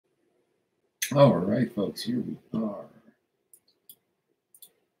All right, folks, here we are.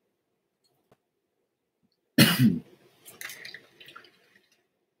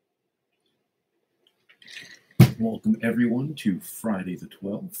 Welcome, everyone, to Friday the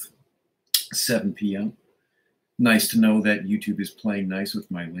 12th, 7 p.m. Nice to know that YouTube is playing nice with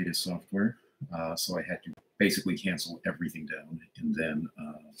my latest software, so I had to basically cancel everything down and then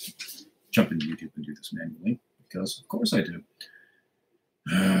jump into YouTube and do this manually, because of course I do.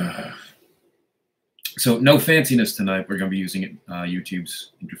 So no fanciness tonight. We're going to be using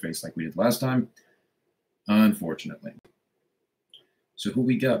YouTube's interface like we did last time, unfortunately. So who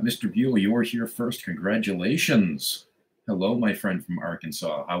we got? Mr. Buell, you're here first. Congratulations. Hello, my friend from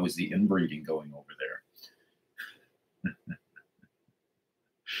Arkansas. How is the inbreeding going over there?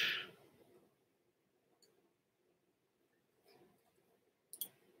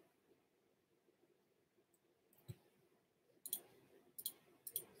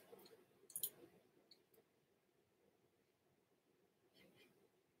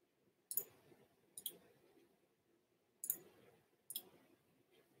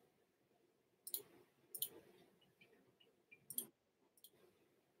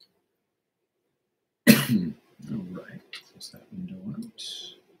 All right, close that window out.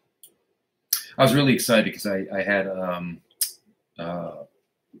 I was really excited because I had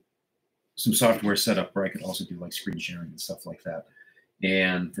some software set up where I could also do like screen sharing and stuff like that.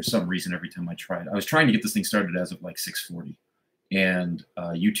 And for some reason, every time I tried, I was trying to get this thing started as of like 6:40, and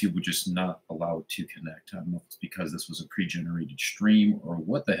YouTube would just not allow it to connect. I don't know if it's because this was a pre-generated stream or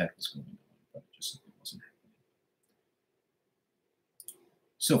what the heck was going on, but it just simply wasn't happening.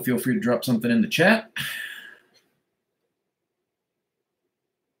 So feel free to drop something in the chat.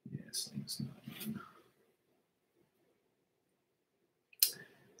 Yes, things not.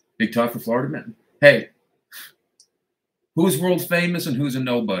 Big talk for Florida men. Hey, who's world famous and who's a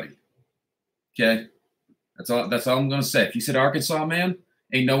nobody? Okay, that's all I'm gonna say. If you said Arkansas man,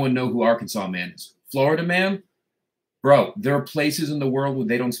 ain't no one know who Arkansas man is. Florida man, bro, there are places in the world where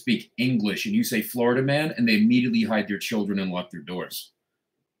they don't speak English, and you say Florida man, and they immediately hide their children and lock their doors.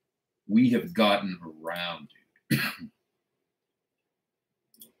 We have gotten around, dude.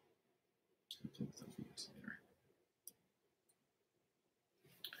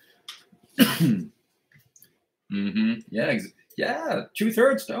 Yeah, yeah,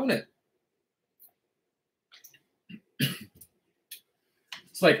 2/3, don't it?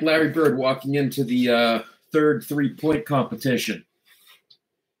 It's like Larry Bird walking into the third three-point competition,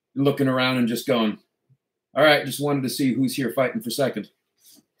 looking around and just going, all right, just wanted to see who's here fighting for second.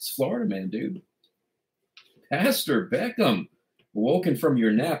 It's Florida man, dude. Pastor Beckham, woken from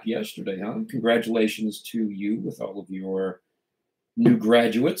your nap yesterday, huh? Congratulations to you with all of your new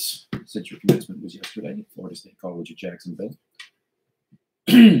graduates, since your commencement was yesterday, Florida State College at Jacksonville.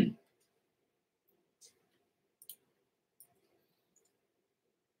 You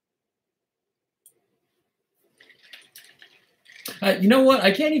know what?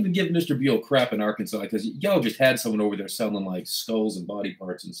 I can't even give Mr. Buell crap in Arkansas because y'all just had someone over there selling like skulls and body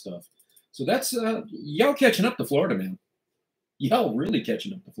parts and stuff. So that's y'all catching up to Florida man. Y'all really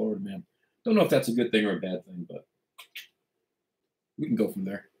catching up to Florida man. Don't know if that's a good thing or a bad thing, but we can go from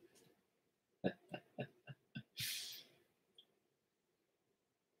there.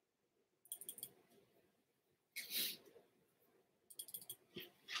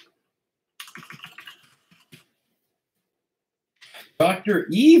 Dr.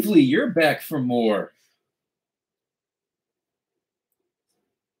 Evely, you're back for more.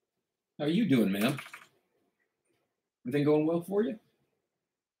 How are you doing, ma'am? Everything going well for you?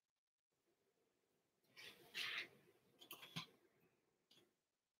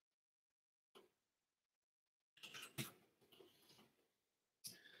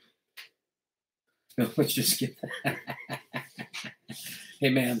 No, let's just get that. Hey,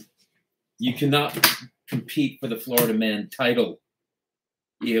 man, you cannot compete for the Florida man title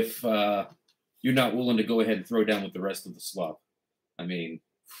if you're not willing to go ahead and throw down with the rest of the slop. I mean,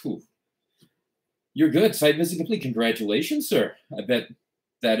 whew. You're good. Site visit complete. Congratulations, sir. I bet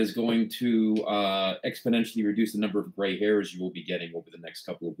that is going to exponentially reduce the number of gray hairs you will be getting over the next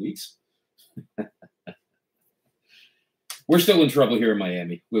couple of weeks. We're still in trouble here in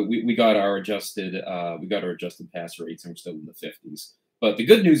Miami. We got our adjusted pass rates, and we're still in the 50s. But the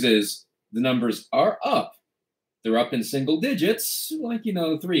good news is the numbers are up. They're up in single digits, like 3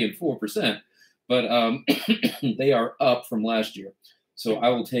 and 4%, but they are up from last year. So I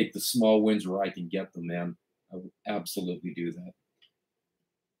will take the small wins where I can get them, man. I will absolutely do that.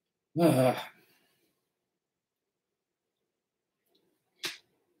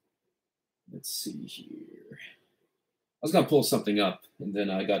 Let's see here. was going to pull something up, and then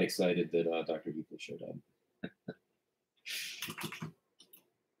I got excited that Dr. Heath showed up.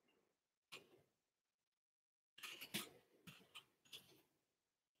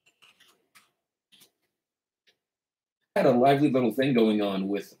 I had a lively little thing going on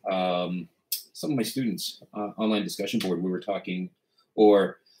with some of my students, online discussion board. We were talking,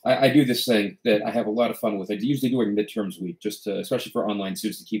 or I do this thing that I have a lot of fun with. I usually do it in midterms week, just to, especially for online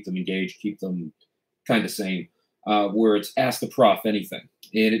students, to keep them engaged, keep them kind of sane, where it's ask the prof anything.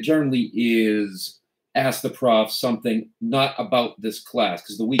 And it generally is ask the prof something not about this class,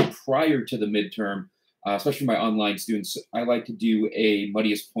 because the week prior to the midterm, especially my online students, I like to do a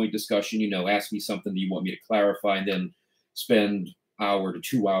muddiest point discussion, ask me something that you want me to clarify, and then spend hour to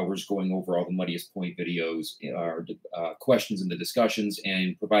 2 hours going over all the muddiest point videos or questions in the discussions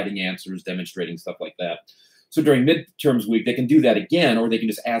and providing answers, demonstrating stuff like that. So during midterms week, they can do that again, or they can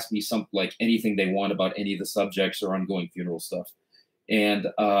just ask me something like anything they want about any of the subjects or ongoing funeral stuff. And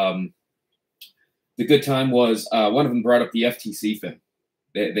the good time was one of them brought up the FTC thing.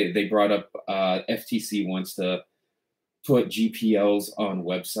 They brought up FTC wants to put GPLs on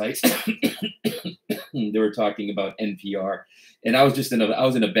websites. They were talking about NPR, and I was just in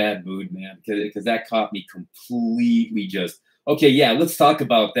a bad mood, man, because that caught me completely. Just okay, yeah, let's talk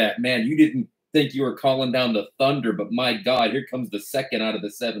about that, man. You didn't think you were calling down the thunder, but my God, here comes the second out of the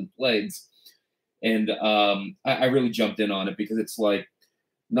 7 plagues, and I really jumped in on it because it's like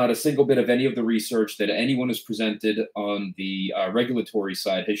not a single bit of any of the research that anyone has presented on the regulatory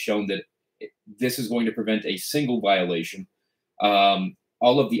side has shown that this is going to prevent a single violation.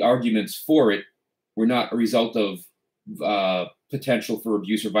 All of the arguments for it were not a result of potential for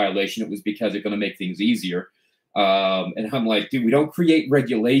abuse or violation. It was because it's going to make things easier. And I'm like, dude, we don't create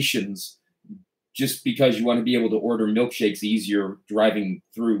regulations just because you want to be able to order milkshakes easier driving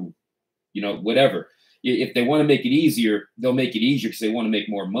through, whatever. If they want to make it easier, they'll make it easier because they want to make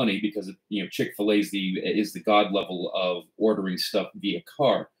more money, because Chick-fil-A is the god level of ordering stuff via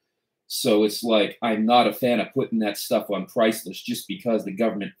car. So it's like, I'm not a fan of putting that stuff on price list just because the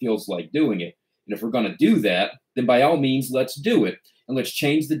government feels like doing it. And if we're going to do that, then by all means, let's do it. And let's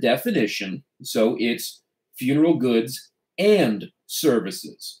change the definition so it's funeral goods and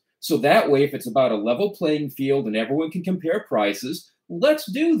services. So that way, if it's about a level playing field and everyone can compare prices,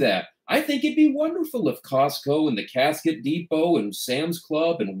 let's do that. I think it'd be wonderful if Costco and the Casket Depot and Sam's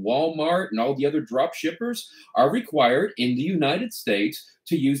Club and Walmart and all the other drop shippers are required in the United States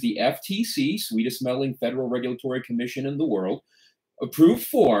to use the FTC, sweetest smelling Federal Regulatory Commission in the world, approved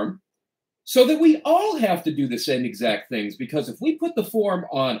form, so that we all have to do the same exact things. Because if we put the form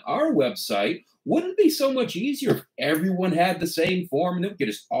on our website, wouldn't it be so much easier if everyone had the same form and we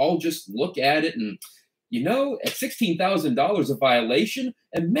could all just look at it and, at $16,000 a violation,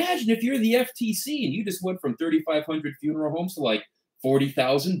 imagine if you're the FTC and you just went from 3,500 funeral homes to like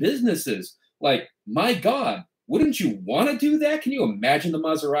 40,000 businesses. Like, my God, wouldn't you want to do that? Can you imagine the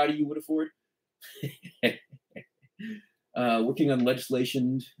Maserati you would afford? Working on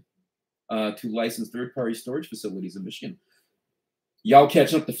legislation to license third-party storage facilities in Michigan. Y'all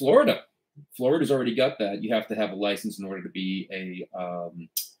catching up to Florida. Florida's already got that. You have to have a license in order to be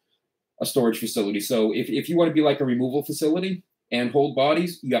a storage facility. So if you want to be like a removal facility and hold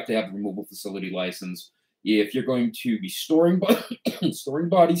bodies, you have to have a removal facility license. If you're going to be storing storing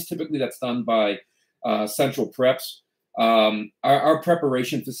bodies, typically that's done by central preps. Our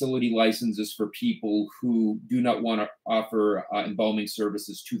preparation facility license is for people who do not want to offer embalming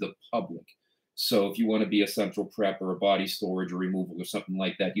services to the public. So if you want to be a central prep or a body storage or removal or something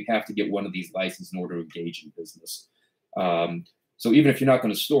like that, you have to get one of these licenses in order to engage in business. So even if you're not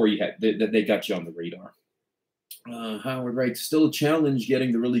going to store, they got you on the radar. Howard writes, still a challenge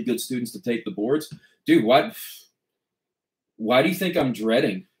getting the really good students to take the boards. Dude, why do you think I'm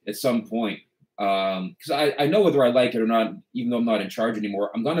dreading at some point? Because I know whether I like it or not, even though I'm not in charge anymore,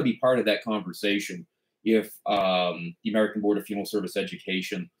 I'm going to be part of that conversation if the American Board of Funeral Service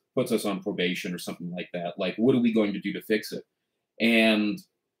Education puts us on probation or something like that. Like, what are we going to do to fix it? And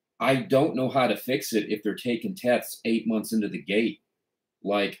I don't know how to fix it if they're taking tests 8 months into the gate.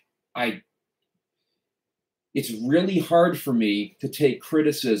 Like, it's really hard for me to take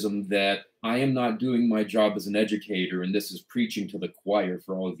criticism that I am not doing my job as an educator, and this is preaching to the choir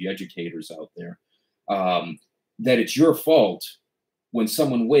for all of the educators out there, that it's your fault when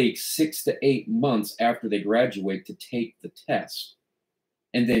someone waits 6 to 8 months after they graduate to take the test.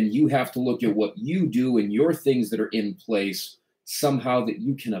 And then you have to look at what you do and your things that are in place somehow that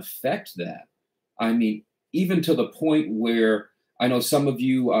you can affect that. I mean, even to the point where I know some of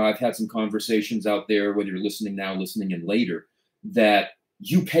you, I've had some conversations out there, whether you're listening now, listening in later, that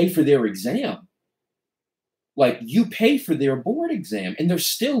you pay for their exam. Like, you pay for their board exam and they're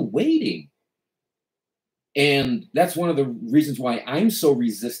still waiting. And that's one of the reasons why I'm so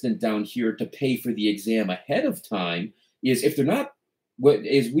resistant down here to pay for the exam ahead of time, is if they're not, what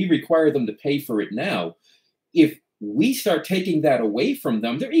is, we require them to pay for it now. If we start taking that away from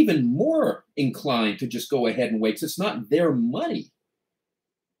them, they're even more inclined to just go ahead and wait, because it's not their money.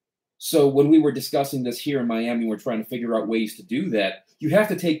 So when we were discussing this here in Miami, we're trying to figure out ways to do that. You have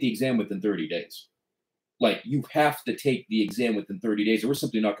to take the exam within 30 days. Like, you have to take the exam within 30 days, or we're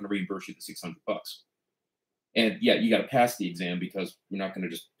simply not going to reimburse you the $600. And yeah, you got to pass the exam, because we're not going to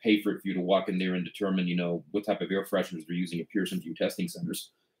just pay for it for you to walk in there and determine, you know, what type of air fresheners they're using at Pearson View testing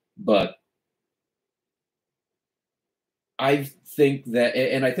centers. But I think that,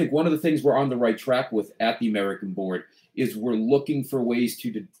 and I think one of the things we're on the right track with at the American board is we're looking for ways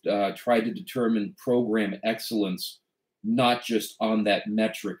to try to determine program excellence, not just on that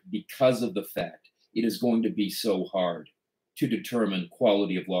metric, because of the fact it is going to be so hard to determine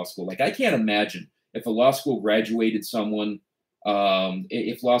quality of law school. Like, I can't imagine if a law school graduated someone,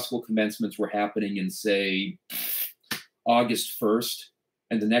 if law school commencements were happening in, say, August 1st,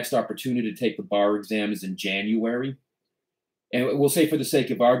 and the next opportunity to take the bar exam is in January. And we'll say, for the sake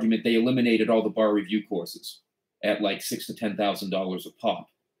of argument, they eliminated all the bar review courses at like $6,000 to $10,000 a pop.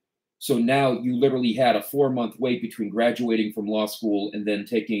 So now you literally had a 4-month wait between graduating from law school and then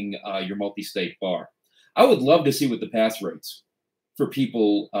taking your multi-state bar. I would love to see what the pass rates for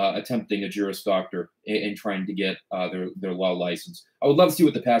people attempting a Juris Doctor and trying to get their law license. I would love to see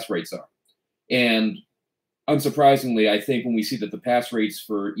what the pass rates are. And unsurprisingly, I think when we see that the pass rates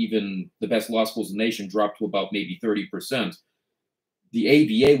for even the best law schools in the nation drop to about maybe 30%, the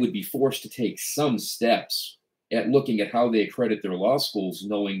ABA would be forced to take some steps at looking at how they accredit their law schools,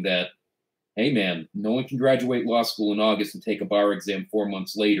 knowing that, hey man, no one can graduate law school in August and take a bar exam 4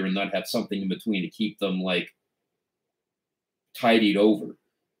 months later and not have something in between to keep them like tidied over.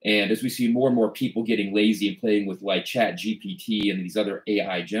 And as we see more and more people getting lazy and playing with like Chat GPT and these other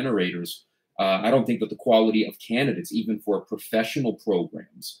AI generators, I don't think that the quality of candidates, even for professional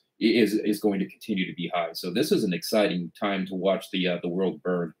programs, is going to continue to be high. So this is an exciting time to watch the world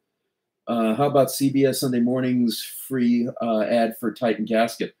burn. How about CBS Sunday mornings free ad for Titan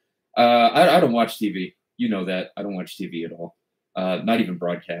Casket? I don't watch TV. You know that. I don't watch TV at all, not even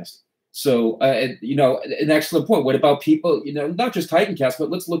broadcast. So, you know, an excellent point. What about people, you know, not just Titan Casket,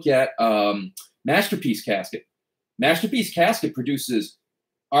 but let's look at Masterpiece Casket. Masterpiece Casket produces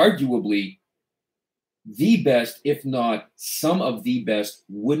arguably the best, if not some of the best,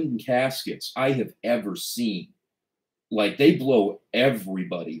 wooden caskets I have ever seen. Like, they blow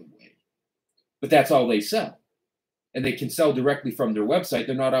everybody away. But that's all they sell. And they can sell directly from their website.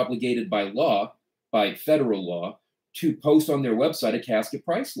 They're not obligated by law, by federal law, to post on their website a casket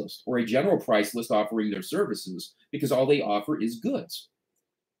price list or a general price list offering their services, because all they offer is goods.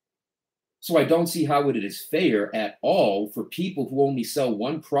 So I don't see how it is fair at all for people who only sell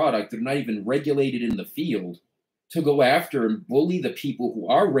one product, that are not even regulated in the field, to go after and bully the people who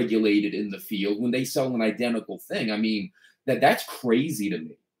are regulated in the field when they sell an identical thing. I mean, that's crazy to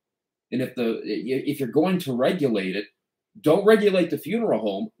me. And if you're going to regulate it, don't regulate the funeral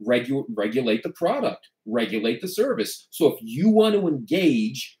home, regulate the product, regulate the service. So if you want to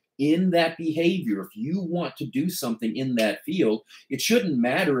engage in that behavior, if you want to do something in that field, it shouldn't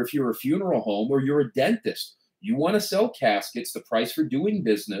matter if you're a funeral home or you're a dentist. You want to sell caskets, the price for doing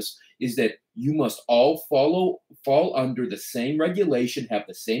business is that you must all fall under the same regulation, have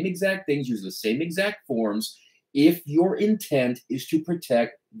the same exact things, use the same exact forms, if your intent is to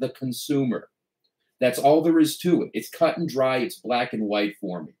protect the consumer. That's all there is to it. It's cut and dry. It's black and white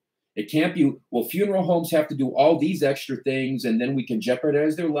for me. It can't be, well, funeral homes have to do all these extra things, and then we can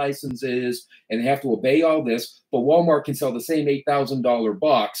jeopardize their licenses, and they have to obey all this, but Walmart can sell the same $8,000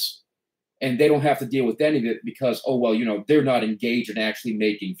 box, and they don't have to deal with any of it because, oh, well, you know, they're not engaged in actually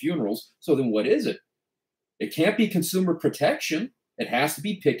making funerals. So then what is it? It can't be consumer protection. It has to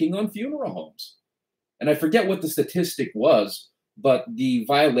be picking on funeral homes. And I forget what the statistic was, but the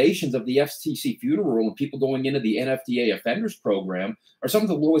violations of the FTC funeral rule and people going into the NFDA offenders program are some of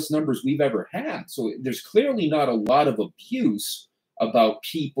the lowest numbers we've ever had. So there's clearly not a lot of abuse about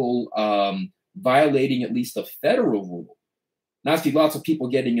people violating at least a federal rule. Now, I see lots of people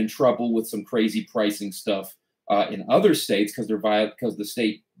getting in trouble with some crazy pricing stuff in other states because because the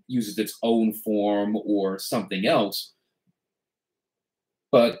state uses its own form or something else.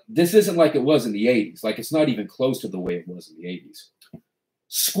 But this isn't like it was in the 80s. Like, it's not even close to the way it was in the 80s.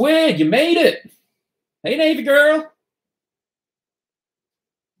 Squid, you made it. Hey, Navy girl.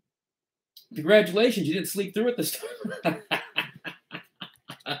 Congratulations, you didn't sleep through it this time.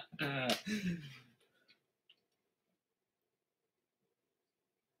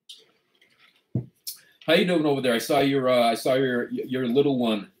 How you doing over there? I saw your little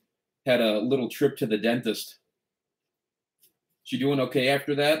one had a little trip to the dentist. She doing okay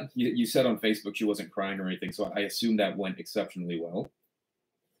after that? You said on Facebook she wasn't crying or anything, so I assume that went exceptionally well.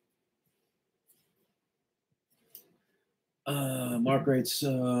 Mark writes,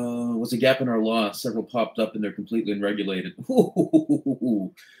 was a gap in our law. Several popped up and they're completely unregulated.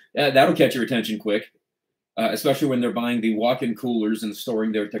 That'll catch your attention quick, especially when they're buying the walk-in coolers and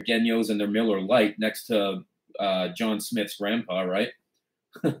storing their Tequeños and their Miller Lite next to John Smith's grandpa, right?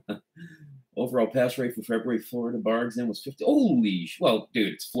 Overall pass rate for February Florida bar exam was 50. Holy, well,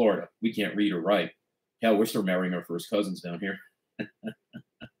 dude, it's Florida. We can't read or write. Hell, we're still marrying our first cousins down here.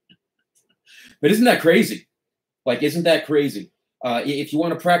 But isn't that crazy? Like, isn't that crazy? If you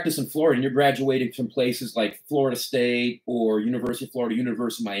want to practice in Florida and you're graduating from places like Florida State or University of Florida,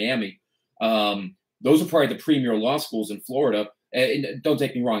 University of Miami, those are probably the premier law schools in Florida. And don't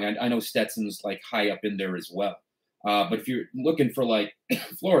take me wrong. I know Stetson's like high up in there as well. But if you're looking for like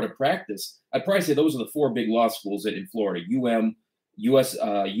Florida practice, I'd probably say those are the 4 big law schools in Florida: UM, UF,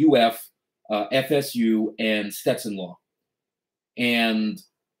 FSU, and Stetson Law. And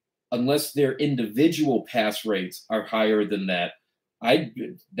unless their individual pass rates are higher than that,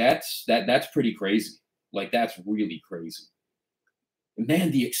 that's pretty crazy. Like, that's really crazy.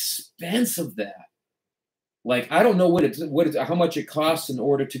 Man, the expense of that. Like, I don't know how much it costs in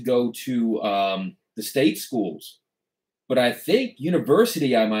order to go to the state schools, but I think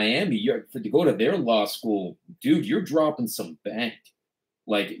University of Miami, to go to their law school, dude, you're dropping some bank.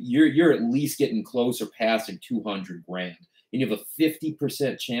 Like, you're at least getting close or passing 200 grand. And you have a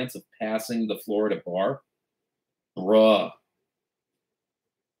 50% chance of passing the Florida bar, bruh.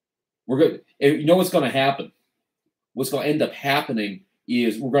 We're good. You know what's going to happen? What's going to end up happening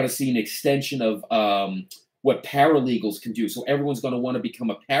is we're going to see an extension of what paralegals can do. So everyone's going to want to become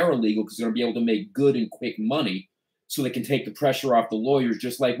a paralegal because they're going to be able to make good and quick money, so they can take the pressure off the lawyers,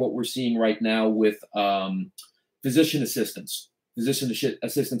 just like what we're seeing right now with physician assistants,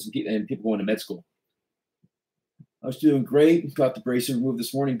 and people going to med school. I was doing great. Got the bracer removed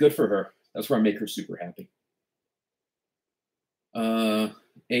this morning. Good for her. That's where I make her super happy.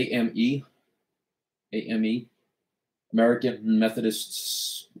 AME, American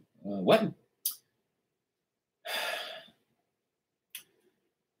Methodists. What?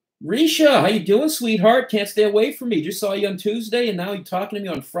 Risha, how you doing, sweetheart? Can't stay away from me. Just saw you on Tuesday, and now you're talking to me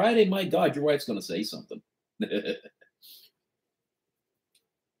on Friday. My God, your wife's going to say something. It's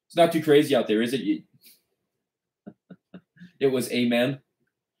not too crazy out there, is it? It was amen.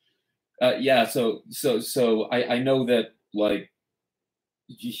 Yeah, so I know that, like,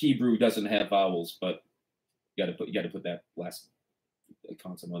 Hebrew doesn't have vowels, but you got to put that last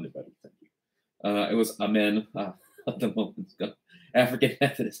consonant on there, buddy. Thank you. It was amen at the moment. African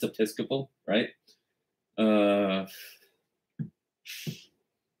Methodist Episcopal, right?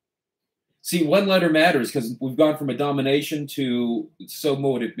 See, one letter matters because we've gone from a domination to so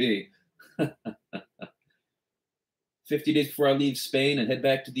mote it be. 50 days before I leave Spain and head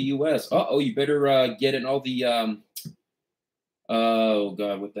back to the U.S. Uh-oh, you better get in all the, oh,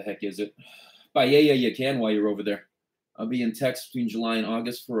 God, what the heck is it? But yeah, you can while you're over there. I'll be in Texas between July and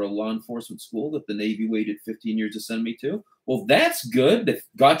August for a law enforcement school that the Navy waited 15 years to send me to. Well, that's good. That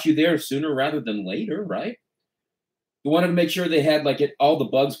got you there sooner rather than later, right? You wanted to make sure they had like all the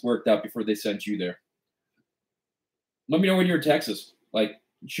bugs worked out before they sent you there. Let me know when you're in Texas. Like,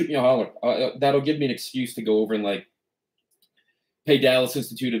 shoot me a holler. That'll give me an excuse to go over and like pay Dallas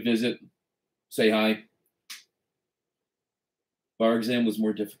Institute a visit, say hi. Bar exam was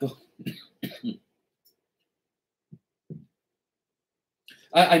more difficult.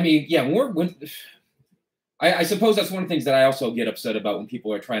 I mean, yeah, I suppose that's one of the things that I also get upset about when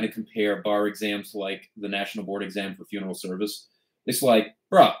people are trying to compare bar exams to like the National Board exam for funeral service. It's like,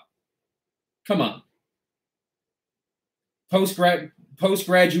 bruh, come on.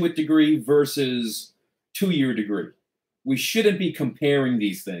 Postgraduate degree versus 2-year degree. We shouldn't be comparing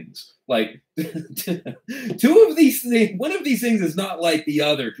these things. Like, two of these things, one of these things is not like the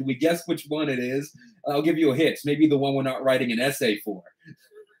other. Can we guess which one it is? I'll give you a hint. Maybe the one we're not writing an essay for.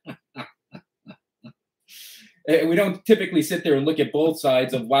 We don't typically sit there and look at both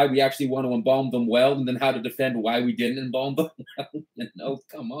sides of why we actually want to embalm them well and then how to defend why we didn't embalm them well. No,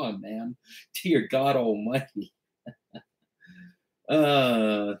 come on, man. Dear God Almighty.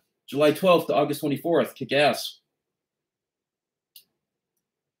 July 12th to August 24th. Kick ass.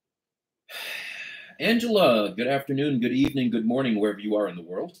 Angela, good afternoon, good evening, good morning, wherever you are in the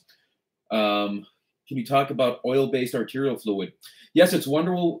world. Can you talk about oil-based arterial fluid? Yes, it's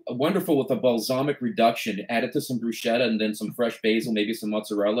wonderful with a balsamic reduction. Add it to some bruschetta and then some fresh basil, maybe some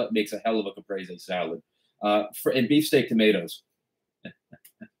mozzarella. It makes a hell of a caprese salad. and beefsteak tomatoes.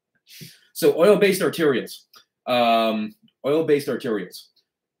 So oil-based arterials. Oil-based arterials.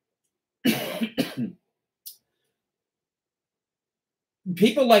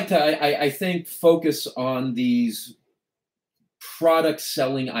 People like to, I think, focus on these product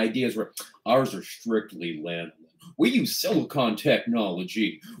selling ideas where ours are strictly lanolin. We use silicon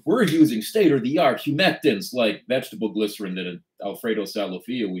technology. We're using state-of-the-art humectants like vegetable glycerin that Alfredo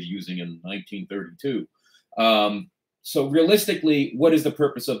Salafia was using in 1932. So realistically, what is the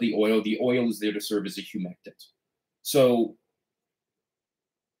purpose of the oil? The oil is there to serve as a humectant. So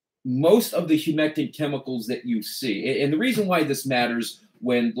most of the humectant chemicals that you see, and the reason why this matters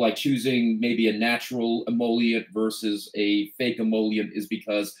when like choosing maybe a natural emollient versus a fake emollient is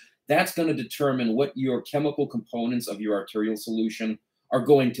because that's going to determine what your chemical components of your arterial solution are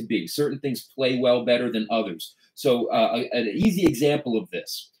going to be. Certain things play well better than others. So an easy example of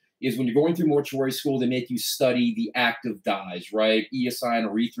this is when you're going through mortuary school, they make you study the active dyes, right? Eosine,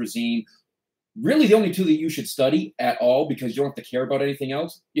 erythrosine. Really, the only two that you should study at all, because you don't have to care about anything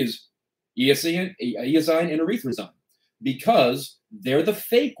else, is eosine and erythrosine, because they're the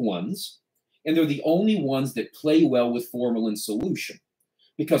fake ones, and they're the only ones that play well with formalin solution.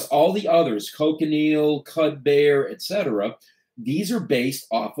 Because all the others, cochineal, cudbear, etc., these are based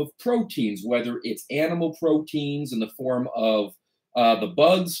off of proteins, whether it's animal proteins in the form of the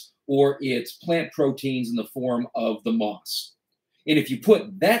bugs, or it's plant proteins in the form of the moss. And if you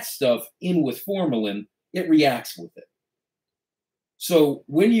put that stuff in with formalin, it reacts with it. So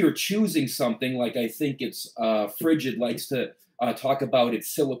when you're choosing something, like I think it's Frigid likes to talk about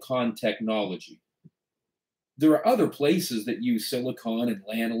its silicon technology. There are other places that use silicon and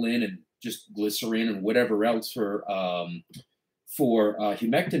lanolin and just glycerin and whatever else for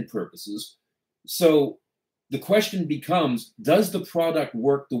humectant purposes. So the question becomes, does the product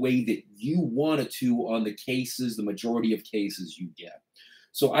work the way that you want it to on the cases, the majority of cases you get?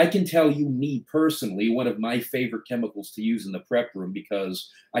 So I can tell you, me personally, one of my favorite chemicals to use in the prep room, because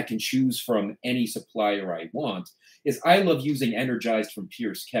I can choose from any supplier I want, is I love using Energized from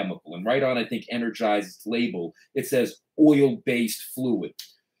Pierce Chemical. And right on, I think, Energized's label, it says oil-based fluid.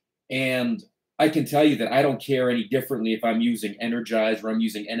 And I can tell you that I don't care any differently if I'm using Energized or I'm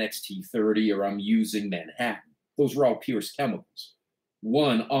using NXT30 or I'm using Manhattan. Those are all Pierce chemicals.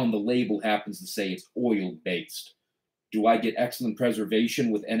 One on the label happens to say it's oil-based. Do I get excellent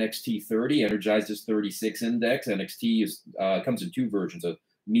preservation with NXT30? Energized is 36 index. NXT is comes in two versions, a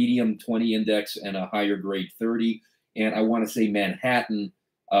medium 20 index and a higher grade 30. And I want to say Manhattan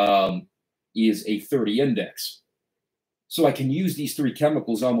is a 30 index. So I can use these three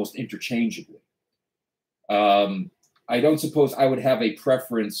chemicals almost interchangeably. I don't suppose I would have a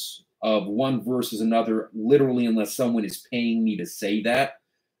preference of one versus another, literally, unless someone is paying me to say that.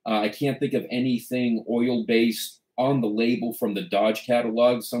 I can't think of anything oil-based on the label from the Dodge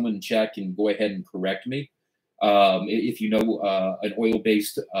catalog. Someone in chat can go ahead and correct me if you know an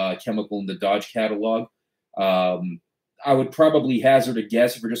oil-based chemical in the Dodge catalog. I would probably hazard a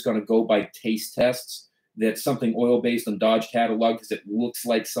guess, if we're just going to go by taste tests, that something oil-based on Dodge catalog, because it looks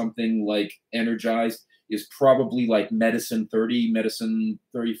like something like Energized, is probably like Medicine 30, Medicine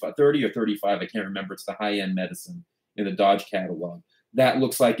 35, 30 or 35. I can't remember. It's the high-end medicine in the Dodge catalog. That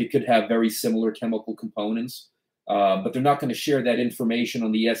looks like it could have very similar chemical components. But they're not going to share that information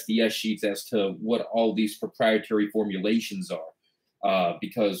on the SDS sheets as to what all these proprietary formulations are,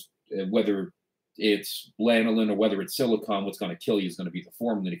 because whether it's lanolin or whether it's silicon, what's going to kill you is going to be the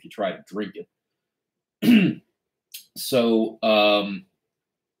formalin if you try to drink it. So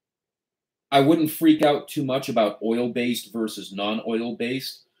I wouldn't freak out too much about oil-based versus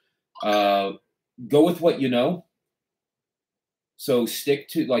non-oil-based. Go with what you know. So stick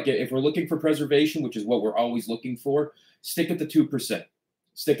to, like, if we're looking for preservation, which is what we're always looking for, stick at the 2%.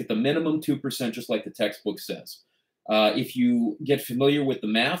 Stick at the minimum 2%, just like the textbook says. If you get familiar with the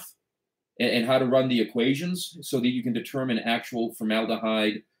math and how to run the equations so that you can determine actual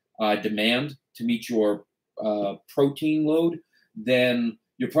formaldehyde demand to meet your protein load, then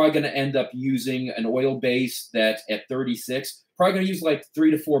you're probably going to end up using an oil base that's at 36. Probably going to use like 3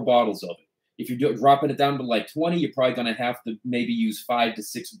 to 4 bottles of it. If you're dropping it down to like 20, you're probably going to have to maybe use 5 to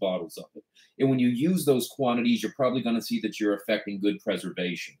 6 bottles of it. And when you use those quantities, you're probably going to see that you're affecting good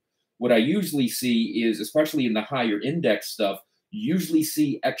preservation. What I usually see is, especially in the higher index stuff, you usually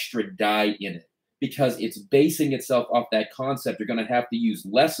see extra dye in it because it's basing itself off that concept. You're going to have to use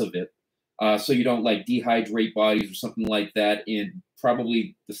less of it so you don't like dehydrate bodies or something like that. And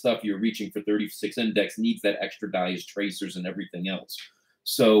probably the stuff you're reaching for 36 index needs that extra dye as tracers and everything else.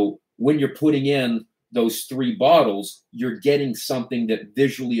 So when you're putting in those 3 bottles, you're getting something that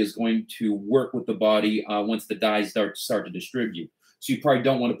visually is going to work with the body once the dyes start to distribute. So you probably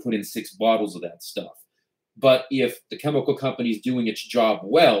don't want to put in 6 bottles of that stuff. But if the chemical company is doing its job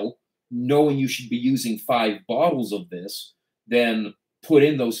well, knowing you should be using 5 bottles of this, then put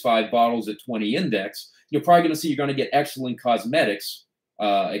in those 5 bottles at 20 index. You're probably going to see you're going to get excellent cosmetics,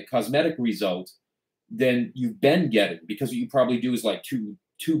 a cosmetic result than you've been getting, because what you probably do is like two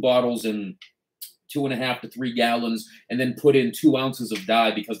bottles in 2.5 to 3 gallons, and then put in 2 ounces of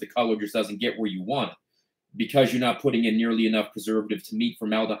dye because the color just doesn't get where you want it, because you're not putting in nearly enough preservative to meet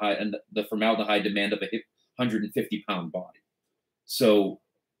formaldehyde and the formaldehyde demand of a 150-pound body. So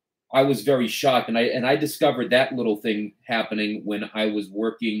I was very shocked, and I discovered that little thing happening when I was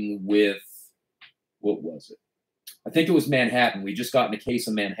working with, what was it? I think it was Manhattan. We just gotten a case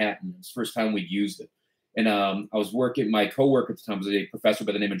of Manhattan. It was the first time we'd used it. And I was working, my coworker at the time was a professor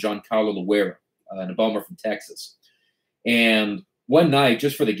by the name of John Carlo Luera, a bomber from Texas. And one night,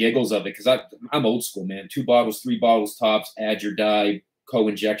 just for the giggles of it, because I'm old school, man, 2 bottles, 3 bottles tops, add your dye,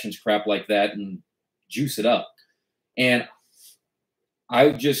 co-injections, crap like that, and juice it up. And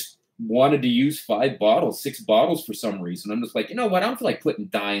I just wanted to use 5 bottles, 6 bottles for some reason. I'm just like, you know what? I don't feel like putting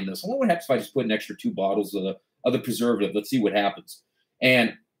dye in this. What happens if I just put an extra 2 bottles of the preservative? Let's see what happens.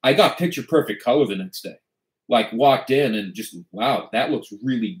 And I got picture perfect color the next day. Like, walked in and just, wow, that looks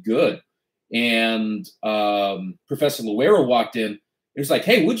really good. And Professor Luera walked in. It was like,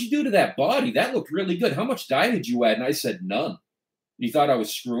 hey, what'd you do to that body? That looked really good. How much dye did you add? And I said, none. And he thought I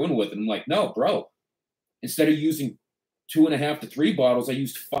was screwing with it. I'm like, no, bro. Instead of using 2.5 to 3 bottles, I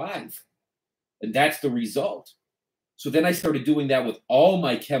used 5. And that's the result. So then I started doing that with all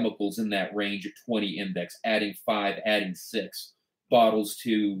my chemicals in that range at 20 index, adding 5, adding 6 bottles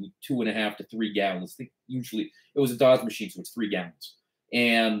to 2.5 to 3 gallons. I think usually it was a Dodge machine, so it's 3 gallons.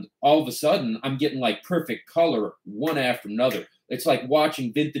 And all of a sudden, I'm getting like perfect color one after another. It's like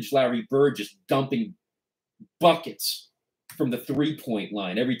watching vintage Larry Bird just dumping buckets from the 3-point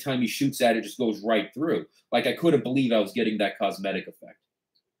line. Every time he shoots at it, just goes right through. Like, I couldn't believe I was getting that cosmetic effect.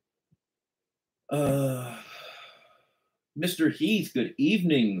 Mr. Heath, good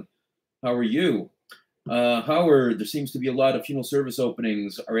evening. How are you? Howard, there seems to be a lot of funeral service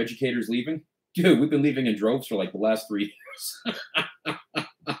openings. Are educators leaving? Dude, we've been leaving in droves for like the last 3 years.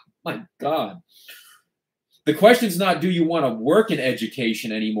 My God. The question is not, do you want to work in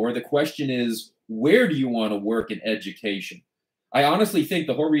education anymore? The question is, where do you want to work in education? I honestly think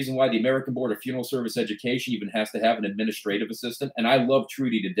the whole reason why the American Board of Funeral Service Education even has to have an administrative assistant, and I love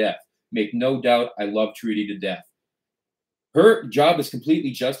Trudy to death. Make no doubt, I love Trudy to death. Her job is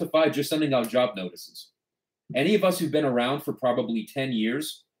completely justified, just sending out job notices. Any of us who've been around for probably 10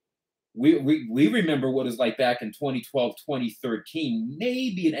 years, we remember what it was like back in 2012, 2013.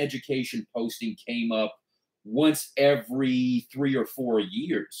 Maybe an education posting came up once every 3 or 4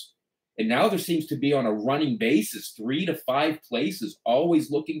 years. And now there seems to be on a running basis, 3 to 5 places, always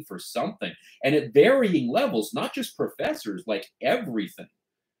looking for something. And at varying levels, not just professors, like everything.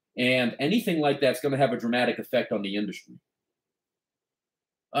 And anything like that's going to have a dramatic effect on the industry.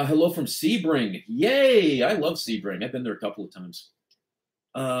 Hello from Sebring. Yay! I love Sebring. I've been there a couple of times.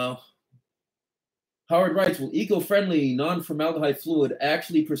 Howard writes, will eco-friendly, non-formaldehyde fluid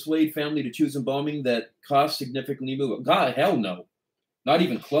actually persuade family to choose embalming that costs significantly more? God, hell no. Not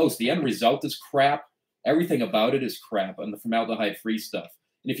even close. The end result is crap. Everything about it is crap on the formaldehyde-free stuff.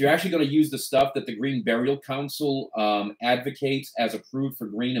 And if you're actually going to use the stuff that the Green Burial Council advocates as approved for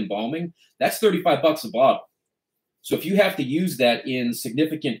green embalming, that's $35 a bottle. So if you have to use that in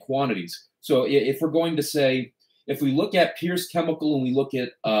significant quantities, so if we're going to say, if we look at Pierce Chemical and we look at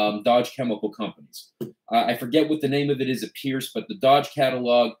Dodge Chemical Companies, I forget what the name of it is at Pierce, but the Dodge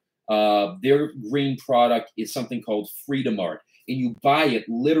catalog, their green product is something called Freedom Art, and you buy it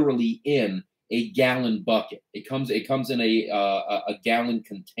literally in a gallon bucket. It comes in a gallon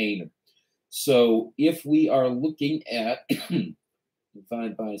container. So if we are looking at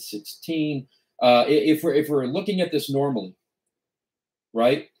divided by 16, if we're looking at this normally,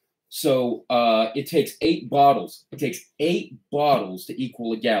 right? So it takes 8 bottles. It takes 8 bottles to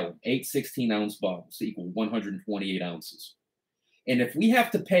equal a gallon. 8 16-ounce bottles to equal 128 ounces. And if we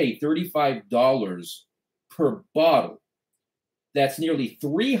have to pay $35 per bottle, that's nearly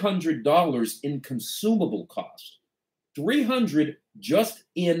 $300 in consumable cost. $300 just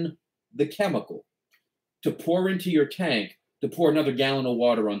in the chemical to pour into your tank to pour another gallon of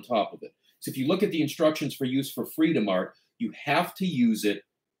water on top of it. So if you look at the instructions for use for Freedom Art, you have to use it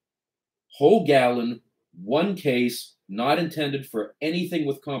whole gallon, 1 case, not intended for anything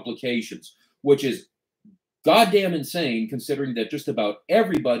with complications, which is goddamn insane, considering that just about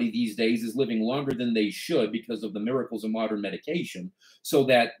everybody these days is living longer than they should because of the miracles of modern medication, so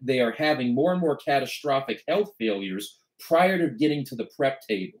that they are having more and more catastrophic health failures prior to getting to the prep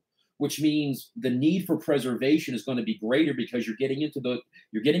table, which means the need for preservation is going to be greater because you're getting into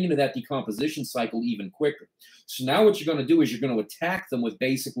that decomposition cycle even quicker. So now what you're going to do is you're going to attack them with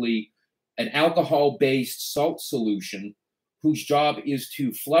basically an alcohol-based salt solution whose job is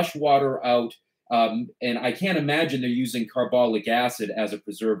to flush water out. And I can't imagine they're using carbolic acid as a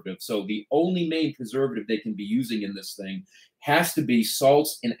preservative. So the only main preservative they can be using in this thing has to be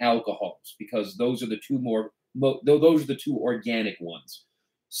salts and alcohols, because those are the two organic ones.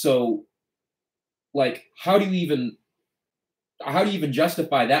 So, like, how do you even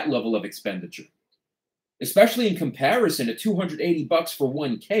justify that level of expenditure? Especially in comparison to $280 for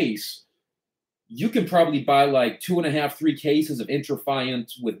one case. You can probably buy like 2.5, 3 cases of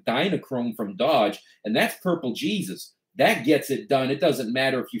Intrafiant with Dinachrome from Dodge, and that's purple Jesus. That gets it done. It doesn't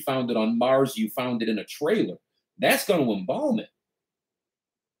matter if you found it on Mars, you found it in a trailer. That's going to embalm it.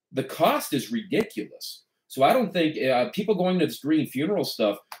 The cost is ridiculous. So I don't think people going to this green funeral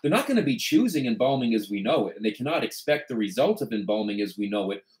stuff, they're not going to be choosing embalming as we know it, and they cannot expect the result of embalming as we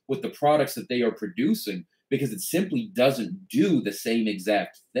know it with the products that they are producing, because it simply doesn't do the same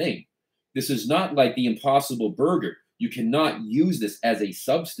exact thing. This is not like the Impossible Burger. You cannot use this as a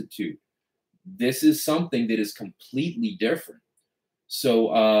substitute. This is something that is completely different.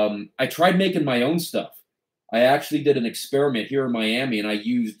 So I tried making my own stuff. I actually did an experiment here in Miami, and I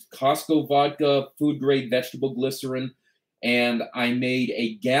used Costco vodka, food-grade vegetable glycerin, and I made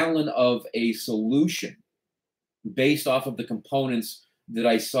a gallon of a solution based off of the components that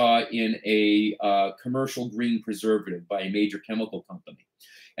I saw in a commercial green preservative by a major chemical company.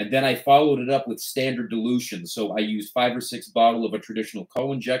 And then I followed it up with standard dilution. So I used 5 or 6 bottles of a traditional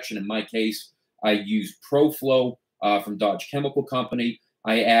co-injection. In my case, I used ProFlow from Dodge Chemical Company.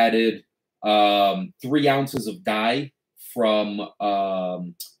 I added 3 ounces of dye from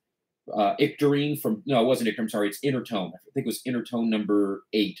Icterine from, no, it wasn't Icterine, I'm sorry, it's Intertone. I think it was Intertone number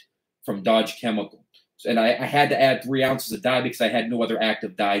 8 from Dodge Chemical. And I had to add 3 ounces of dye because I had no other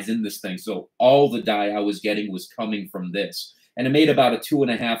active dyes in this thing. So all the dye I was getting was coming from this. And it made about a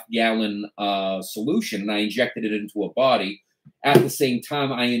 2.5 gallon solution, and I injected it into a body. At the same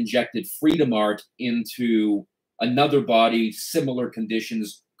time, I injected Freedom Art into another body, similar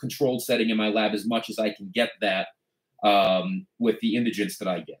conditions, controlled setting in my lab as much as I can get that with the indigents that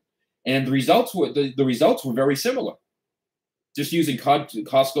I get. And the results were very similar. Just using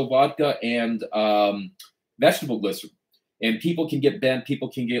Costco vodka and vegetable glycerin. And people can get bent,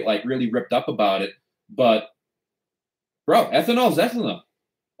 people can get like really ripped up about it, but bro, ethanol is ethanol.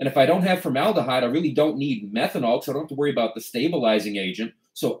 And if I don't have formaldehyde, I really don't need methanol, because I don't have to worry about the stabilizing agent.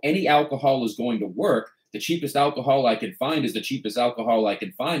 So any alcohol is going to work. The cheapest alcohol I can find is the cheapest alcohol I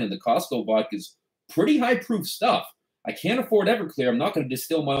can find, and the Costco vodka is pretty high-proof stuff. I can't afford Everclear. I'm not going to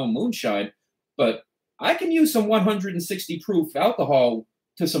distill my own moonshine, but I can use some 160 proof alcohol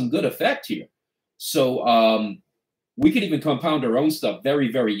to some good effect here. So we could even compound our own stuff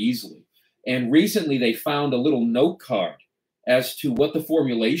very, very easily. And recently they found a little note card as to what the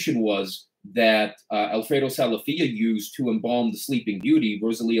formulation was that Alfredo Salafia used to embalm the Sleeping Beauty,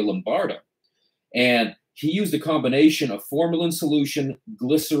 Rosalia Lombardo. And he used a combination of formalin solution,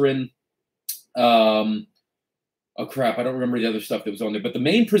 glycerin, oh crap, I don't remember the other stuff that was on there, but the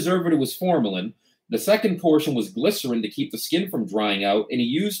main preservative was formalin. The second portion was glycerin to keep the skin from drying out, and he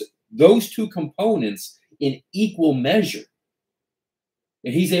used those 2 components in equal measure.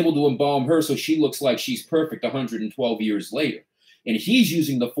 And he's able to embalm her so she looks like she's perfect 112 years later. And he's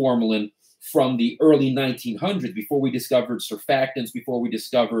using the formalin from the early 1900s, before we discovered surfactants, before we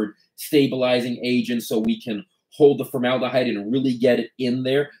discovered stabilizing agents, so we can hold the formaldehyde and really get it in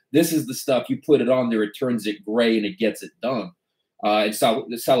there. This is the stuff, you put it on there, it turns it gray and it gets it done. And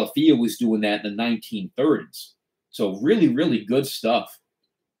Salafia was doing that in the 1930s. So really, really good stuff.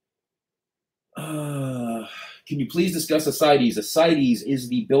 Can you please discuss ascites? Ascites is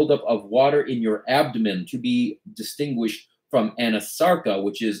the buildup of water in your abdomen, to be distinguished from anasarca,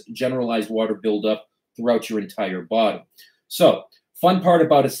 which is generalized water buildup throughout your entire body. So, fun part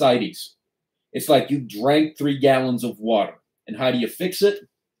about ascites. It's like you drank 3 gallons of water. And how do you fix it?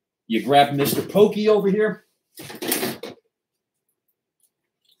 You grab Mr. Pokey over here,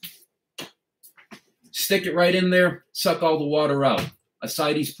 stick it right in there, suck all the water out.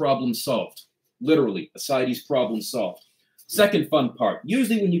 Ascites problem solved. Literally, ascites problem solved. Second fun part.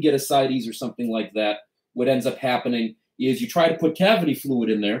 Usually when you get ascites or something like that, what ends up happening is you try to put cavity fluid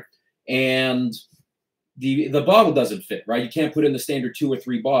in there, and the bottle doesn't fit, right? You can't put in the standard 2 or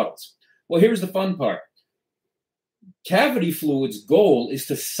 3 bottles. Well, here's the fun part. Cavity fluid's goal is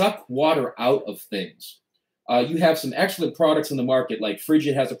to suck water out of things. You have some excellent products in the market, like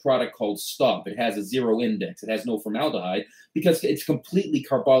Frigid has a product called Stop. It has a 0 index. It has no formaldehyde because it's completely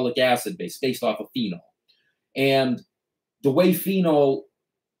carbolic acid based off of phenol. And the way phenol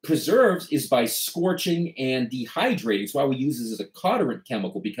preserves is by scorching and dehydrating. That's why we use this as a cauterant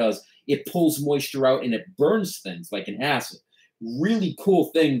chemical, because it pulls moisture out and it burns things like an acid. Really cool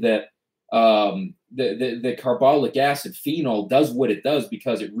thing that the carbolic acid phenol does what it does,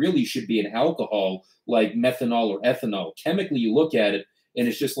 because it really should be an alcohol like methanol or ethanol. Chemically, you look at it and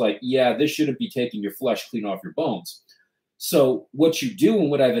it's just like, yeah, this shouldn't be taking your flesh clean off your bones. So what you do, and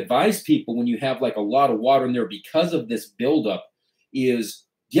what I've advised people when you have like a lot of water in there because of this buildup, is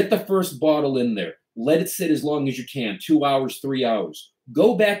get the first bottle in there. Let it sit as long as you can, 2 hours, 3 hours.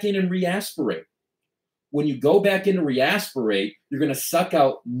 Go back in and re-aspirate. When you go back in and re-aspirate, you're going to suck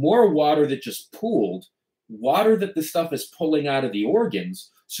out more water that just pooled, water that the stuff is pulling out of the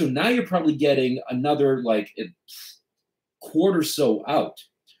organs. So now you're probably getting another like a quart or so out.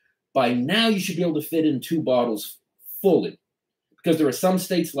 By now, you should be able to fit in 2 bottles fully, because there are some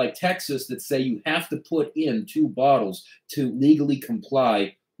states like Texas that say you have to put in 2 bottles to legally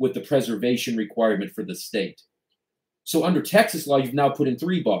comply with the preservation requirement for the state. So under Texas law, you've now put in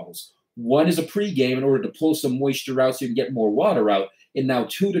 3 bottles. 1 is a pregame in order to pull some moisture out so you can get more water out, and now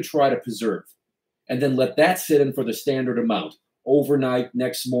 2 to try to preserve. And then let that sit in for the standard amount, overnight,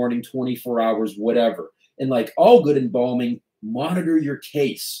 next morning, 24 hours, whatever. And like all good embalming, monitor your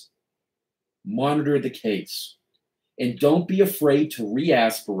case. Monitor the case. And don't be afraid to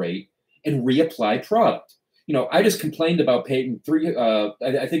re-aspirate and reapply product. You know, I just complained about paying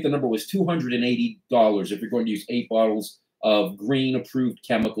I think the number was $280 if you're going to use 8 bottles of green approved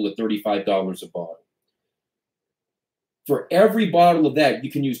chemical at $35 a bottle. For every bottle of that,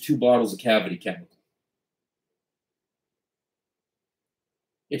 you can use 2 bottles of cavity chemical.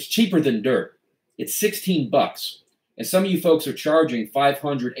 It's cheaper than dirt. It's $16. And some of you folks are charging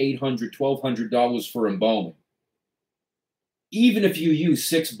 $500, $800, $1,200 for embalming. Even if you use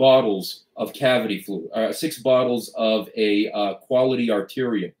 6 bottles of cavity fluid, 6 bottles of a quality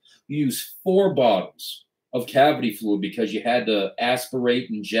arterial, you use 4 bottles of cavity fluid because you had to aspirate,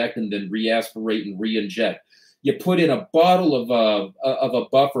 inject, and then re-aspirate and re-inject. You put in a bottle of a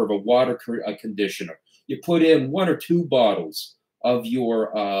buffer, of a water conditioner. You put in 1 or 2 bottles of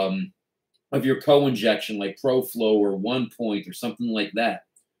your co-injection, like ProFlow or 1 Point or something like that.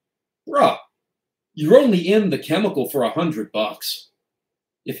 Bruh, you're only in the chemical for $100,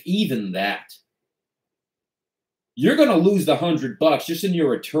 if even that. You're going to lose the $100 just in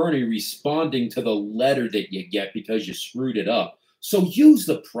your attorney responding to the letter that you get because you screwed it up. So use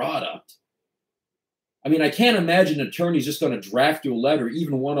the product. I mean, I can't imagine an attorney's just going to draft you a letter,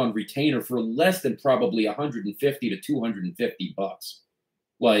 even one on retainer, for less than probably $150 to $250.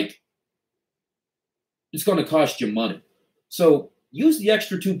 Like, it's going to cost you money. So use the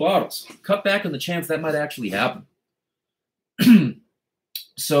extra 2 bottles. Cut back on the chance that might actually happen.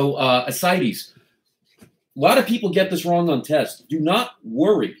 So, ascites. A lot of people get this wrong on tests. Do not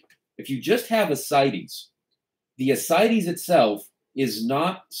worry. If you just have ascites, the ascites itself is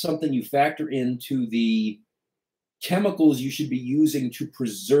not something you factor into the chemicals you should be using to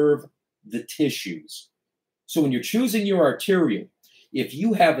preserve the tissues. So when you're choosing your arterial, if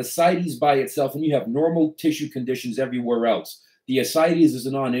you have ascites by itself and you have normal tissue conditions everywhere else, the ascites is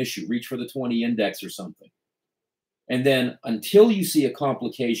a non-issue. Reach for the 20 index or something. And then until you see a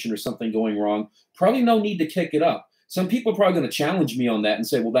complication or something going wrong, probably no need to kick it up. Some people are probably going to challenge me on that and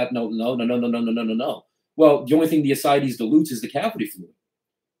say, well, that no. Well, the only thing the ascites dilutes is the cavity fluid.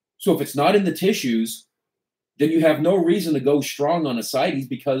 So if it's not in the tissues, then you have no reason to go strong on ascites,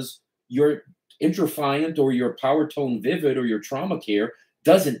 because your Intrafiant or your Power Tone Vivid or your Trauma Care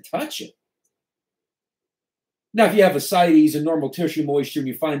doesn't touch it. Now, if you have ascites and normal tissue moisture and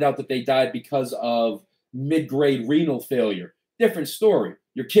you find out that they died because of mid-grade renal failure, different story.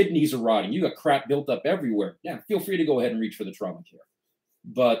 Your kidneys are rotting. You got crap built up everywhere. Yeah, feel free to go ahead and reach for the Trauma Care.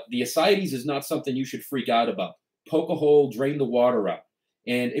 But the ascites is not something you should freak out about. Poke a hole, drain the water out.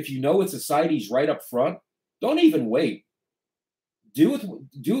 And if you know it's ascites right up front, don't even wait. Do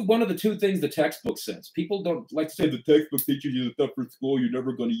one of the 2 things the textbook says. People don't like to say the textbook teaches you the stuff for school you're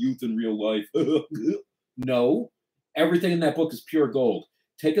never going to use in real life. No, everything in that book is pure gold.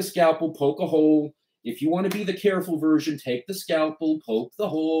 Take a scalpel, poke a hole. If you want to be the careful version, take the scalpel, poke the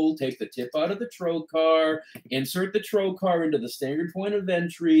hole, take the tip out of the trocar, insert the trocar into the standard point of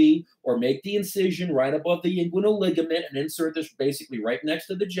entry, or make the incision right above the inguinal ligament and insert this basically right next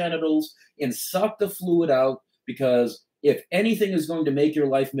to the genitals and suck the fluid out, because if anything is going to make your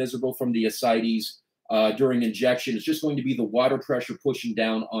life miserable from the ascites, during injection is just going to be the water pressure pushing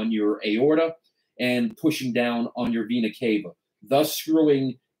down on your aorta and pushing down on your vena cava, thus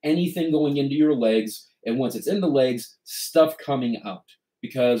screwing anything going into your legs. And once it's in the legs, stuff coming out,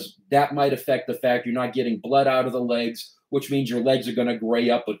 because that might affect the fact you're not getting blood out of the legs, which means your legs are going to gray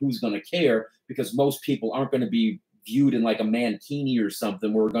up, but who's going to care? Because most people aren't going to be viewed in like a mankini or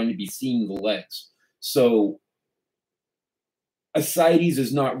something where we're going to be seeing the legs. So ascites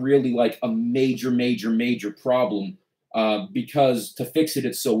is not really like a major problem because to fix it,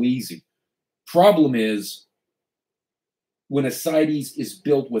 it's so easy. Problem is when ascites is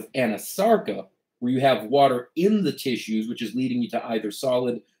built with anasarca, where you have water in the tissues, which is leading you to either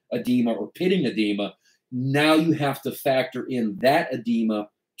solid edema or pitting edema, now you have to factor in that edema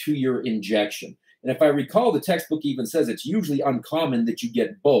to your injection. And if I recall, the textbook even says it's usually uncommon that you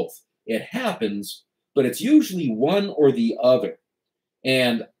get both. It happens, but it's usually one or the other.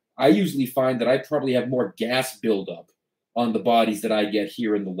 And I usually find that I probably have more gas buildup on the bodies that I get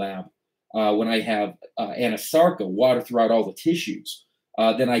here in the lab when I have anasarca, water throughout all the tissues.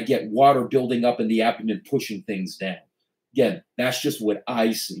 Then I get water building up in the abdomen, pushing things down. Again, that's just what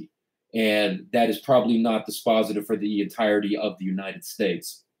I see. And that is probably not dispositive for the entirety of the United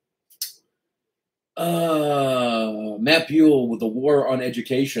States. Matt Buell with the war on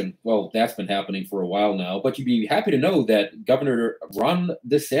education. Well, that's been happening for a while now, but you'd be happy to know that Governor Ron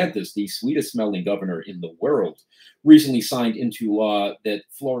DeSantis, the sweetest smelling governor in the world, recently signed into law that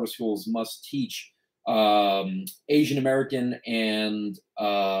Florida schools must teach Asian American and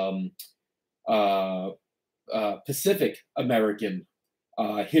Pacific American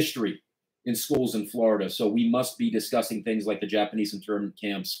history in schools in Florida. So we must be discussing things like the Japanese internment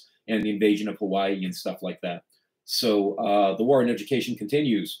camps and the invasion of Hawaii and stuff like that. So the war on education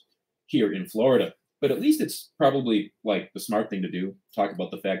continues here in Florida. But at least it's probably like the smart thing to do, talk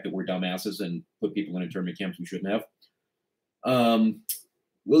about the fact that we're dumbasses and put people in internment camps we shouldn't have.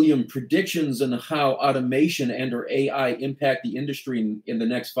 William, predictions on how automation and or AI impact the industry in the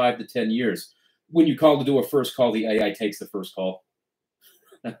next 5 to 10 years. When you call to do a first call, the AI takes the first call.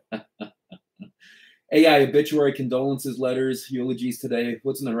 AI obituary condolences letters, eulogies today.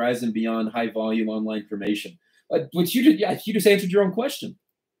 What's on the horizon beyond high volume online information? But you just answered your own question.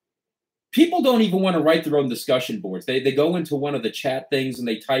 People don't even want to write their own discussion boards. They go into one of the chat things and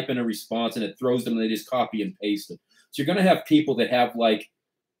they type in a response and it throws them and they just copy and paste it. So you're going to have people that have like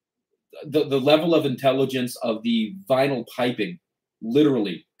the level of intelligence of the vinyl piping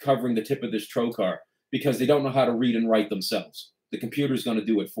literally covering the tip of this trocar because they don't know how to read and write themselves. The computer's going to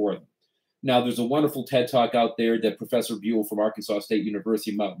do it for them. Now, there's a wonderful TED Talk out there that Professor Buell from Arkansas State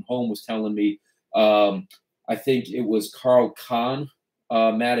University Mountain Home was telling me. I think it was Carl Kahn,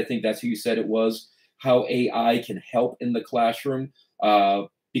 Matt, I think that's who you said it was, how AI can help in the classroom.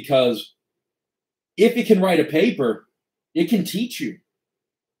 Because if it can write a paper, it can teach you.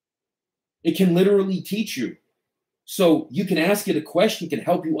 It can literally teach you. So you can ask it a question, it can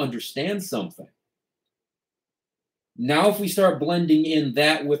help you understand something. Now, if we start blending in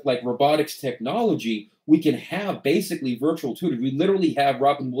that with like robotics technology, we can have basically virtual tutors. We literally have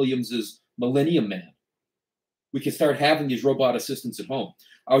Robin Williams's Millennium Man. We can start having these robot assistants at home.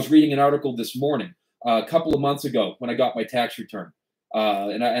 I was reading an article this morning, a couple of months ago when I got my tax return,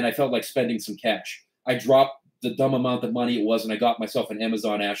 and I felt like spending some cash. I dropped the dumb amount of money it was, and I got myself an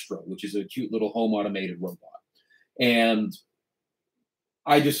Amazon Astro, which is a cute little home automated robot. And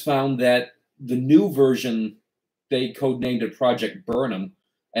I just found that the new version, they codenamed it Project Burnham,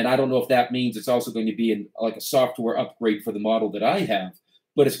 and I don't know if that means it's also going to be like a software upgrade for the model that I have,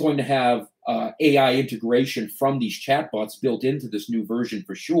 but it's going to have AI integration from these chatbots built into this new version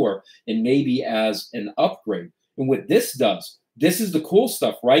for sure, and maybe as an upgrade. And what this does, this is the cool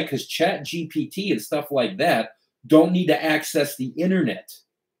stuff, right? Because ChatGPT and stuff like that don't need to access the internet.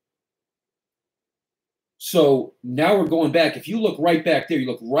 So now we're going back. If you look right back there, you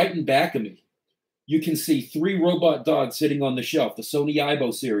look right in back of me, you can see 3 robot dogs sitting on the shelf, the Sony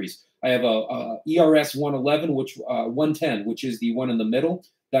Aibo series. I have a ERS 111, 110, which is the one in the middle.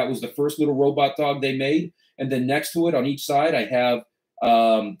 That was the first little robot dog they made. And then next to it on each side, I have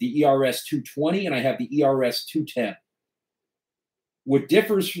the ERS 220 and I have the ERS 210. What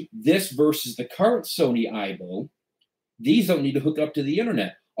differs this versus the current Sony Aibo, these don't need to hook up to the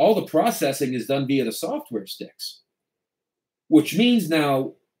internet. All the processing is done via the software sticks, which means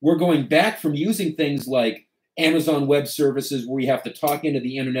now we're going back from using things like Amazon Web Services where you have to talk into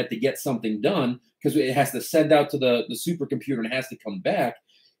the internet to get something done because it has to send out to the supercomputer and it has to come back.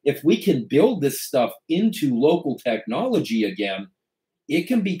 If we can build this stuff into local technology again, it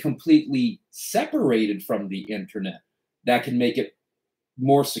can be completely separated from the internet. That can make it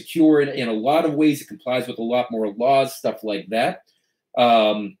more secure in a lot of ways. It complies with a lot more laws, stuff like that.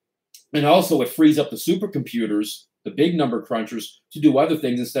 And also it frees up the supercomputers, the big number crunchers, to do other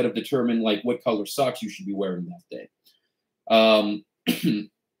things instead of determine like what color socks you should be wearing that day.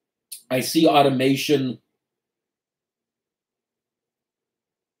 I see automation.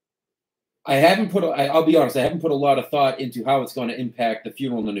 I'll be honest, I haven't put a lot of thought into how it's going to impact the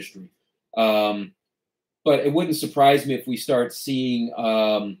funeral industry. But it wouldn't surprise me if we start seeing,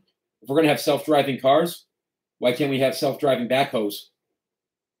 if we're going to have self-driving cars, why can't we have self-driving backhoes?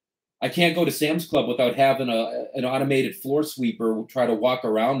 I can't go to Sam's Club without having an automated floor sweeper try to walk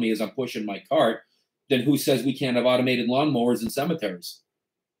around me as I'm pushing my cart. Then who says we can't have automated lawnmowers in cemeteries?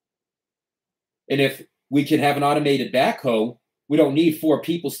 And if we can have an automated backhoe, we don't need 4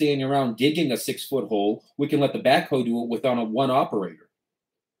 people standing around digging a 6-foot hole. We can let the backhoe do it with one operator.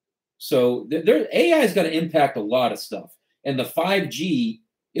 So AI is going to impact a lot of stuff. And the 5G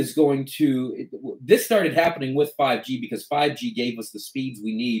is going to, this started happening with 5G because 5G gave us the speeds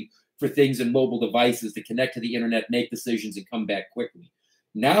we need for things in mobile devices to connect to the internet, make decisions, and come back quickly.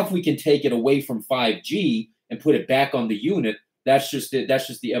 Now, if we can take it away from 5G and put it back on the unit, that's just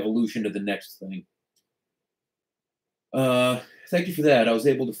the evolution to the next thing. Thank you for that. I was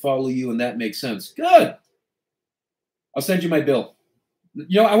able to follow you, and that makes sense. Good. I'll send you my bill.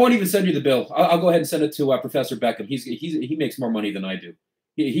 You know, I won't even send you the bill. I'll go ahead and send it to Professor Beckham. He makes more money than I do.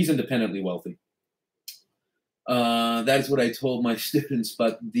 He's independently wealthy. That is what I told my students,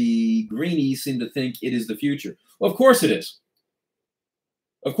 but the greenies seem to think it is the future. Well, of course it is.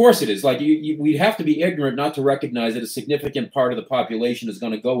 Of course it is. Like we have to be ignorant not to recognize that a significant part of the population is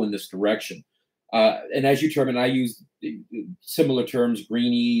going to go in this direction. And as you term, and I use similar terms,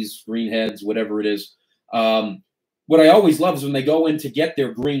 greenies, greenheads, whatever it is. What I always love is when they go in to get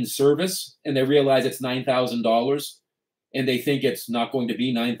their green service and they realize it's $9,000 and they think it's not going to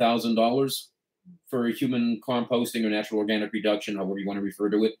be $9,000 for human composting or natural organic reduction, however you want to refer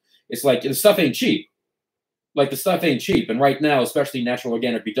to it. It's like the stuff ain't cheap. Like the stuff ain't cheap. And right now, especially natural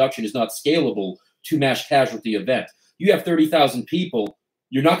organic reduction is not scalable to mass casualty event. You have 30,000 people,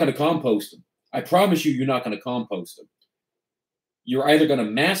 you're not going to compost them. I promise you, you're not going to compost them. You're either going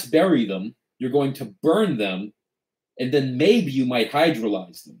to mass bury them, you're going to burn them, and then maybe you might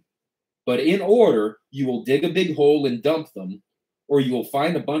hydrolyze them. But in order, you will dig a big hole and dump them, or you will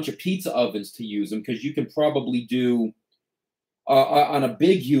find a bunch of pizza ovens to use them, because you can probably do, on a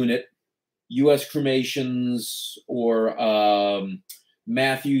big unit, U.S. Cremations or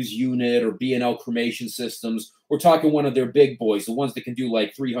Matthews unit or B&L Cremation Systems. We're talking one of their big boys, the ones that can do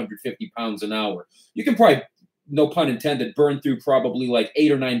like 350 pounds an hour. You can probably, no pun intended, burn through probably like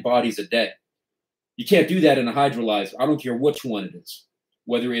 8 or 9 bodies a day. You can't do that in a hydrolyzer. I don't care which one it is,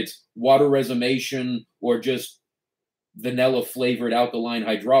 whether it's water resomation or just vanilla flavored alkaline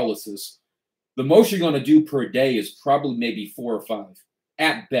hydrolysis. The most you're going to do per day is probably maybe 4 or 5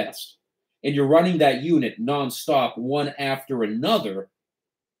 at best. And you're running that unit nonstop, one after another,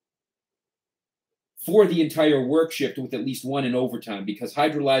 for the entire work shift with at least 1 in overtime, because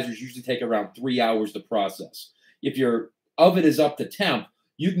hydrolyzers usually take around 3 hours to process. If your oven is up to temp,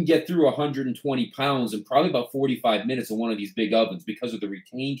 you can get through 120 pounds in probably about 45 minutes in one of these big ovens because of the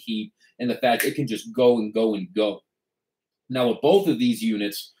retained heat and the fact it can just go and go and go. Now, with both of these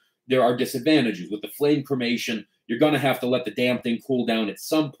units, there are disadvantages. With the flame cremation, you're going to have to let the damn thing cool down at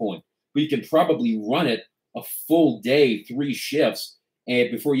some point. But you can probably run it a full day, 3 shifts,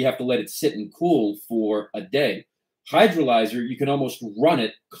 and before you have to let it sit and cool for a day. Hydrolyzer, you can almost run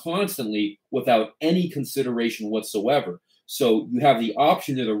it constantly without any consideration whatsoever. So you have the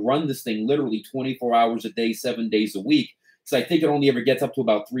option to run this thing literally 24 hours a day, 7 days a week. Because I think it only ever gets up to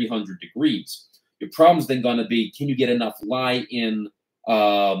about 300 degrees. Your problem's then going to be, can you get enough lye in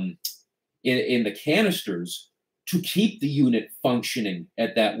the canisters to keep the unit functioning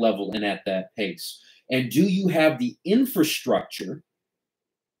at that level and at that pace? And do you have the infrastructure,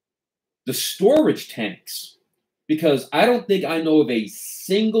 the storage tanks? Because I don't think I know of a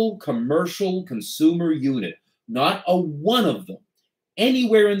single commercial consumer unit, not a one of them,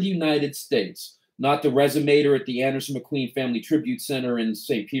 anywhere in the United States, not the Resumator at the Anderson McQueen Family Tribute Center in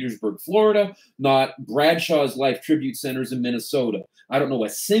St. Petersburg, Florida, not Bradshaw's Life Tribute Centers in Minnesota. I don't know a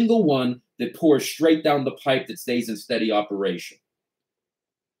single one that pours straight down the pipe that stays in steady operation,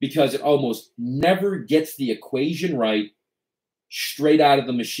 because it almost never gets the equation right straight out of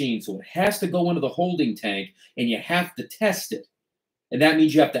the machine. So it has to go into the holding tank, and you have to test it. And that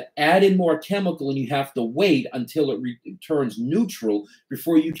means you have to add in more chemical, and you have to wait until it turns neutral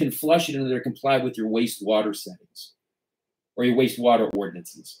before you can flush it into there, comply with your wastewater settings or your wastewater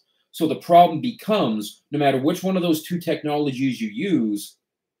ordinances. So the problem becomes, no matter which one of those two technologies you use,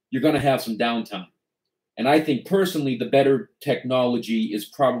 you're going to have some downtime. And I think personally, the better technology is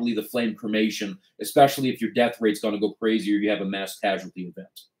probably the flame cremation, especially if your death rate's going to go crazy or you have a mass casualty event.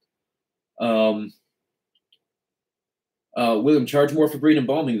 William, charge more for green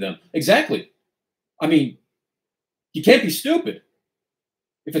embalming them. Exactly. I mean, you can't be stupid.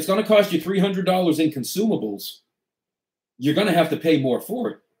 If it's going to cost you $300 in consumables, you're going to have to pay more for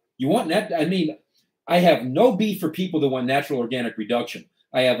it. You want that? I mean, I have no beef for people that want natural organic reduction.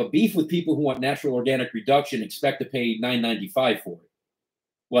 I have a beef with people who want natural organic reduction, expect to pay $9.95 for it.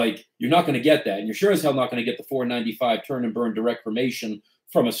 Like, you're not going to get that. And you're sure as hell not going to get the $4.95 turn and burn direct cremation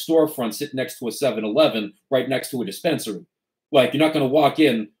from a storefront sitting next to a 7-Eleven right next to a dispensary. Like, you're not going to walk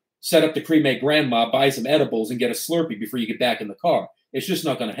in, set up the cremate grandma, buy some edibles, and get a Slurpee before you get back in the car. It's just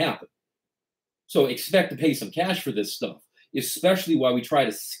not going to happen. So expect to pay some cash for this stuff, especially while we try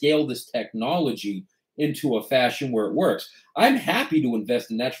to scale this technology into a fashion where it works. I'm happy to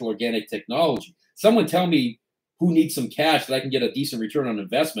invest in natural organic technology. Someone tell me who needs some cash that I can get a decent return on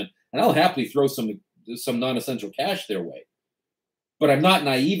investment, and I'll happily throw some non-essential cash their way. But I'm not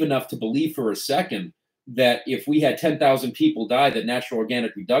naive enough to believe for a second that if we had 10,000 people die, that natural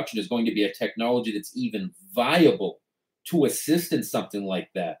organic reduction is going to be a technology that's even viable to assist in something like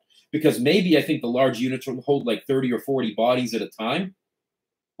that. Because maybe I think the large units will hold like 30 or 40 bodies at a time.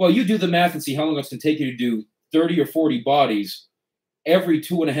 Well, you do the math and see how long it's going to take you to do 30 or 40 bodies every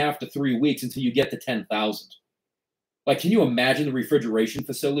 2.5 to 3 weeks until you get to 10,000. Like, can you imagine the refrigeration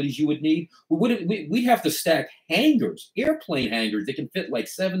facilities you would need? We'd have to stack hangars, airplane hangars that can fit like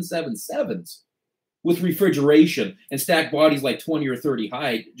 777s with refrigeration and stack bodies like 20 or 30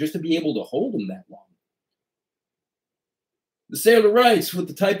 high just to be able to hold them that long. The sailor writes, with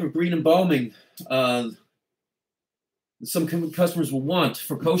the type of green embalming some customers will want,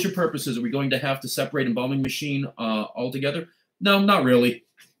 for kosher purposes, are we going to have to separate embalming machine altogether? No, not really.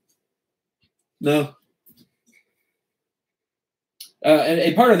 No.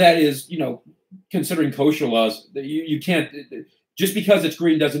 And part of that is, you know, considering kosher laws, you can't, just because it's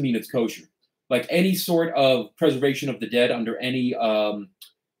green doesn't mean it's kosher. Like any sort of preservation of the dead under any of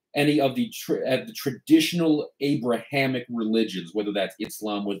the traditional Abrahamic religions, whether that's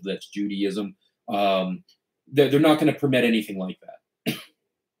Islam, whether that's Judaism, they're not going to permit anything like that.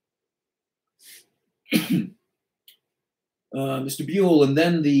 Mr. Buell, and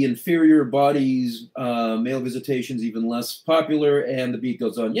then the inferior bodies, male visitations even less popular, and the beat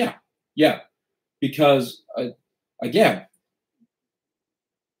goes on. Yeah, because again,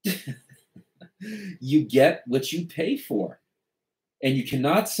 you get what you pay for. And you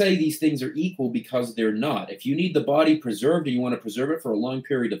cannot say these things are equal because they're not. If you need the body preserved and you want to preserve it for a long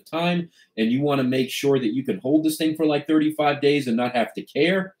period of time, and you want to make sure that you can hold this thing for like 35 days and not have to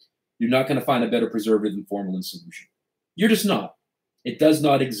care, you're not going to find a better preservative than formalin solution. You're just not. It does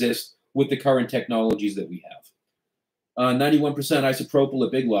not exist with the current technologies that we have. 91% isopropyl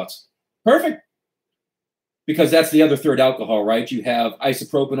at Big Lots. Perfect. Because that's the other third alcohol, right? You have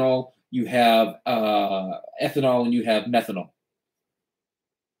isopropanol, you have ethanol, and you have methanol.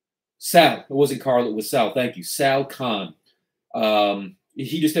 Sal, it wasn't Carl, it was Sal. Thank you. Sal Khan.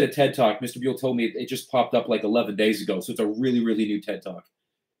 He just did a TED Talk. Mr. Buell told me it just popped up like 11 days ago. So it's a really, really new TED Talk.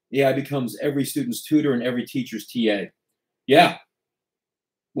 AI becomes every student's tutor and every teacher's TA. Yeah.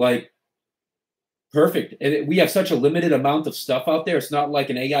 Like, perfect. And we have such a limited amount of stuff out there. It's not like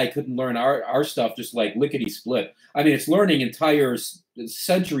an AI couldn't learn our stuff just like lickety split. I mean, it's learning entire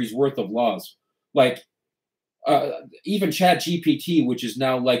centuries worth of laws. Like, even ChatGPT, which is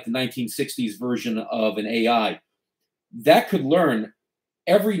now like the 1960s version of an AI, that could learn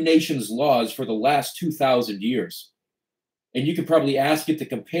every nation's laws for the last 2,000 years. And you could probably ask it to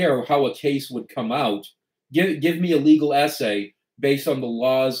compare how a case would come out. Give me a legal essay based on the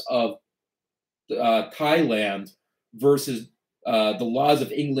laws of Thailand versus the laws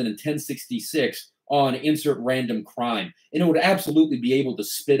of England in 1066 on insert random crime. And it would absolutely be able to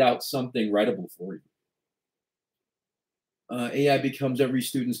spit out something writable for you. AI becomes every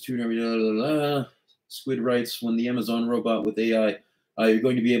student's tutor. Squid writes, when the Amazon robot with AI, you're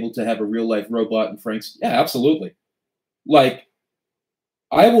going to be able to have a real life robot in Frank's. Yeah, absolutely. Like,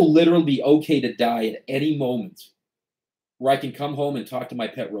 I will literally be okay to die at any moment where I can come home and talk to my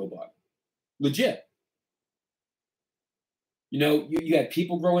pet robot. Legit. You know, you had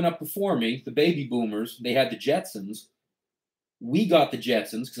people growing up before me, the baby boomers, they had the Jetsons. We got the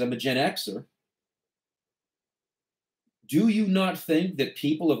Jetsons because I'm a Gen Xer. Do you not think that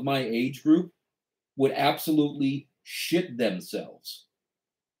people of my age group would absolutely shit themselves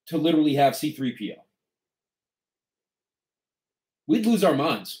to literally have C-3PO? We'd lose our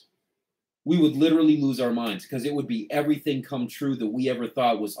minds. we would literally lose our minds because it would be everything come true that we ever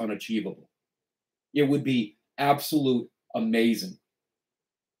thought was unachievable. It would be absolute amazing.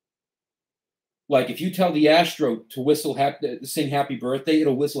 Like if you tell the Astro to whistle sing happy birthday,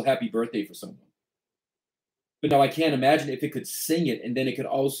 it'll whistle happy birthday for someone. But now I can't imagine if it could sing it and then it could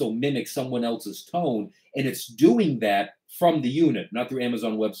also mimic someone else's tone. And it's doing that from the unit, not through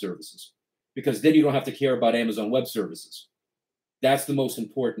Amazon Web Services. Because then you don't have to care about Amazon Web Services. That's the most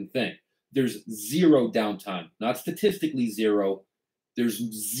important thing. There's zero downtime, not statistically zero. There's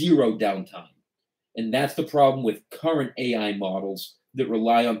zero downtime. And that's the problem with current AI models that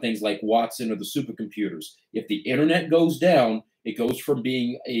rely on things like Watson or the supercomputers. If the internet goes down, it goes from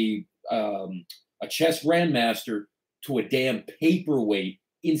being a chess grandmaster to a damn paperweight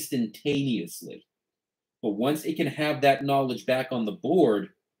instantaneously. But once it can have that knowledge back on the board,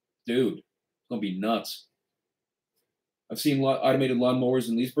 dude, it's going to be nuts. I've seen automated lawnmowers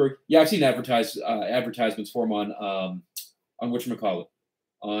in Leesburg. Yeah, I've seen advertisements for them on whatchamacallit,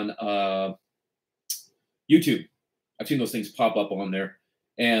 on YouTube. I've seen those things pop up on there.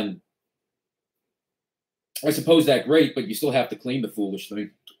 And I suppose that's great, but you still have to clean the foolish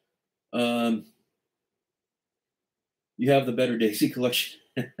thing. You have the better Daisy collection.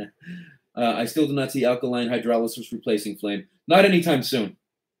 I still do not see alkaline hydrolysis replacing flame. Not anytime soon.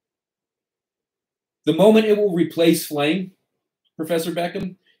 The moment it will replace flame, Professor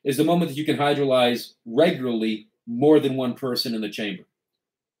Beckham, is the moment that you can hydrolyze regularly more than one person in the chamber.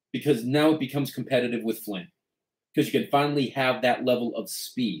 Because now it becomes competitive with flame. Because you can finally have that level of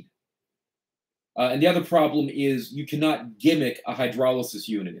speed. And the other problem is you cannot gimmick a hydrolysis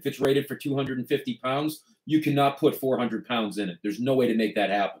unit. If it's rated for 250 pounds, you cannot put 400 pounds in it. There's no way to make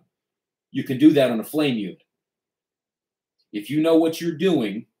that happen. You can do that on a flame unit. If you know what you're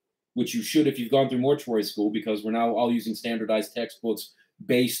doing, which you should if you've gone through mortuary school, because we're now all using standardized textbooks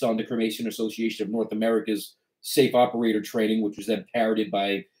based on the Cremation Association of North America's safe operator training, which was then parroted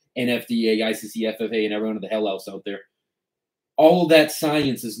by NFDA, ICC, FFA, and everyone of the hell else out there. All of that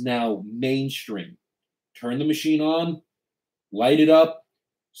science is now mainstream. Turn the machine on, light it up.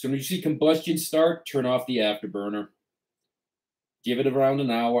 As soon as you see combustion start, turn off the afterburner. Give it around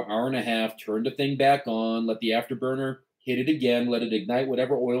an hour, hour and a half, turn the thing back on, let the afterburner hit it again, let it ignite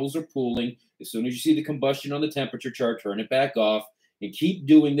whatever oils are pooling. As soon as you see the combustion on the temperature chart, turn it back off, and keep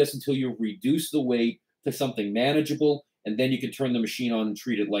doing this until you reduce the weight to something manageable, and then you can turn the machine on and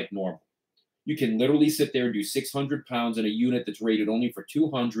treat it like normal. You can literally sit there and do 600 pounds in a unit that's rated only for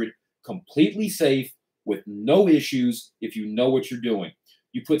 200, completely safe, with no issues if you know what you're doing.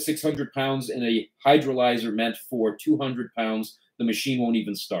 You put 600 pounds in a hydrolyzer meant for 200 pounds, the machine won't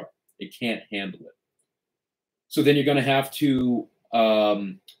even start. It can't handle it. So then you're going to have to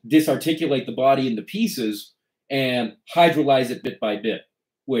disarticulate the body into pieces and hydrolyze it bit by bit,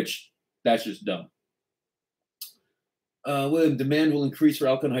 which that's just dumb. Well, demand will increase for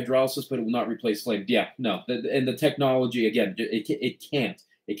alkaline hydrolysis, but it will not replace flame. Yeah, no. And the technology, again, it can't.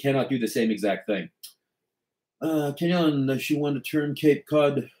 It cannot do the same exact thing. Kenyon, she wanted to turn Cape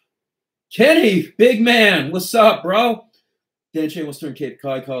Cod. Kenny, big man, what's up, bro? Dan Shane wants to turn Cape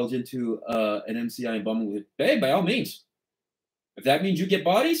Cod College into an MCI in Bummel. Hey, by all means. If that means you get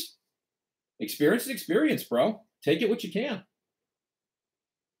bodies, experience is experience, bro. Take it what you can.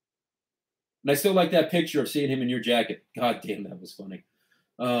 And I still like that picture of seeing him in your jacket. God damn, that was funny.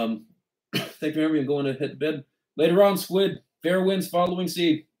 Thank you, everyone. Going to head to bed. Later on, Squid. Fair winds following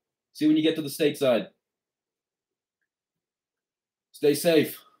seed. See when you get to the stateside. Stay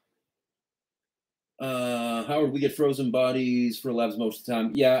safe. Howard, we get frozen bodies for labs most of the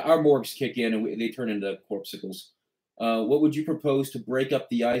time. Yeah, our morgues kick in and they turn into corpsicles. What would you propose to break up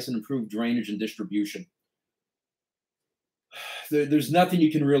the ice and improve drainage and distribution? There's nothing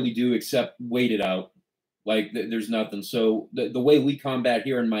you can really do except wait it out. Like there's nothing. So the way we combat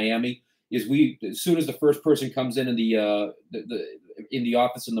here in Miami is as soon as the first person comes in the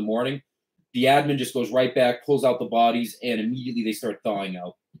office in the morning, the admin just goes right back, pulls out the bodies, and immediately they start thawing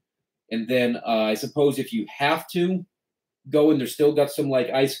out. And then I suppose if you have to go and there's still got some like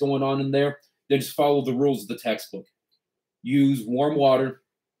ice going on in there, then just follow the rules of the textbook. Use warm water.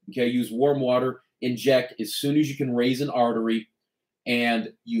 Okay, use warm water. Inject as soon as you can raise an artery,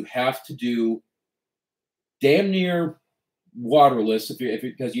 and you have to do damn near waterless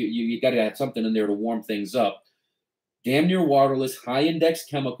because you got to have something in there to warm things up. Damn near waterless, high index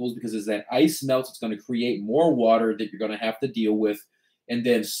chemicals, because as that ice melts, it's going to create more water that you're going to have to deal with, and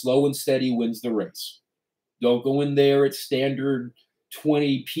then slow and steady wins the race. Don't go in there at standard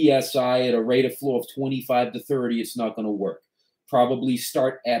 20 psi at a rate of flow of 25 to 30. It's not going to work. Probably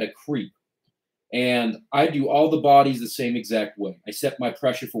start at a creep. And I do all the bodies the same exact way. I set my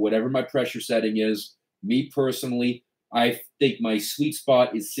pressure for whatever my pressure setting is. Me personally, I think my sweet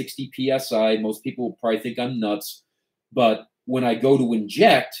spot is 60 psi. Most people will probably think I'm nuts. But when I go to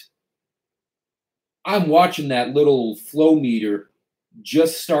inject, I'm watching that little flow meter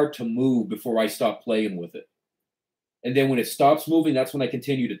just start to move before I stop playing with it. And then when it stops moving, that's when I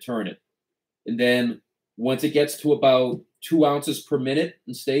continue to turn it. And then once it gets to about 2 ounces per minute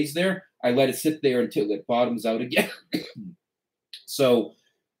and stays there, I let it sit there until it bottoms out again. So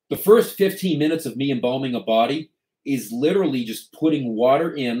the first 15 minutes of me embalming a body is literally just putting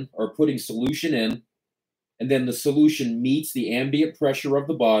water in or putting solution in, and then the solution meets the ambient pressure of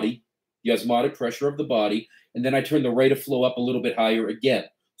the body, the osmotic pressure of the body, and then I turn the rate of flow up a little bit higher again.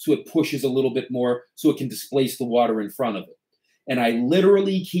 So it pushes a little bit more so it can displace the water in front of it. And I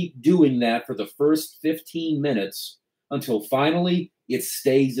literally keep doing that for the first 15 minutes until finally it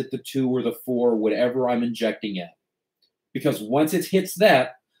stays at the 2 or the 4, whatever I'm injecting at. Because once it hits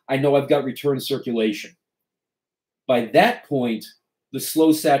that, I know I've got return circulation. By that point, the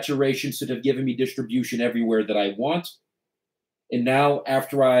slow saturation should have given me distribution everywhere that I want. And now,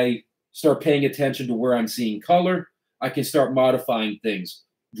 after I start paying attention to where I'm seeing color, I can start modifying things.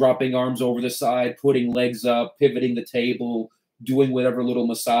 Dropping arms over the side, putting legs up, pivoting the table, doing whatever little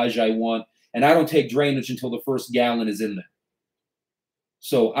massage I want. And I don't take drainage until the first gallon is in there.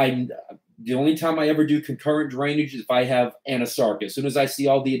 So the only time I ever do concurrent drainage is if I have anasarca. As soon as I see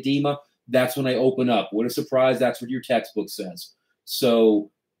all the edema, that's when I open up. What a surprise, that's what your textbook says.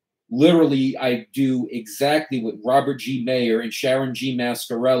 So literally, I do exactly what Robert G. Mayer and Sharon G.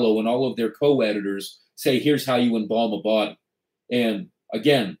 Mascarello and all of their co-editors say, here's how you embalm a body. And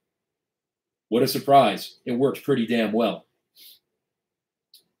again, what a surprise. It works pretty damn well.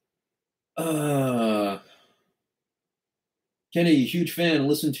 Kenny, huge fan.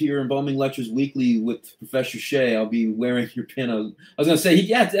 Listen to your embalming lectures weekly with Professor Shea. I'll be wearing your pin. I was going to say,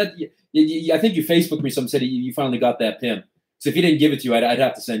 yeah, I think you Facebooked me something, said you finally got that pin. So if you didn't give it to you, I'd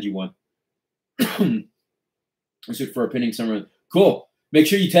have to send you one. Let's shoot for a pinning somewhere. Cool. Make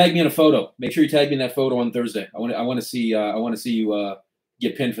sure you tag me in a photo. Make sure you tag me in that photo on Thursday. I want to see you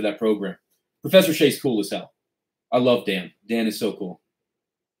get pinned for that program. Professor Shea's cool as hell. I love Dan. Dan is so cool.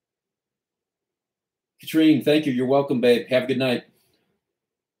 Katrine, thank you. You're welcome, babe. Have a good night.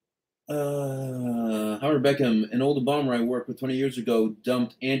 Howard Beckham, an old embalmer I worked with 20 years ago,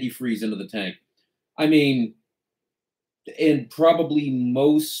 dumped antifreeze into the tank. I mean, and probably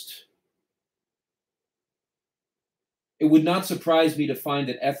most, it would not surprise me to find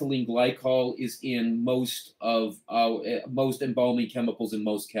that ethylene glycol is in most embalming chemicals in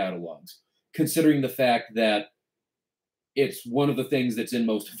most catalogs, considering the fact that it's one of the things that's in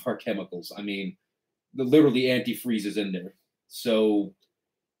most of our chemicals. I mean, literally antifreeze is in there. So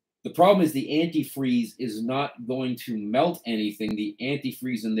the problem is the antifreeze is not going to melt anything. The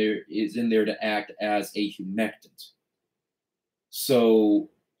antifreeze is in there to act as a humectant. So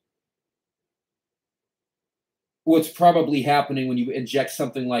what's probably happening when you inject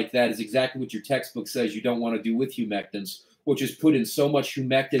something like that is exactly what your textbook says you don't want to do with humectants, which is put in so much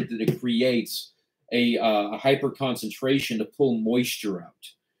humectant that it creates a hyperconcentration to pull moisture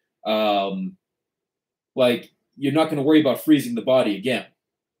out. Like, you're not going to worry about freezing the body again.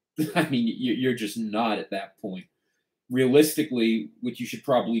 I mean, you're just not at that point. Realistically, what you should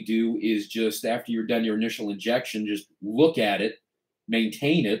probably do is just after you're done your initial injection, just look at it,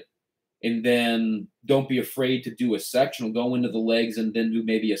 maintain it, and then don't be afraid to do a sectional, go into the legs, and then do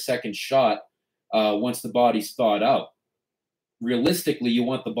maybe a second shot once the body's thawed out. Realistically, you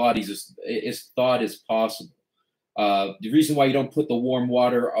want the bodies as thawed as possible. The reason why you don't put the warm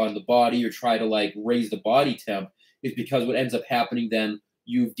water on the body or try to like raise the body temp is because what ends up happening then,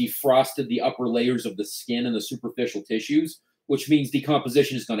 you've defrosted the upper layers of the skin and the superficial tissues, which means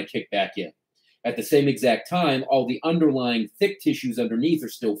decomposition is going to kick back in. At the same exact time, all the underlying thick tissues underneath are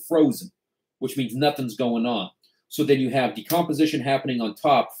still frozen, which means nothing's going on. So then you have decomposition happening on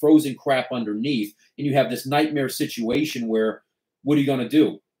top, frozen crap underneath, and you have this nightmare situation where what are you going to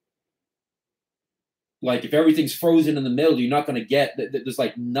do? Like, if everything's frozen in the middle, you're not going to get, there's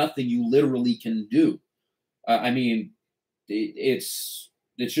like nothing you literally can do. I mean, it's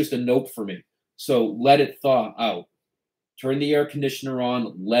just a nope for me. So let it thaw out. Turn the air conditioner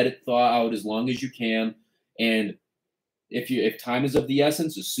on, let it thaw out as long as you can. And if time is of the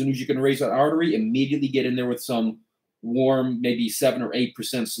essence, as soon as you can raise that artery, immediately get in there with some warm, maybe 7 or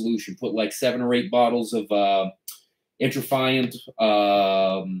 8% solution. Put like 7 or 8 bottles of Intrafiant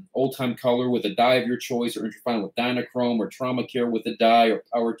old-time color with a dye of your choice, or Intrafiant with Dynachrome, or Trauma Care with a dye, or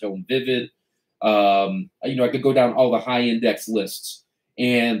Power Tone Vivid. I could go down all the high index lists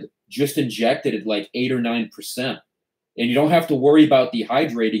and just inject it at like 8 or 9%. And you don't have to worry about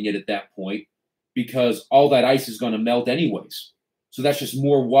dehydrating it at that point because all that ice is going to melt anyways. So that's just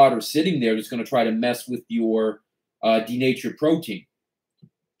more water sitting there that's going to try to mess with your denatured protein.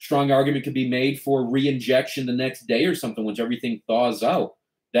 Strong argument could be made for re-injection the next day or something once everything thaws out.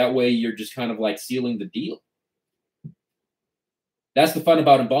 That way you're just kind of like sealing the deal. That's the fun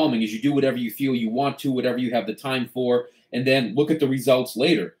about embalming is you do whatever you feel you want to, whatever you have the time for, and then look at the results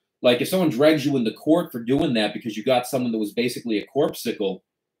later. Like if someone drags you into court for doing that because you got someone that was basically a corpsicle,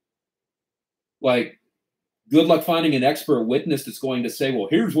 like good luck finding an expert witness that's going to say, well,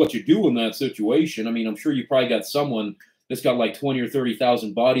 here's what you do in that situation. I mean, I'm sure you probably got someone that's got like 20 or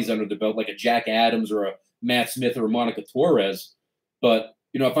 30,000 bodies under the belt, like a Jack Adams or a Matt Smith or a Monica Torres. But,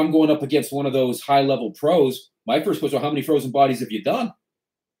 you know, if I'm going up against one of those high-level pros, my first question is, how many frozen bodies have you done?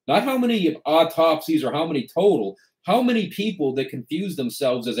 Not how many autopsies or how many total. How many people that confuse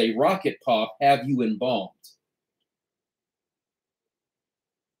themselves as a rocket pop have you embalmed?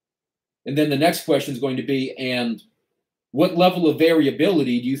 And then the next question is going to be, and what level of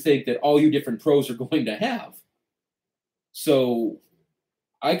variability do you think that all you different pros are going to have? So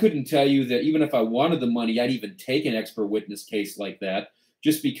I couldn't tell you that even if I wanted the money, I'd even take an expert witness case like that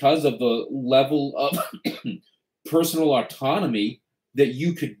just because of the level of personal autonomy that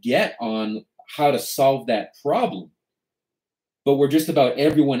you could get on how to solve that problem. But where just about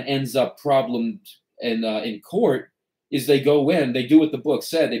everyone ends up problemed in court is they go in, they do what the book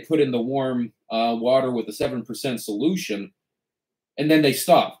said, they put in the warm water with a 7% solution, and then they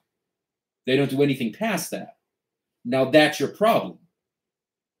stop. They don't do anything past that. Now that's your problem.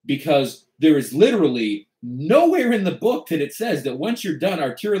 Because there is literally nowhere in the book that it says that once you're done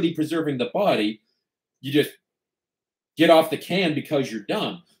arterially preserving the body, you just get off the can because you're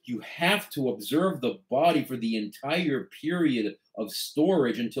done. You have to observe the body for the entire period of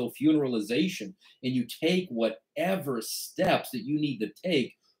storage until funeralization. And you take whatever steps that you need to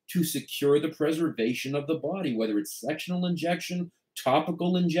take to secure the preservation of the body, whether it's sectional injection,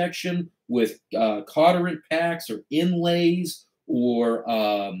 topical injection with cauterant packs or inlays or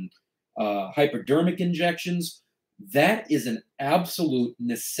hypodermic injections. That is an absolute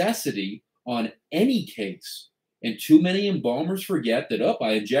necessity on any case. And too many embalmers forget that, oh,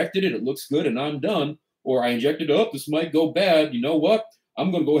 I injected it, it looks good, and I'm done. Or I injected it, oh, this might go bad. You know what?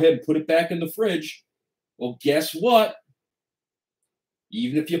 I'm going to go ahead and put it back in the fridge. Well, guess what?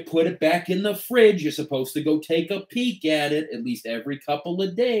 Even if you put it back in the fridge, you're supposed to go take a peek at it at least every couple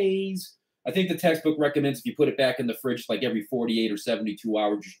of days. I think the textbook recommends if you put it back in the fridge like every 48 or 72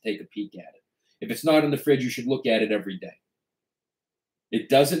 hours, you should take a peek at it. If it's not in the fridge, you should look at it every day. It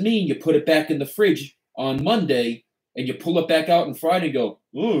doesn't mean you put it back in the fridge on Monday and you pull it back out on Friday and go,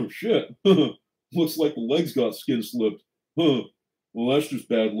 oh, shit. Looks like the legs got skin slipped. Well, that's just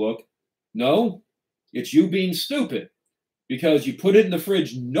bad luck. No, it's you being stupid. Because you put it in the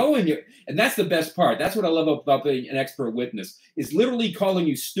fridge knowing it. And that's the best part. That's what I love about being an expert witness, is literally calling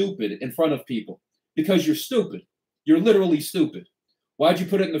you stupid in front of people. Because you're stupid. You're literally stupid. Why'd you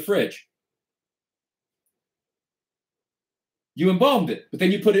put it in the fridge? You embalmed it, but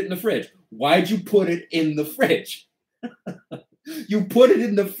then you put it in the fridge. Why'd you put it in the fridge? You put it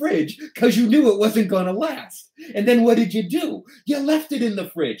in the fridge because you knew it wasn't going to last. And then what did you do? You left it in the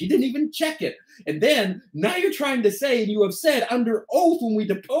fridge. You didn't even check it. And then now you're trying to say, and you have said under oath when we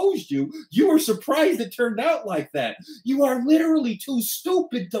deposed you, you were surprised it turned out like that. You are literally too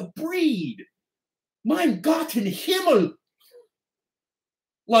stupid to breed. Mein Gott in Himmel.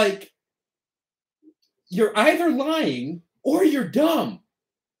 Like, you're either lying or you're dumb.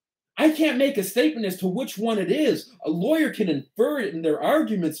 I can't make a statement as to which one it is. A lawyer can infer it in their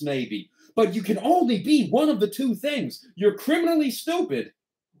arguments maybe, but you can only be one of the two things. You're criminally stupid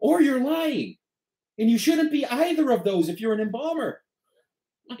or you're lying. And you shouldn't be either of those if you're an embalmer.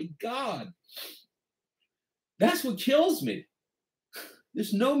 My God. That's what kills me.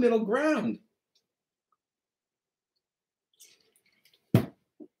 There's no middle ground.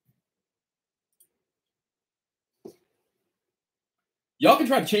 Y'all can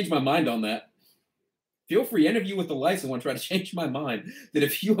try to change my mind on that. Feel free, any of you with the license want to try to change my mind that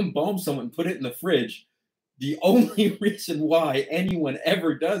if you embalm someone and put it in the fridge, the only reason why anyone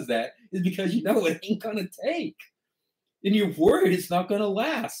ever does that is because you know it ain't going to take. And you're worried it's not going to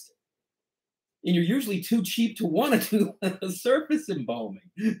last. And you're usually too cheap to want to do a surface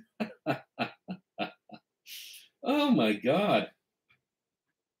embalming. Oh my God.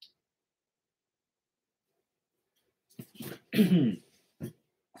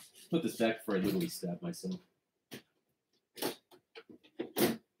 Put this back before I literally stab myself.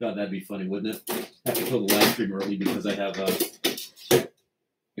 God, that'd be funny, wouldn't it? I have to kill the live stream early because I have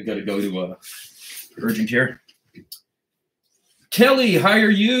I've got to go to urgent care. Kelly, how are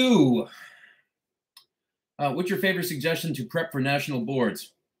you? What's your favorite suggestion to prep for national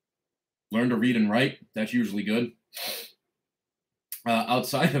boards? Learn to read and write. That's usually good.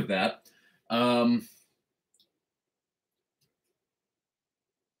 Outside of that,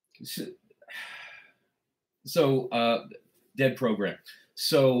 dead program.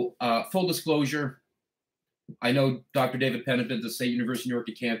 So full disclosure, I know Dr. David Pennington at the State University of New York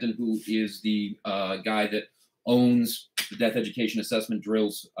at Campton, who is the guy that owns the Death Education Assessment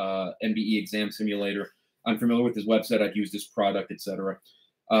Drills MBE exam simulator. I'm familiar with his website. I've used his product, etc.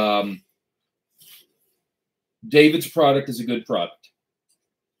 David's product is a good product,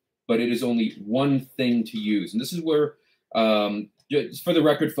 but it is only one thing to use. And this is where, for the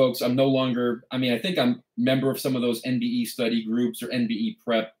record, folks, I'm no longer, I mean, I think I'm a member of some of those NBE study groups or NBE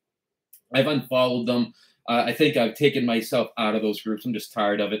prep. I've unfollowed them. I think I've taken myself out of those groups. I'm just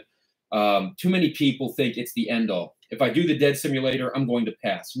tired of it. Too many people think it's the end all. If I do the dead simulator, I'm going to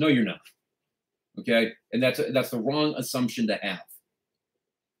pass. No, you're not. Okay? And that's the wrong assumption to have.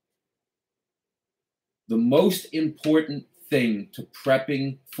 The most important thing to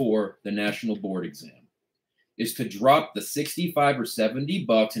prepping for the national board exam is to drop the 65 or 70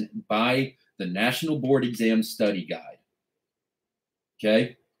 bucks and buy the national board exam study guide.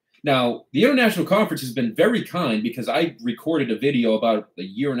 Okay? Now, the International Conference has been very kind because I recorded a video about a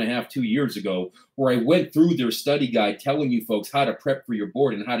year and a half, 2 years ago, where I went through their study guide telling you folks how to prep for your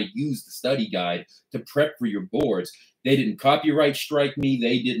board and how to use the study guide to prep for your boards. They didn't copyright strike me.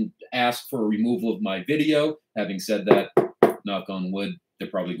 They didn't ask for a removal of my video. Having said that, knock on wood,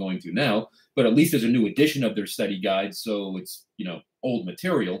 they're probably going to now. But at least there's a new edition of their study guide, so it's, you know, old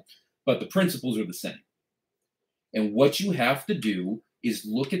material. But the principles are the same. And what you have to do is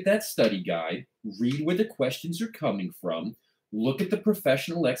look at that study guide, read where the questions are coming from, look at the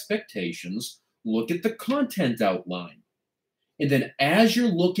professional expectations, look at the content outline. And then as you're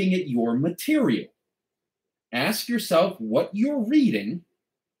looking at your material, ask yourself what you're reading,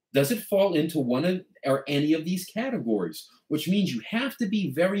 does it fall into one of or any of these categories? Which means you have to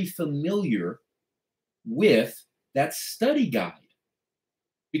be very familiar with that study guide.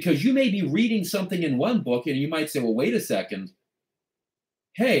 Because you may be reading something in one book and you might say, well, wait a second.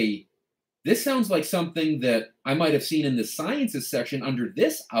 Hey, this sounds like something that I might have seen in the sciences section under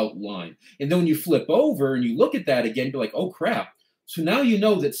this outline. And then when you flip over and you look at that again, you're like, oh, crap. So now you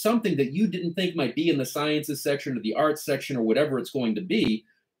know that something that you didn't think might be in the sciences section or the arts section or whatever it's going to be,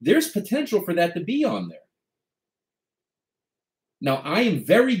 there's potential for that to be on there. Now, I am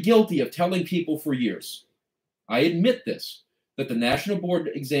very guilty of telling people for years, I admit this, that the National Board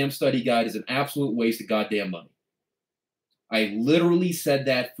Exam Study Guide is an absolute waste of goddamn money. I literally said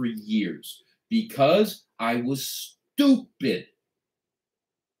that for years because I was stupid.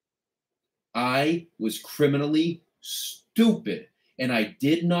 I was criminally stupid. And I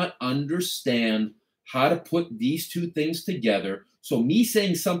did not understand how to put these two things together. So me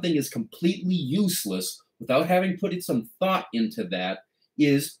saying something is completely useless without having put some thought into that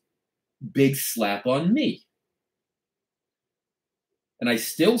is big slap on me. And I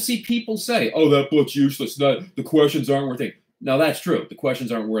still see people say, oh, that book's useless. The questions aren't worth it. Now, that's true. The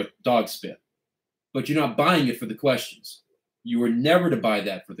questions aren't worth dog spit. But you're not buying it for the questions. You were never to buy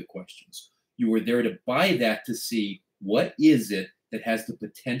that for the questions. You were there to buy that to see what is it that has the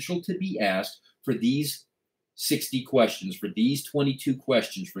potential to be asked for these 60 questions, for these 22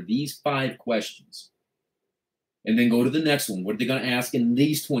 questions, for these 5 questions. And then go to the next one. What are they going to ask in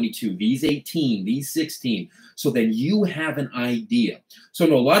these 22, these 18, these 16? So then you have an idea. So I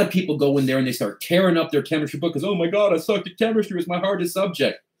know a lot of people go in there and they start tearing up their chemistry book because, oh my God, I sucked at chemistry. It's my hardest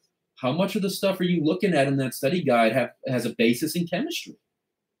subject. How much of the stuff are you looking at in that study guide has a basis in chemistry?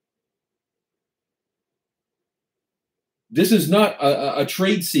 This is not a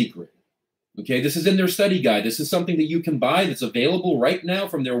trade secret. Okay, this is in their study guide. This is something that you can buy that's available right now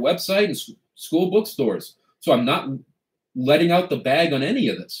from their website and school bookstores. So I'm not letting out the bag on any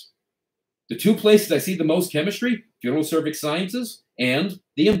of this. The 2 places I see the most chemistry, funeral cervix sciences and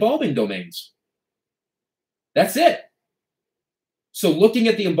the embalming domains. That's it. So looking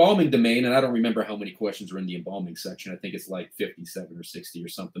at the embalming domain, and I don't remember how many questions are in the embalming section. I think it's like 57 or 60 or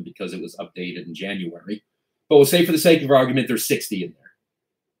something because it was updated in January. But we'll say for the sake of argument, there's 60 in there.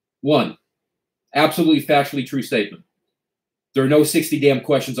 1, absolutely factually true statement. There are no 60 damn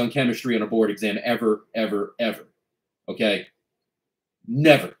questions on chemistry on a board exam ever, ever, ever. Okay?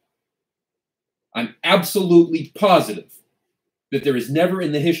 Never. I'm absolutely positive that there has never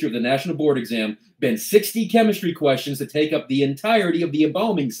in the history of the National Board exam been 60 chemistry questions to take up the entirety of the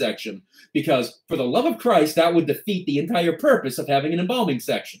embalming section, because for the love of Christ, that would defeat the entire purpose of having an embalming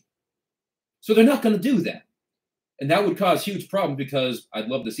section. So they're not going to do that. And that would cause huge problems, because I'd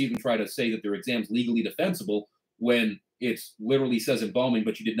love to see them try to say that their exam's legally defensible when it literally says embalming,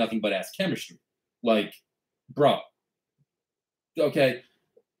 but you did nothing but ask chemistry. Like, bro, okay,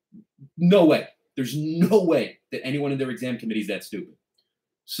 no way. There's no way that anyone in their exam committee is that stupid.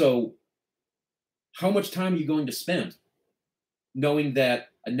 So how much time are you going to spend knowing that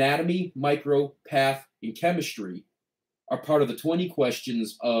anatomy, micro, path, and chemistry are part of the 20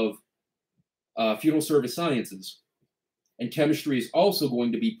 questions of funeral service sciences, and chemistry is also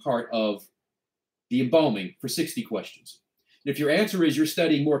going to be part of the embalming for 60 questions? And if your answer is you're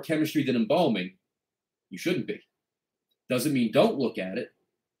studying more chemistry than embalming, you shouldn't be. Doesn't mean don't look at it.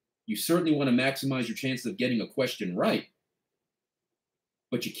 You certainly want to maximize your chances of getting a question right,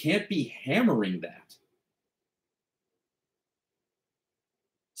 but you can't be hammering that.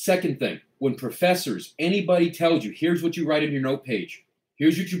 Second thing, when professors, anybody tells you, here's what you write on your note page,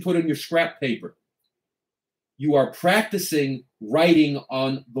 here's what you put on your scrap paper, you are practicing writing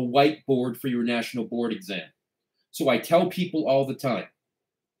on the whiteboard for your national board exam. So I tell people all the time,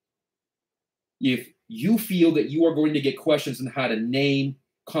 if you feel that you are going to get questions on how to name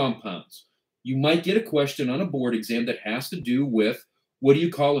compounds, you might get a question on a board exam that has to do with, what do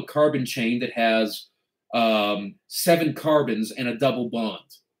you call a carbon chain that has 7 carbons and a double bond?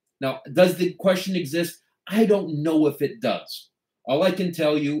 Now, does the question exist? I don't know if it does. All I can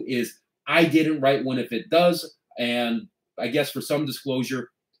tell you is I didn't write one if it does, and I guess for some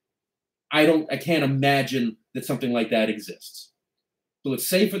disclosure, I can't imagine that something like that exists. So let's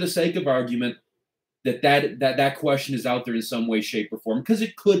say, for the sake of argument, that question is out there in some way, shape, or form, because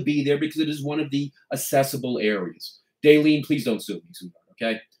it could be there, because it is one of the accessible areas. Daleen, please don't sue me, sweetheart,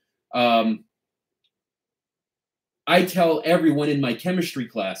 okay? I tell everyone in my chemistry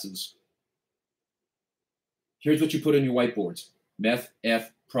classes, here's what you put on your whiteboards: meth,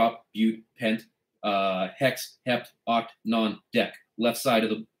 F, prop, but, pent, hex, hept, oct, non, dec. Left side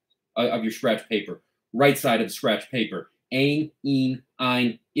of your scratch paper. Right side of the scratch paper: ein,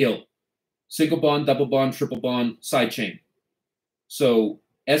 ein, il. Single bond, double bond, triple bond, side chain. So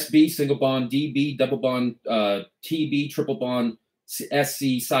SB, single bond, DB, double bond, TB, triple bond,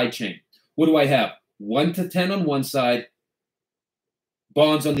 SC, side chain. What do I have? 1 to 10 on one side,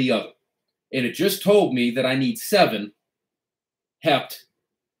 bonds on the other. And it just told me that I need 7 hept,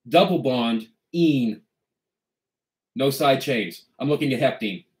 double bond, ene, no side chains. I'm looking at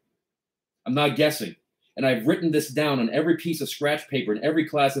heptene. I'm not guessing. And I've written this down on every piece of scratch paper in every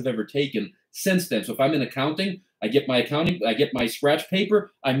class I've ever taken since then. So if I'm in accounting, I get my scratch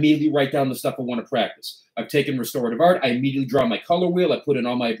paper, I immediately write down the stuff I want to practice. I've taken restorative art, I immediately draw my color wheel, I put in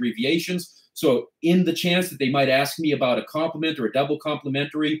all my abbreviations. So in the chance that they might ask me about a complement or a double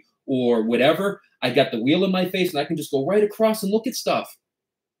complementary or whatever, I got the wheel in my face and I can just go right across and look at stuff.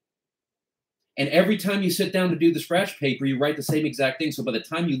 And every time you sit down to do the scratch paper, you write the same exact thing. So by the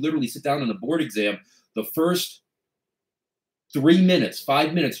time you literally sit down on a board exam, the first 3 minutes,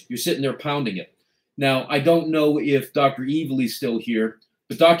 5 minutes, you're sitting there pounding it. Now, I don't know if Dr. Evely's still here,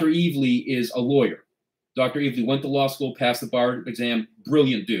 but Dr. Evely is a lawyer. Dr. Evely went to law school, passed the bar exam,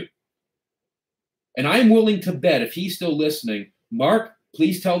 brilliant dude. And I'm willing to bet, if he's still listening, Mark,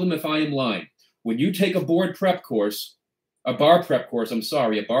 please tell them if I am lying. When you take a board prep course, a bar prep course,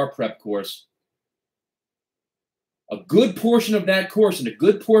 a good portion of that course and a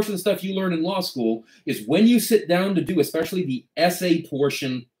good portion of the stuff you learn in law school is when you sit down to do, especially the essay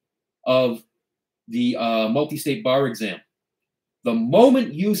portion of the multi-state bar exam. The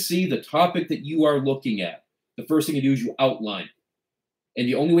moment you see the topic that you are looking at, the first thing you do is you outline. And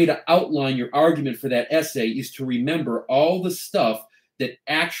the only way to outline your argument for that essay is to remember all the stuff that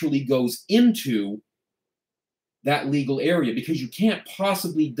actually goes into that legal area, because you can't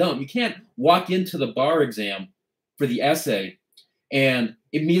possibly you can't walk into the bar exam for the essay and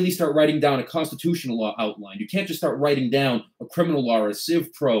immediately start writing down a constitutional law outline. You can't just start writing down a criminal law or a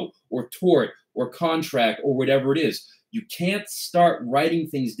civ pro or tort or contract or whatever it is. You can't start writing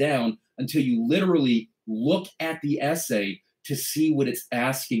things down until you literally look at the essay to see what it's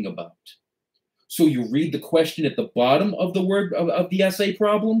asking about. So you read the question at the bottom of the word of the essay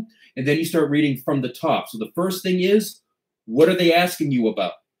problem, and then you start reading from the top. So the first thing is, what are they asking you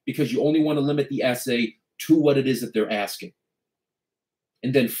about? Because you only want to limit the essay to what it is that they're asking.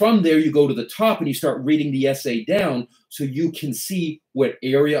 And then from there, you go to the top and you start reading the essay down so you can see, what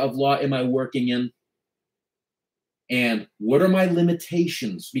area of law am I working in? And what are my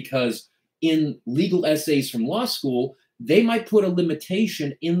limitations? Because in legal essays from law school, they might put a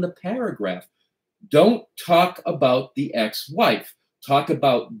limitation in the paragraph. Don't talk about the ex-wife. Talk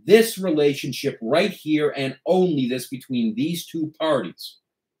about this relationship right here and only this between these two parties.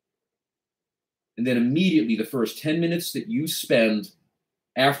 And then immediately the first 10 minutes that you spend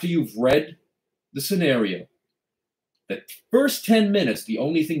after you've read the scenario, the first 10 minutes, the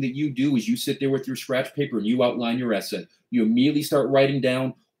only thing that you do is you sit there with your scratch paper and you outline your essay. You immediately start writing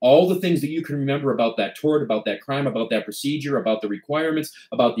down all the things that you can remember about that tort, about that crime, about that procedure, about the requirements,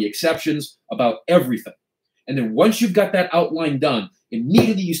 about the exceptions, about everything. And then once you've got that outline done,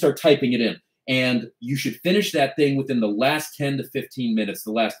 immediately you start typing it in. And you should finish that thing within the last 10 to 15 minutes.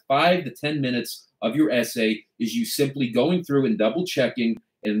 The last 5 to 10 minutes of your essay is you simply going through and double checking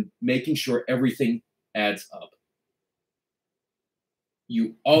and making sure everything adds up.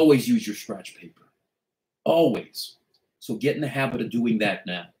 You always use your scratch paper. Always. So get in the habit of doing that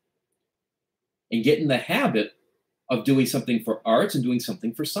now. And get in the habit of doing something for arts and doing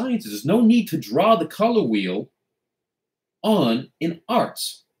something for sciences. There's no need to draw the color wheel on in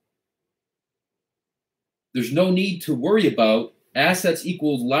arts. There's no need to worry about assets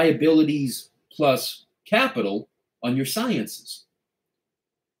equals liabilities plus capital on your sciences.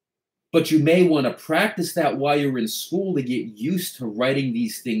 But you may want to practice that while you're in school to get used to writing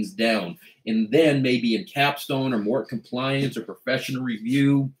these things down. And then maybe in capstone or more compliance or professional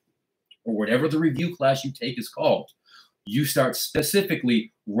review or whatever the review class you take is called, you start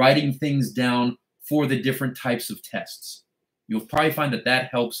specifically writing things down for the different types of tests. You'll probably find that that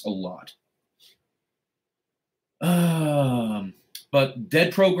helps a lot. But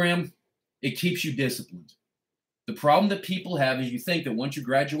DEAD program, it keeps you disciplined. The problem that people have is you think that once you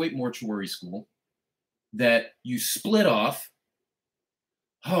graduate mortuary school, that you split off.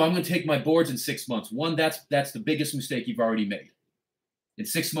 Oh, I'm going to take my boards in 6 months. One, that's the biggest mistake you've already made. In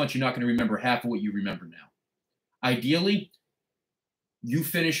 6 months, you're not going to remember half of what you remember now. Ideally, you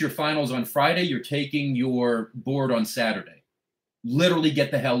finish your finals on Friday, you're taking your board on Saturday. Literally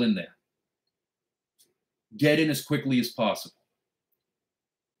get the hell in there. Get in as quickly as possible.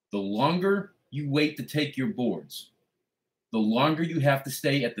 The longer you wait to take your boards, the longer you have to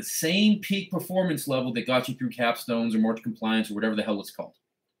stay at the same peak performance level that got you through capstones or mortgage compliance or whatever the hell it's called.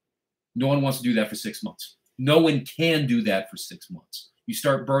 No one wants to do that for 6 months. No one can do that for 6 months. You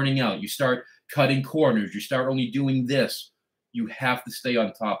start burning out. You start cutting corners. You start only doing this. You have to stay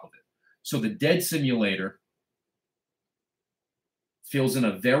on top of it. So the DEAD simulator fills in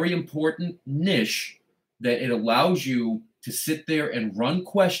a very important niche that it allows you to sit there and run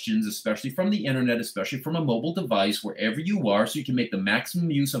questions, especially from the internet, especially from a mobile device, wherever you are, so you can make the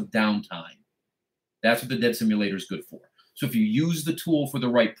maximum use of downtime. That's what the DEAD simulator is good for. So if you use the tool for the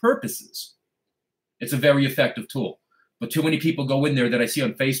right purposes, it's a very effective tool. But too many people go in there that I see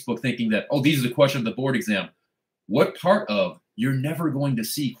on Facebook thinking that, oh, these are the questions of the board exam. What part of you're never going to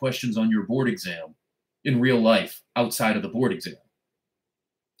see questions on your board exam in real life outside of the board exam?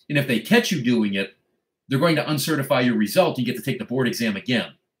 And if they catch you doing it, they're going to uncertify your result. You get to take the board exam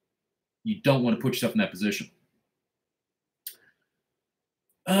again. You don't want to put yourself in that position.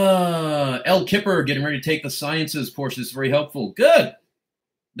 L. Kipper, getting ready to take the sciences portion. This is very helpful. Good.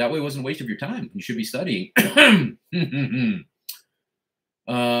 That way it wasn't a waste of your time. You should be studying. I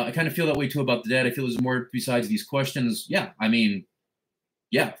kind of feel that way too about the DEAD. I feel there's more besides these questions. Yeah, I mean,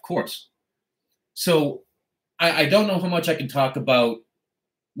 yeah, of course. So I don't know how much I can talk about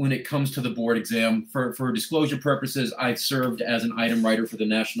when it comes to the board exam. For disclosure purposes, I've served as an item writer for the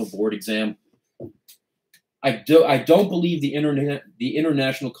national board exam. I don't believe the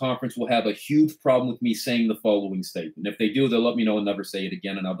international conference will have a huge problem with me saying the following statement. If they do, they'll let me know and never say it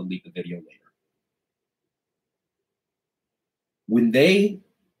again, and I'll delete the video later. When they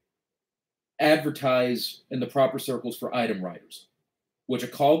advertise in the proper circles for item writers, which a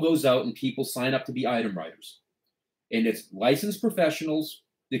call goes out and people sign up to be item writers, and it's licensed professionals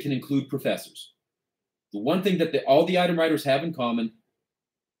that can include professors. The one thing that all the item writers have in common,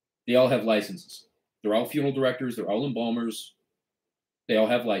 they all have licenses. They're all funeral directors. They're all embalmers. They all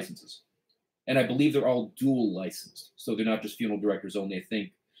have licenses. And I believe they're all dual licensed. So they're not just funeral directors only. I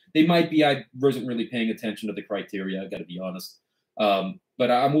think they might be. I wasn't really paying attention to the criteria. I've got to be honest.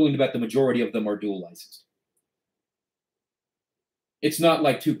 But I'm willing to bet the majority of them are dual licensed. It's not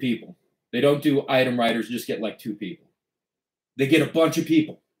like two people. They don't do item writers, just get like two people. They get a bunch of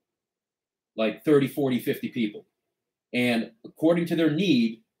people, like 30, 40, 50 people. And according to their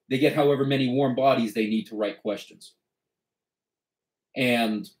need, they get however many warm bodies they need to write questions.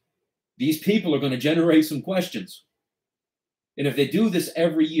 And these people are going to generate some questions. And if they do this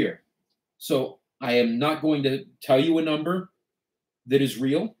every year, so I am not going to tell you a number that is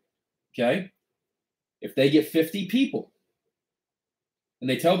real, okay? If they get 50 people and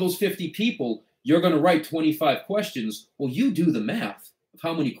they tell those 50 people, you're going to write 25 questions, well, you do the math of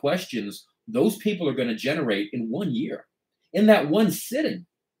how many questions those people are going to generate in 1 year, in that one sitting.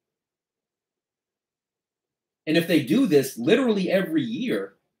 And if they do this literally every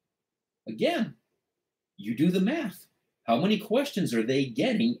year, again, you do the math. How many questions are they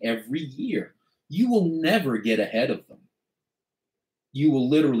getting every year? You will never get ahead of them. You will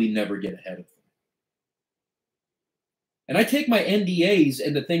literally never get ahead of them. And I take my NDAs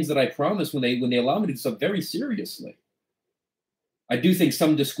and the things that I promise when they allow me to do stuff very seriously. I do think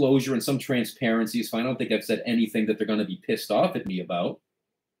some disclosure and some transparency is fine. I don't think I've said anything that they're going to be pissed off at me about.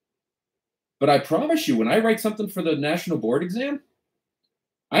 But I promise you, when I write something for the national board exam,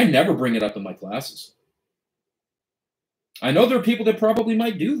 I never bring it up in my classes. I know there are people that probably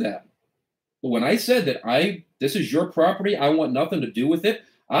might do that. But when I said that this is your property, I want nothing to do with it,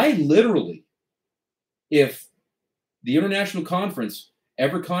 I literally, if the International Conference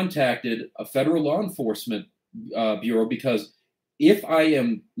ever contacted a federal law enforcement bureau, because if I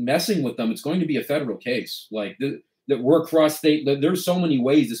am messing with them, it's going to be a federal case. Like that we're cross state. There's so many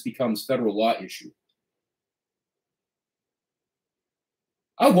ways this becomes federal law issue.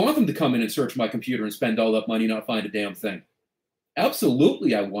 I want them to come in and search my computer and spend all that money and not find a damn thing.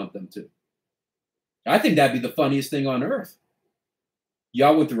 Absolutely, I want them to. I think that'd be the funniest thing on earth.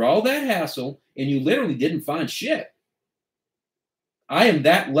 Y'all went through all that hassle and you literally didn't find shit. I am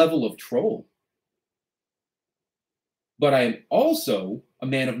that level of troll. But I am also a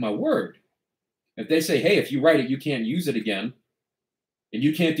man of my word. If they say, hey, if you write it, you can't use it again, and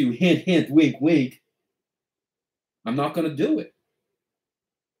you can't do hint, hint, wink, wink, I'm not going to do it.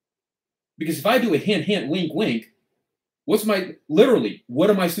 Because if I do a hint, hint, wink, wink, what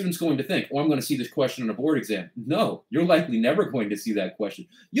are my students going to think? Oh, I'm going to see this question on a board exam. No, you're likely never going to see that question.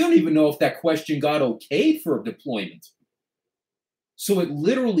 You don't even know if that question got okayed for deployment. So it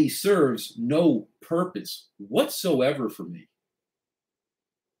literally serves no purpose whatsoever for me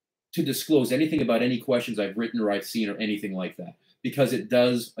to disclose anything about any questions I've written or I've seen or anything like that, because it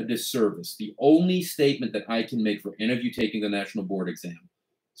does a disservice. The only statement that I can make for any of you taking the national board exam: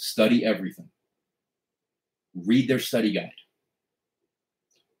 study everything. Read their study guide.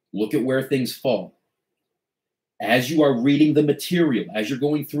 Look at where things fall. As you are reading the material, as you're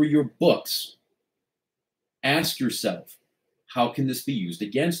going through your books, ask yourself, how can this be used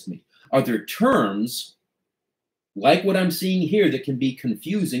against me? Are there terms like what I'm seeing here that can be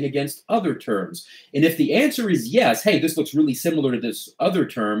confusing against other terms? And if the answer is yes, hey, this looks really similar to this other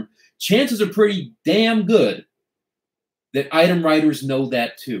term, chances are pretty damn good that item writers know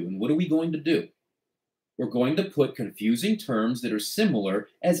that too. And what are we going to do? We're going to put confusing terms that are similar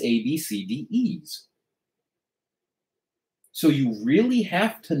as A, B, C, D, E's. So you really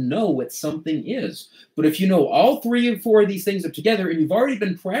have to know what something is. But if you know all 3 and 4 of these things are together and you've already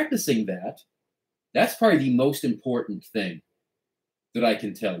been practicing that, that's probably the most important thing that I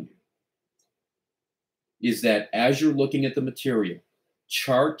can tell you, is that as you're looking at the material,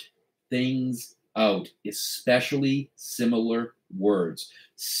 chart things out, especially similar words.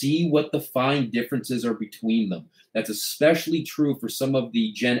 See what the fine differences are between them. That's especially true for some of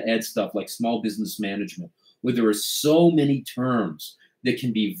the gen ed stuff like small business management, where there are so many terms that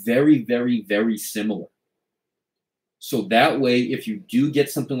can be very, very, very similar. So that way, if you do get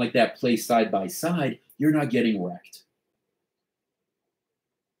something like that placed side by side, you're not getting wrecked.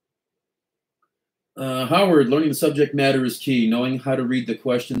 Howard, learning the subject matter is key. Knowing how to read the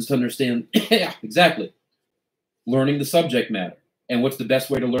questions to understand. Yeah, exactly. Learning the subject matter. And what's the best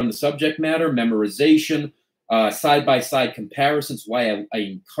way to learn the subject matter? Memorization, side-by-side comparisons. Why I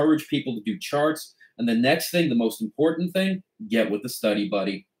encourage people to do charts. And the next thing, the most important thing, get with the study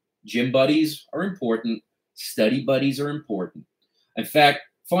buddy. Gym buddies are important. Study buddies are important. In fact,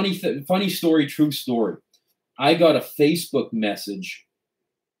 funny story, true story. I got a Facebook message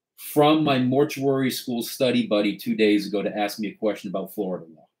from my mortuary school study buddy 2 days ago to ask me a question about Florida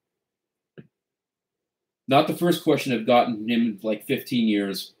law. Not the first question I've gotten from him in like 15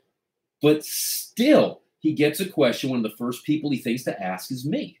 years, but still, he gets a question. One of the first people he thinks to ask is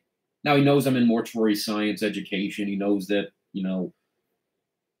me. Now, he knows I'm in mortuary science education. He knows that,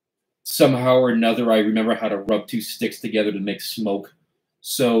 somehow or another, I remember how to rub 2 sticks together to make smoke.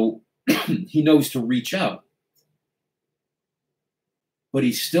 So he knows to reach out. But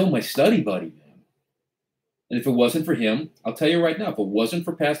he's still my study buddy, man. And if it wasn't for him, I'll tell you right now, if it wasn't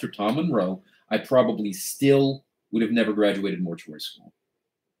for Pastor Tom Monroe, I probably still would have never graduated mortuary school.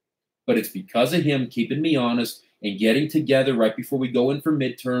 But it's because of him keeping me honest, and getting together right before we go in for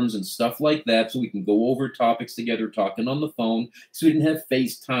midterms and stuff like that so we can go over topics together, talking on the phone, so we didn't have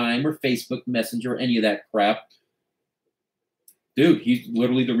FaceTime or Facebook Messenger or any of that crap. Dude, he's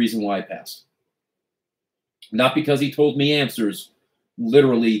literally the reason why I passed. Not because he told me answers,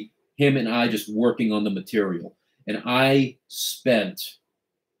 literally him and I just working on the material. And I spent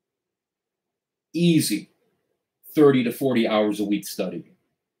easy 30 to 40 hours a week studying,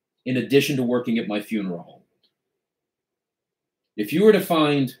 in addition to working at my funeral home. If you were to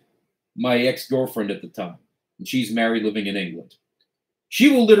find my ex-girlfriend at the time, and she's married living in England, she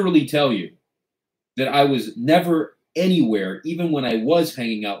will literally tell you that I was never anywhere, even when I was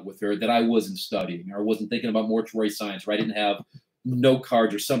hanging out with her, that I wasn't studying or I wasn't thinking about mortuary science, or I didn't have note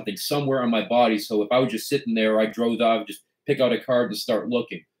cards or something somewhere on my body. So if I was just sitting there, or I drove off, just pick out a card and start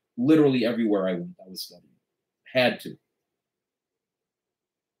looking. Literally everywhere I went, I was studying. Had to.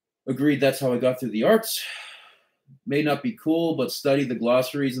 Agreed, that's how I got through the arts. May not be cool, but study the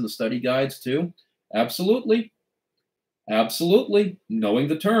glossaries and the study guides too. Absolutely. Absolutely. Knowing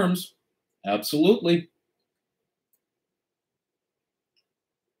the terms. Absolutely.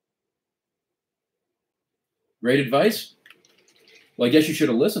 Great advice? Well, I guess you should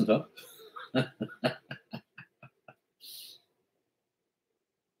have listened, huh?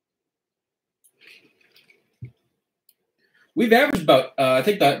 We've averaged about, I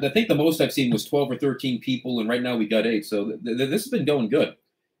think the most I've seen was 12 or 13 people, and right now we got 8. So this has been going good.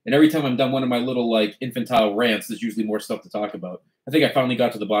 And every time I'm done one of my little like infantile rants, there's usually more stuff to talk about. I think I finally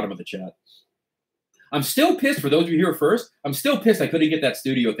got to the bottom of the chat. I'm still pissed, for those of you here first, I'm still pissed I couldn't get that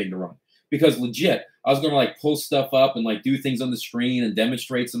studio thing to run. Because legit, I was going to like pull stuff up and like do things on the screen and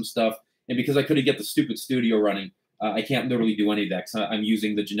demonstrate some stuff. And because I couldn't get the stupid studio running, I can't literally do any of that, because I'm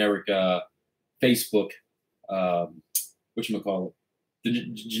using the generic Facebook, whatchamacallit,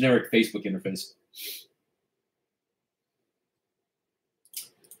 the generic Facebook interface.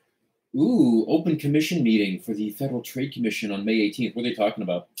 Ooh, open commission meeting for the Federal Trade Commission on May 18th. What are they talking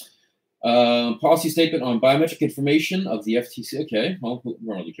about? Policy statement on biometric information of the FTC. Okay, well, we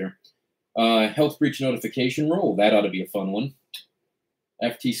don't really care. Health breach notification rule. That ought to be a fun one.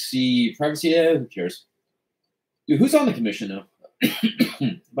 FTC privacy. Yeah, who cares? Dude, who's on the commission now?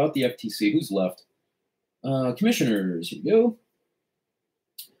 About the FTC. Who's left? Commissioners. Here we go.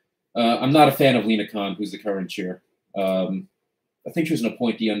 I'm not a fan of Lena Khan, who's the current chair. I think she was an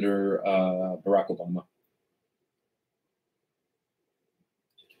appointee under Barack Obama.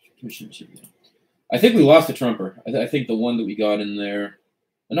 Commissioners. I think we lost to Trumper. I think the one that we got in there.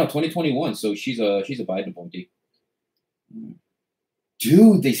 No, 2021. So she's a Biden appointee.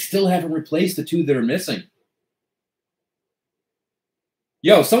 Dude, they still haven't replaced the 2 that are missing.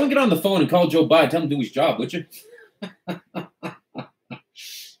 Yo, someone get on the phone and call Joe Biden. Tell him to do his job, would you?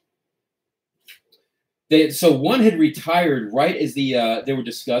 So one had retired right as they were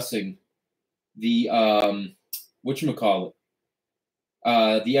discussing the whatchamacallit,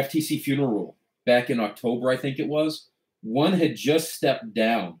 the FTC funeral rule back in October, I think it was. One had just stepped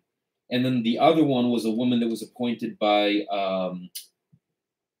down, and then the other one was a woman that was appointed by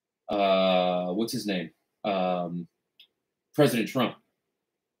what's his name, President Trump,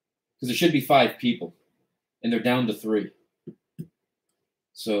 because there should be 5 people, and they're down to 3.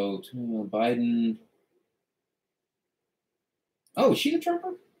 So Biden. Oh, is she a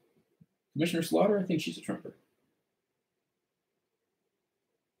Trumper? Commissioner Slaughter? I think she's a Trumper.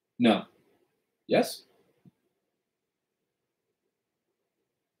 No. Yes?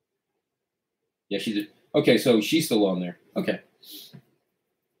 Yeah, she's a, okay, so she's still on there. Okay.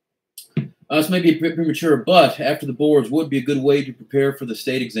 This may be a bit premature, but after the boards would be a good way to prepare for the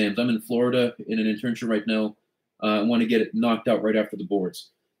state exams. I'm in Florida in an internship right now. I want to get it knocked out right after the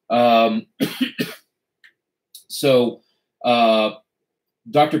boards. So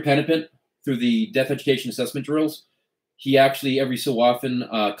Dr. Penipent, through the Death Education Assessment Drills, he actually every so often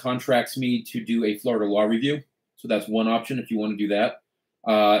contracts me to do a Florida law review. So that's one option if you want to do that.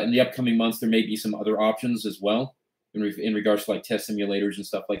 In the upcoming months, there may be some other options as well in regards to like test simulators and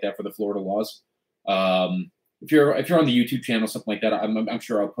stuff like that for the Florida laws. If you're on the YouTube channel, something like that, I'm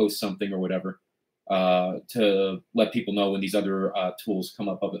sure I'll post something or whatever to let people know when these other tools come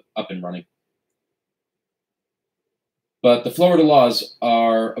up and running. But the Florida laws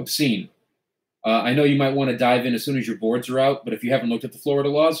are obscene. I know you might want to dive in as soon as your boards are out, but if you haven't looked at the Florida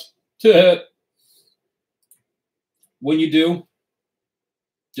laws, when you do,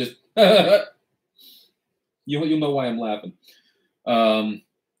 just you'll know why I'm laughing.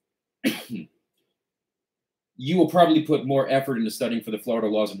 You will probably put more effort into studying for the Florida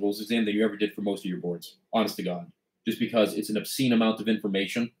laws and rules exam than you ever did for most of your boards, honest to God, just because it's an obscene amount of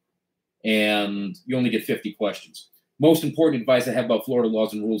information. and you only get 50 questions. Most important advice I have about Florida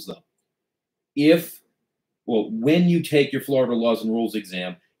laws and rules, though. When you take your Florida laws and rules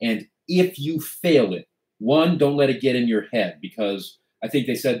exam, and if you fail it, one, don't let it get in your head, because I think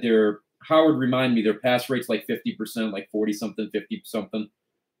they said Howard reminded me their pass rate's like 50%, like 40-something, 50-something.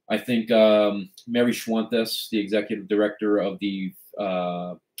 I think Mary Schwantes, the executive director of the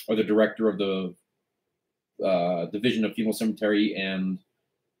director of the Division of Funeral Cemetery and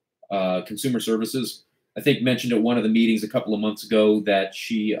Consumer Services, I think mentioned at one of the meetings a couple of months ago that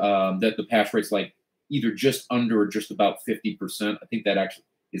that the pass rate's like either just under or just about 50%. I think that actually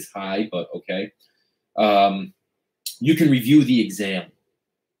is high, but okay. You can review the exam.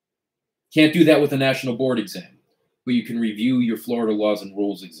 Can't do that with a national board exam, but you can review your Florida laws and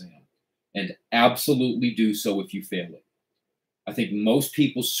rules exam, and absolutely do so if you fail it. I think most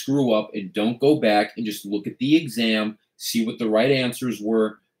people screw up and don't go back and just look at the exam, see what the right answers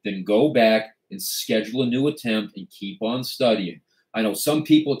were, then go back and schedule a new attempt and keep on studying. I know some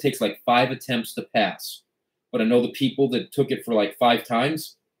people, it takes like 5 attempts to pass, but I know the people that took it for like 5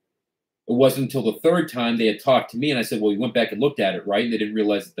 times, it wasn't until the 3rd time they had talked to me and I said, well, you went back and looked at it, right? And they didn't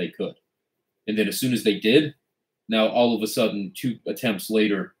realize that they could. And then as soon as they did, now all of a sudden, 2 attempts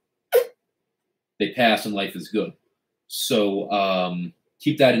later, they pass and life is good. So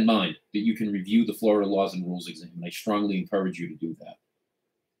keep that in mind, that you can review the Florida laws and rules exam. And I strongly encourage you to do that.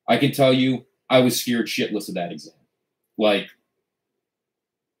 I can tell you, I was scared shitless of that exam. Like,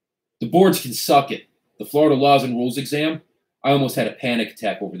 the boards can suck it. The Florida laws and rules exam, I almost had a panic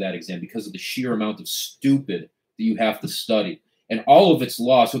attack over that exam because of the sheer amount of stupid that you have to study. And all of it's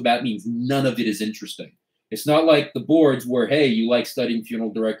law, so that means none of it is interesting. It's not like the boards where, hey, you like studying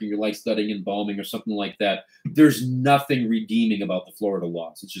funeral directing, you like studying embalming or something like that. There's nothing redeeming about the Florida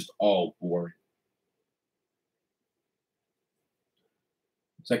laws. It's just all boring.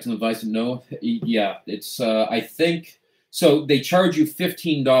 Section advice and no? Yeah, it's, I think, so they charge you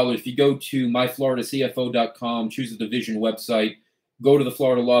 $15. If you go to myfloridacfo.com, choose the division website, go to the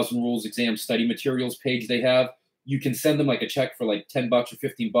Florida laws and rules exam study materials page they have. You can send them like a check for like $10 or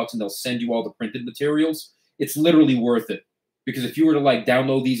 $15 and they'll send you all the printed materials. It's literally worth it, because if you were to like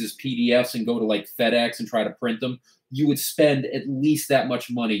download these as PDFs and go to like FedEx and try to print them, you would spend at least that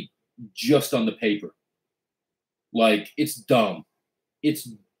much money just on the paper. Like, it's dumb. It's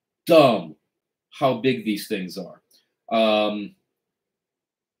dumb how big these things are.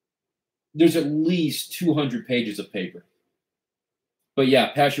 There's at least 200 pages of paper. But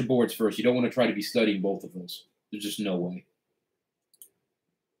yeah, pass your boards first. You don't want to try to be studying both of those. There's just no way.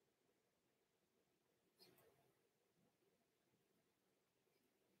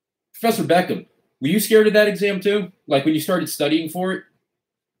 Professor Beckham, were you scared of that exam too? Like when you started studying for it?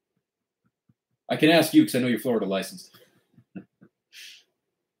 I can ask you because I know you're Florida licensed.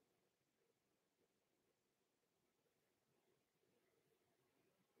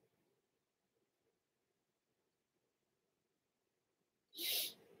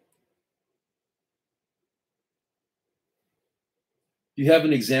 Do you have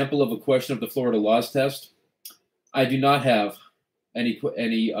an example of a question of the Florida laws test? I do not have any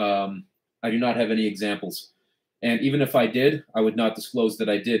examples. And even if I did, I would not disclose that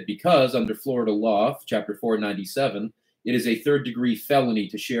I did, because under Florida law, Chapter 497, it is a 3rd-degree felony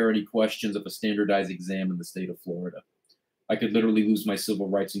to share any questions of a standardized exam in the state of Florida. I could literally lose my civil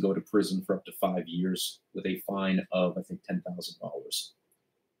rights and go to prison for up to 5 years with a fine of, I think, $10,000.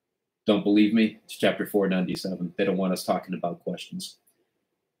 Don't believe me? It's Chapter 497. They don't want us talking about questions.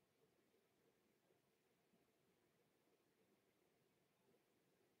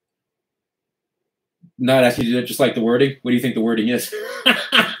 Not asking you to do that, just like the wording. What do you think the wording is?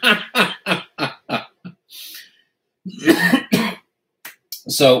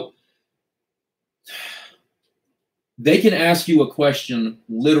 So they can ask you a question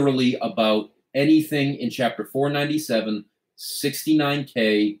literally about anything in Chapter 497,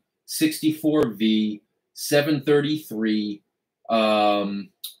 69K, 64V, 733,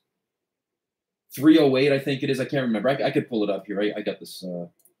 308, I think it is. I can't remember. I could pull it up here. I got this. Give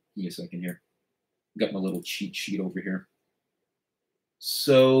me a second here. Got my little cheat sheet over here.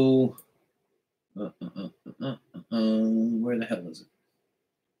 So, where the hell is it?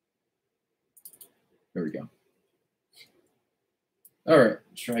 There we go. All right,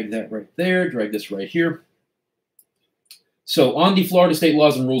 drag that right there. Drag this right here. So on the Florida State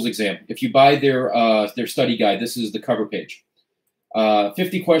Laws and Rules exam, if you buy their study guide, this is the cover page.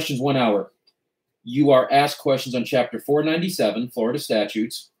 50 questions, 1 hour. You are asked questions on Chapter 497, Florida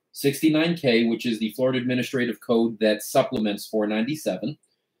statutes, 69K, which is the Florida Administrative Code that supplements 497.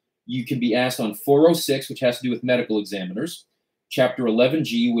 You can be asked on 406, which has to do with medical examiners, Chapter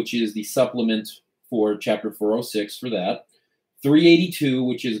 11G, which is the supplement for Chapter 406 for that. 382,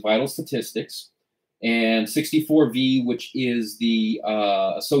 which is vital statistics. And 64V, which is the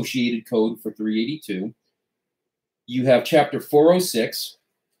associated code for 382. You have Chapter 406,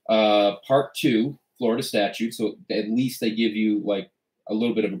 Part 2, Florida statute. So at least they give you like a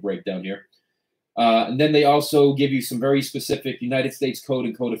little bit of a breakdown here. And then they also give you some very specific United States Code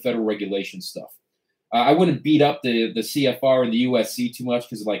and Code of Federal Regulations stuff. I wouldn't beat up the CFR and the USC too much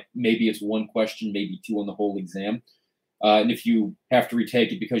because like maybe it's one question, maybe two on the whole exam. And if you have to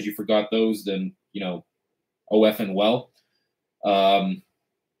retake it because you forgot those, then, you know, OF and well.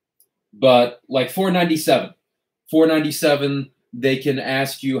 But like 497, they can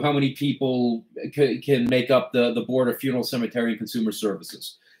ask you how many people can make up the Board of Funeral, Cemetery, and Consumer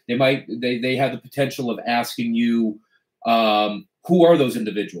Services. They have the potential of asking you, who are those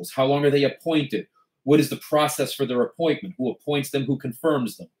individuals? How long are they appointed? What is the process for their appointment? Who appoints them? Who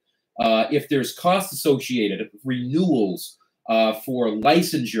confirms them? If there's costs associated, renewals for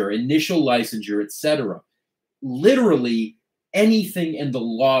licensure, initial licensure, etc. Literally anything in the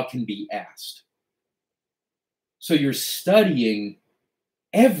law can be asked. So you're studying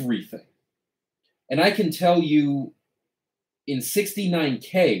everything. And I can tell you in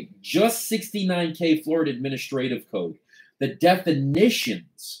 69K, just 69K Florida Administrative Code, the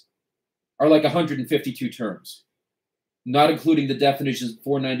definitions are like 152 terms, not including the definitions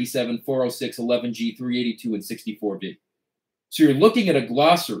 497, 406, 11G, 382, and 64B. So you're looking at a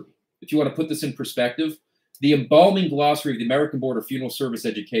glossary. If you want to put this in perspective, the embalming glossary of the American Board of Funeral Service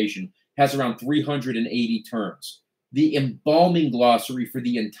Education has around 380 terms. The embalming glossary for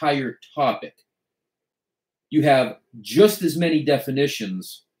the entire topic, you have just as many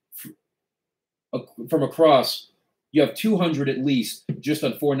definitions from across. You have 200 at least just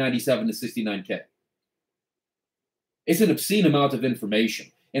on 497 to 69K. It's an obscene amount of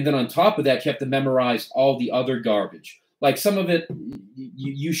information. And then on top of that, you have to memorize all the other garbage. Like some of it,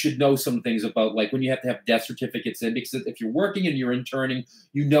 you should know some things about, like when you have to have death certificates in, because if you're working and you're interning,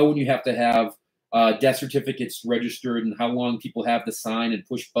 you know when you have to have death certificates registered and how long people have to sign and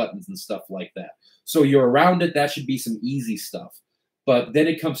push buttons and stuff like that. So you're around it. That should be some easy stuff. But then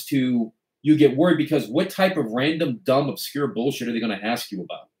it comes to, you get worried because what type of random, dumb, obscure bullshit are they going to ask you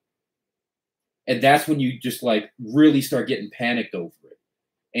about? And that's when you just like really start getting panicked over it.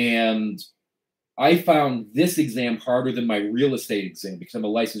 And I found this exam harder than my real estate exam because I'm a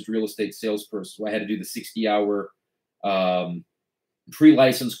licensed real estate salesperson. So I had to do the 60-hour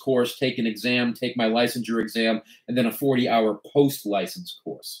pre-license course, take an exam, take my licensure exam, and then a 40-hour post-license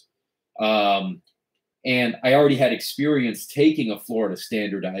course. And I already had experience taking a Florida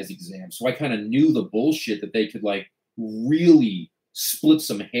standardized exam. So I kind of knew the bullshit that they could like really split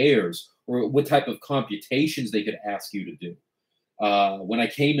some hairs or what type of computations they could ask you to do. When I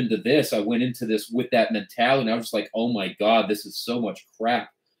came into this, I went into this with that mentality. And I was just like, oh my God, this is so much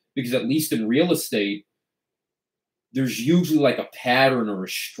crap. Because at least in real estate, there's usually like a pattern or a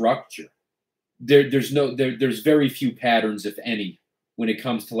structure. There's very few patterns, if any, when it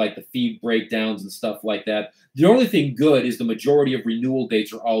comes to like the fee breakdowns and stuff like that. The only thing good is the majority of renewal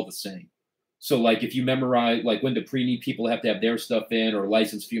dates are all the same. So like if you memorize like when the pre-need people have to have their stuff in, or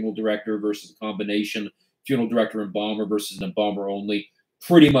licensed funeral director versus a combination funeral director embalmer versus an embalmer only,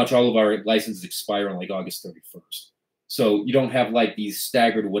 pretty much all of our licenses expire on like August 31st. So you don't have like these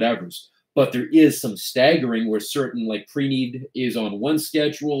staggered whatevers, but there is some staggering where certain like pre-need is on one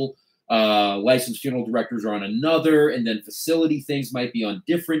schedule, licensed funeral directors are on another, and then facility things might be on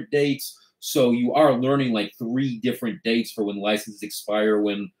different dates. So you are learning like 3 different dates for when licenses expire,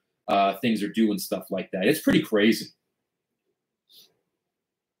 when things are due and stuff like that. It's pretty crazy.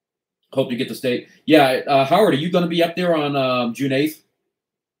 Hope you get the state. Yeah, Howard, are you going to be up there on June 8th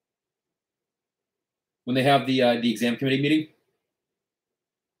when they have the exam committee meeting?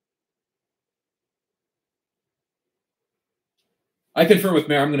 I confirm with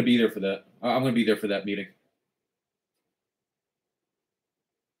Mayor. I'm going to be there for that. I'm going to be there for that meeting.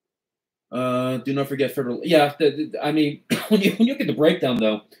 Do not forget federal. Yeah, I mean, when you look at the breakdown,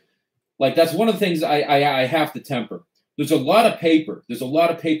 though, like that's one of the things I have to temper. There's a lot of paper. There's a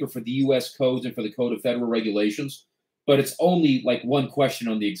lot of paper for the U.S. codes and for the Code of Federal Regulations, but it's only like one question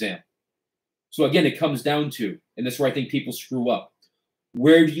on the exam. So again, it comes down to, and that's where I think people screw up.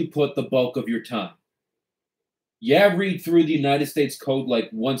 Where do you put the bulk of your time? Yeah, read through the United States Code like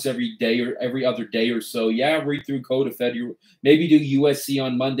once every day or every other day or so. Yeah, read through Code of Federal. Maybe do USC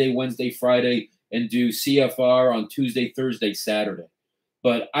on Monday, Wednesday, Friday, and do CFR on Tuesday, Thursday, Saturday.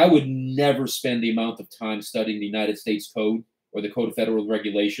 But I would never spend the amount of time studying the United States Code or the Code of Federal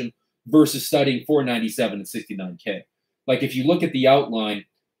Regulation versus studying 497 and 69K. Like if you look at the outline,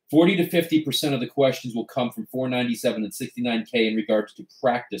 40 to 50% of the questions will come from 497 and 69K in regards to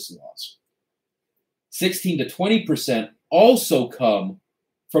practice laws. 16 to 20% also come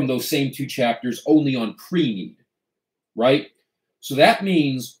from those same two chapters only on pre-need, right? So that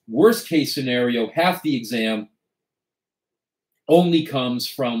means worst case scenario, half the exam only comes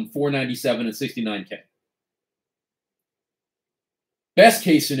from 497 and 69K. Best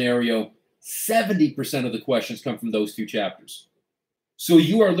case scenario, 70% of the questions come from those two chapters. So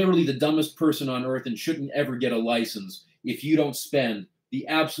you are literally the dumbest person on earth and shouldn't ever get a license if you don't spend the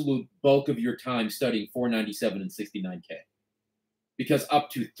absolute bulk of your time studying 497 and 69K. Because up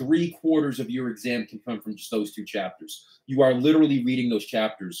to 3/4 of your exam can come from just those two chapters. You are literally reading those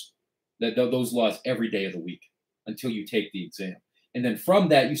chapters, those laws every day of the week until you take the exam. And then from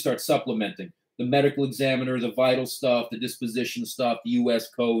that, you start supplementing the medical examiner, the vital stuff, the disposition stuff, the U.S.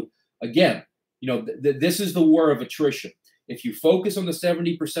 code. Again, this is the war of attrition. If you focus on the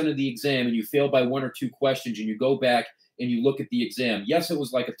 70% of the exam and you fail by one or two questions and you go back and you look at the exam, yes, it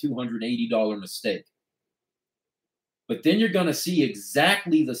was like a $280 mistake. But then you're going to see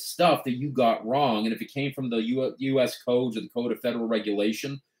exactly the stuff that you got wrong. And if it came from the U.S. codes or the Code of Federal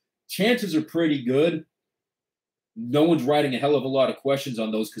Regulation, chances are pretty good no one's writing a hell of a lot of questions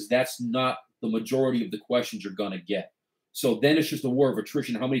on those because that's not the majority of the questions you're going to get. So then it's just a war of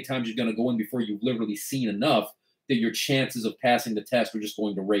attrition. How many times you're going to go in before you've literally seen enough that your chances of passing the test are just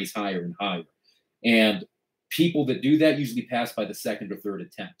going to raise higher and higher. And people that do that usually pass by the second or third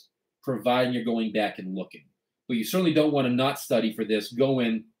attempt, providing you're going back and looking. But you certainly don't want to not study for this. Go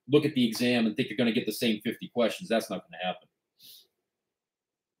in, look at the exam, and think you're going to get the same 50 questions. That's not going to happen.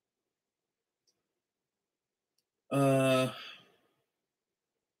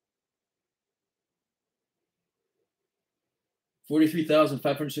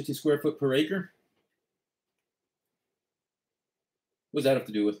 43,560 square foot per acre. What does that have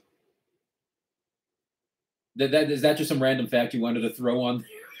to do with? Is that just some random fact you wanted to throw on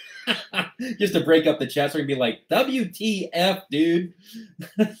just to break up the chat so and be like, WTF, dude?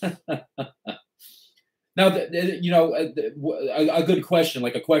 Now, a good question,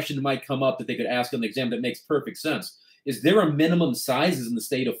 like a question that might come up that they could ask on the exam that makes perfect sense. Is there a minimum sizes in the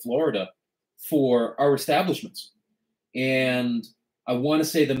state of Florida for our establishments? And I want to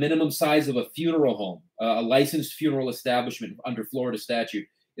say the minimum size of a funeral home, a licensed funeral establishment under Florida statute,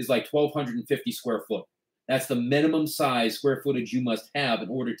 is like 1,250 square foot. That's the minimum size square footage you must have in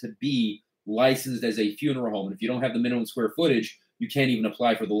order to be licensed as a funeral home. And if you don't have the minimum square footage, you can't even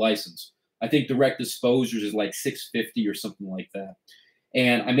apply for the license. I think direct disposers is like 650 or something like that.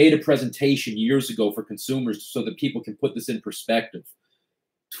 And I made a presentation years ago for consumers so that people can put this in perspective.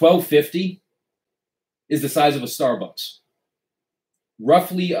 1,250 is the size of a Starbucks.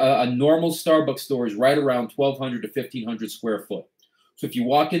 Roughly, a normal Starbucks store is right around 1,200 to 1,500 square foot. So if you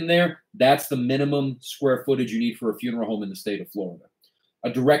walk in there, that's the minimum square footage you need for a funeral home in the state of Florida.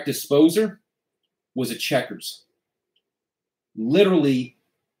 A direct disposer was a Checkers. Literally,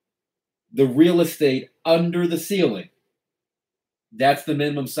 the real estate under the ceiling, that's the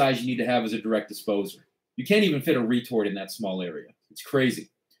minimum size you need to have as a direct disposer. You can't even fit a retort in that small area. It's crazy.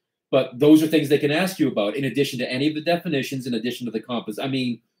 But those are things they can ask you about in addition to any of the definitions, in addition to the compass. I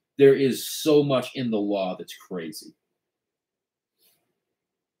mean, there is so much in the law that's crazy.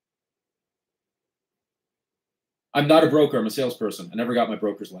 I'm not a broker. I'm a salesperson. I never got my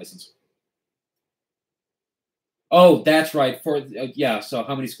broker's license. Oh, that's right. Yeah. So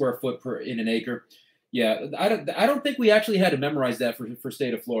how many square foot in an acre? Yeah. I don't think we actually had to memorize that for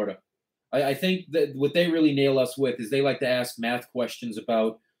state of Florida. I think that what they really nail us with is they like to ask math questions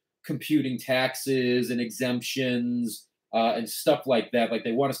about computing taxes and exemptions and stuff like that. Like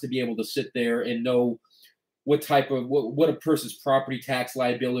they want us to be able to sit there and know what type of what a person's property tax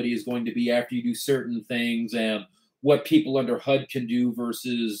liability is going to be after you do certain things and what people under HUD can do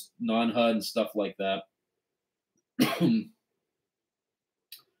versus non-HUD and stuff like that.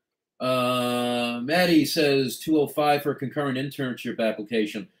 Maddie says 205 for a concurrent internship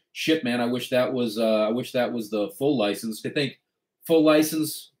application. Shit, man, I wish that was the full license. I think full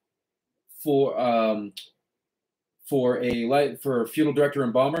license for a funeral director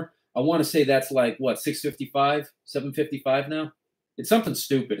and bomber, I want to say that's like what, 655, 755 now. It's something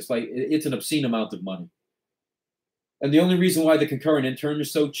stupid. It's like it's an obscene amount of money. And the only reason why the concurrent intern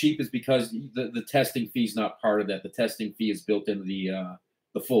is so cheap is because the testing fee is not part of that. The testing fee is built into the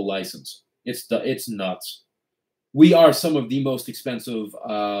full license. It's nuts. We are some of the most expensive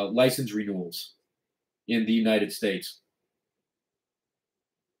license renewals in the United States.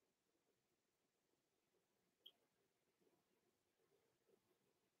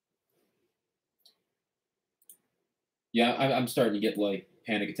 Yeah, I'm starting to get like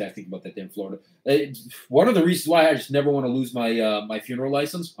panic attack thinking about that damn Florida. One of the reasons why I just never want to lose my my funeral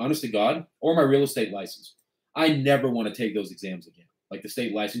license, honest to God, or my real estate license. I never want to take those exams again. Like the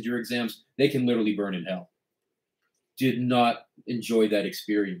state licensure exams, they can literally burn in hell. Did not enjoy that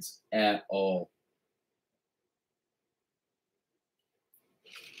experience at all.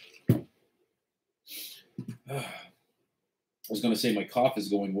 I was gonna say my cough is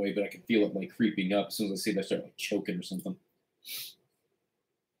going away, but I can feel it like creeping up as soon as I see that I start like choking or something.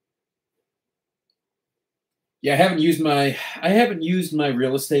 Yeah, I haven't used my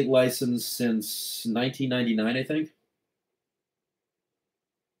real estate license since 1999, I think.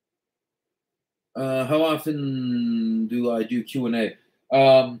 How often do I do Q&A?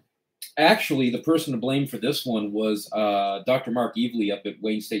 Actually, the person to blame for this one was Dr. Mark Evely up at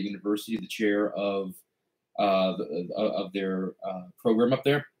Wayne State University, the chair of their program up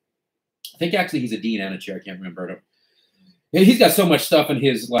there. I think actually he's a dean and a chair. I can't remember. He's got so much stuff in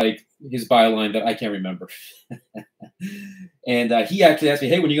his his byline that I can't remember. And he actually asked me,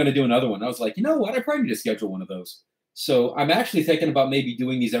 "Hey, when are you going to do another one?" I was like, "You know what? I probably need to schedule one of those." So I'm actually thinking about maybe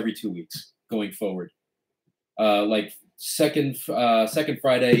doing these every 2 weeks going forward, like second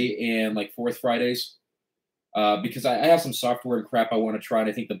Friday and like fourth Fridays, because I have some software and crap I want to try, and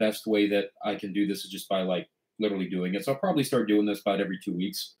I think the best way that I can do this is just by like literally doing it. So I'll probably start doing this about every 2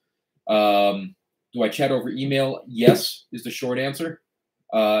 weeks. Do I chat over email? Yes, is the short answer.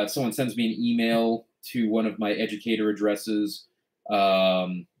 If someone sends me an email to one of my educator addresses,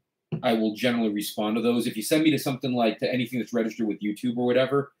 I will generally respond to those. If you send me to something like to anything that's registered with YouTube or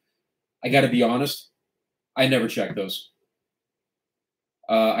whatever, I got to be honest, I never check those.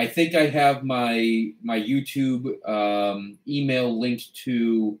 I think I have my YouTube email linked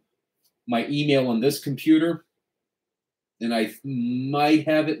to my email on this computer, and I might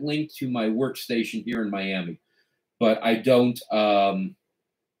have it linked to my workstation here in Miami, but I don't go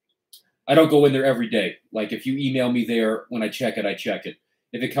in there every day. Like if you email me there, when I check it, I check it.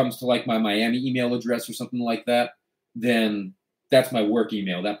 If it comes to like my Miami email address or something like that, then that's my work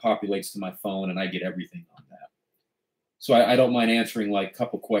email. That populates to my phone, and I get everything on that. So I don't mind answering like a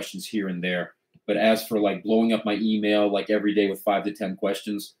couple questions here and there. But as for like blowing up my email like every day with 5 to 10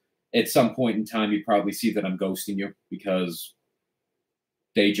 questions, at some point in time, you probably see that I'm ghosting you because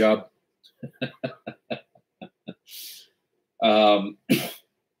day job.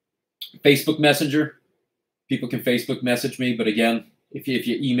 Facebook Messenger. People can Facebook message me, but again, if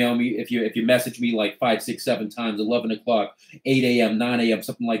you email me, if you message me like 5, 6, 7 times, 11 o'clock, 8 a.m., 9 a.m.,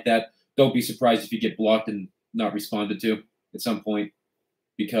 something like that, don't be surprised if you get blocked and not responded to at some point,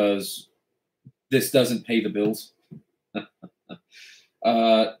 because this doesn't pay the bills.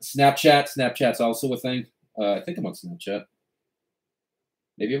 Snapchat's also a thing. I think I'm on Snapchat.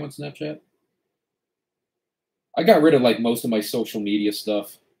 Maybe I'm on Snapchat. I got rid of like most of my social media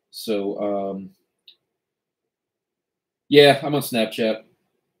stuff. So yeah, I'm on Snapchat.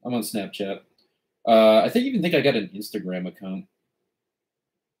 I even think I got an Instagram account.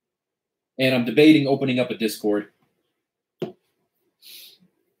 And I'm debating opening up a Discord.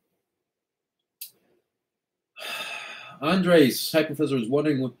 Andres, Hi Professor, is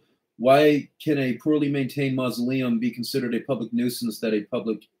wondering why can a poorly maintained mausoleum be considered a public nuisance than a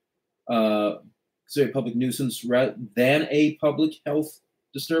public nuisance rather than a public health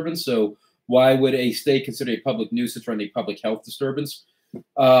disturbance? So why would a state consider a public nuisance rather than a public health disturbance?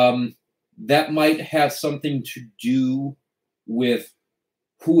 That might have something to do with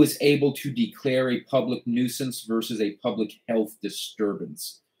who is able to declare a public nuisance versus a public health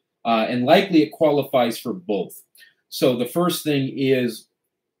disturbance. And likely it qualifies for both. So the first thing is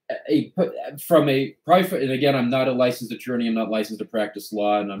and again, I'm not a licensed attorney, I'm not licensed to practice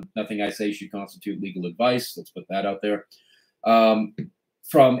law, and nothing I say should constitute legal advice. Let's put that out there. I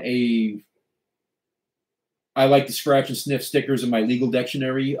like to scratch and sniff stickers in my legal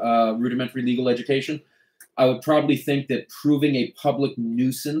dictionary, rudimentary legal education. I would probably think that proving a public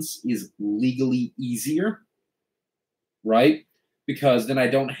nuisance is legally easier, right? Because then I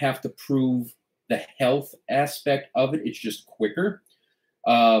don't have to prove the health aspect of it. It's just quicker.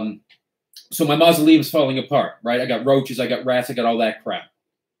 So my mausoleum's falling apart, right? I got roaches, I got rats, I got all that crap.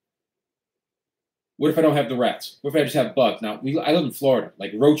 What if I don't have the rats? What if I just have bugs? Now, I live in Florida.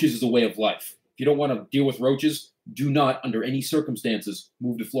 Like, roaches is a way of life. If you don't want to deal with roaches, do not, under any circumstances,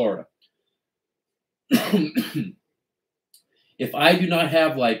 move to Florida. If I do not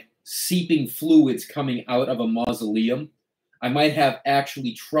have like seeping fluids coming out of a mausoleum, I might have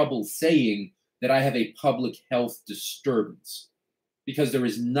actually trouble saying that I have a public health disturbance, because there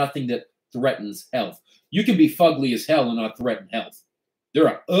is nothing that threatens health. You can be fugly as hell and not threaten health. There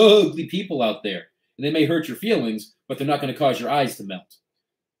are ugly people out there. And they may hurt your feelings, but they're not going to cause your eyes to melt.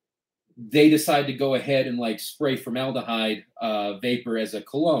 They decide to go ahead and like spray formaldehyde vapor as a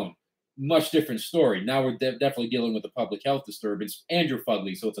cologne. Much different story. Now we're definitely dealing with a public health disturbance, and you're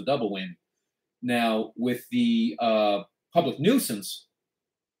fugly, so it's a double whammy. Now with the public nuisance,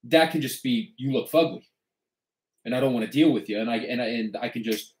 that can just be you look fugly, and I don't want to deal with you, and I can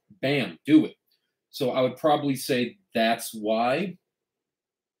just bam do it. So I would probably say that's why.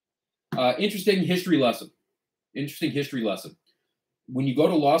 Interesting history lesson. Interesting history lesson. When you go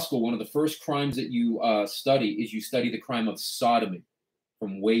to law school, one of the first crimes that you study is you study the crime of sodomy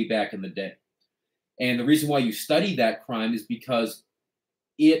from way back in the day. And the reason why you study that crime is because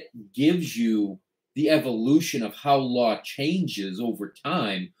it gives you the evolution of how law changes over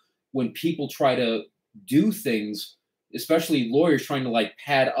time when people try to do things, especially lawyers trying to like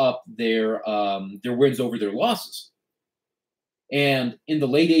pad up their wins over their losses. And in the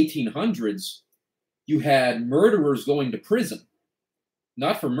late 1800s, you had murderers going to prison,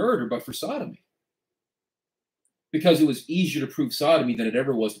 not for murder, but for sodomy, because it was easier to prove sodomy than it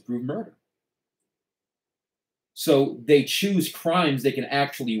ever was to prove murder. So they choose crimes they can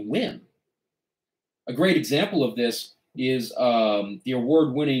actually win. A great example of this is the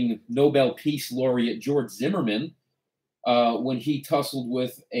award-winning Nobel Peace Laureate George Zimmerman when he tussled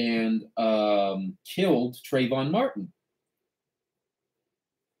with and killed Trayvon Martin.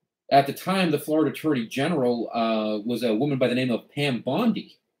 At the time, the Florida Attorney General was a woman by the name of Pam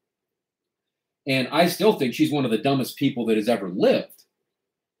Bondi. And I still think she's one of the dumbest people that has ever lived,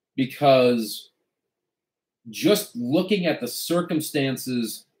 because just looking at the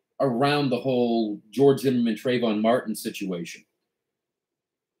circumstances around the whole George Zimmerman, Trayvon Martin situation,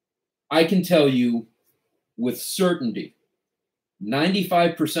 I can tell you with certainty,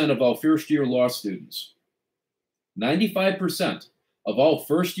 95% of all first-year law students, 95% of all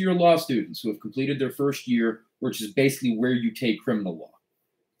first-year law students who have completed their first year, which is basically where you take criminal law,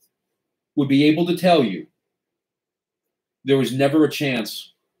 would be able to tell you there was never a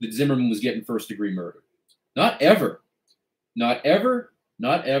chance that Zimmerman was getting first-degree murder. Not ever. Not ever,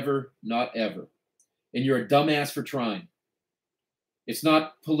 not ever, not ever. And you're a dumbass for trying. It's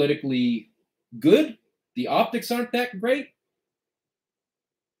not politically good. The optics aren't that great.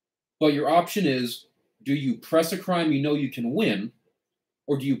 But your option is, do you press a crime you know you can win,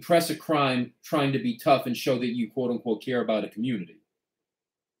 or do you press a crime trying to be tough and show that you, quote unquote, care about a community?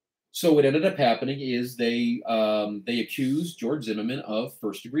 So what ended up happening is they accused George Zimmerman of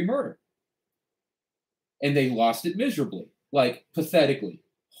first-degree murder. And they lost it miserably, like pathetically,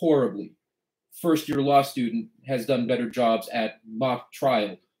 horribly. First-year law student has done better jobs at mock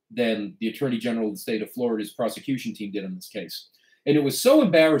trial than the Attorney General of the state of Florida's prosecution team did in this case. And it was so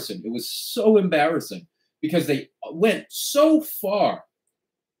embarrassing. It was so embarrassing because they went so far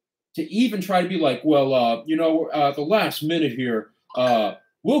to even try to be like, well, the last minute here,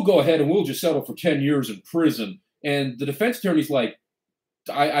 we'll go ahead and we'll just settle for 10 years in prison. And the defense attorney's like,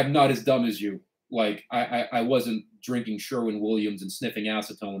 I'm not as dumb as you. Like, I wasn't drinking Sherwin-Williams and sniffing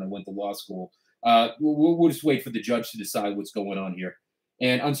acetone when I went to law school. We'll just wait for the judge to decide what's going on here.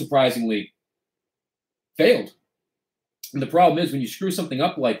 And unsurprisingly, failed. And the problem is when you screw something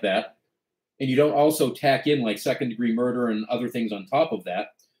up like that, and you don't also tack in like second-degree murder and other things on top of that,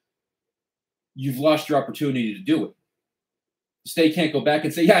 you've lost your opportunity to do it. The state can't go back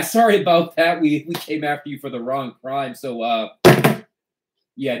and say, yeah, sorry about that. We came after you for the wrong crime. So,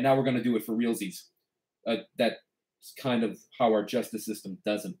 yeah, now we're going to do it for realsies. That's kind of how our justice system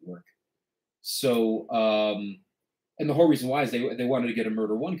doesn't work. So, and the whole reason why is they wanted to get a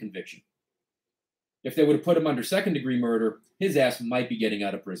murder one conviction. If they would have put him under second-degree murder, his ass might be getting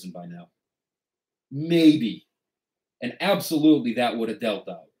out of prison by now. Maybe. And absolutely that would have dealt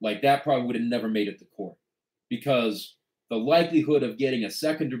out. Like, that probably would have never made it to court. Because the likelihood of getting a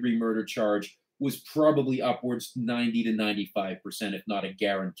second-degree murder charge was probably upwards 90 to 95%, if not a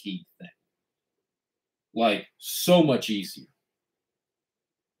guaranteed thing. Like, so much easier.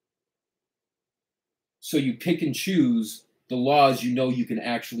 So you pick and choose the laws you know you can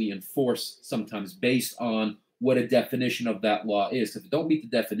actually enforce sometimes based on what a definition of that law is. If it don't meet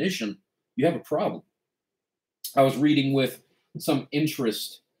the definition, you have a problem. I was reading with some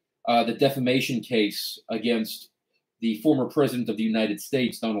interest the defamation case against the former president of the United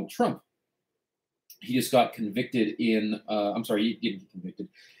States, Donald Trump. He just got convicted in, he didn't get convicted.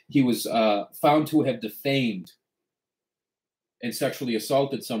 He was found to have defamed and sexually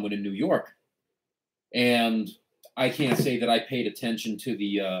assaulted someone in New York. And I can't say that I paid attention to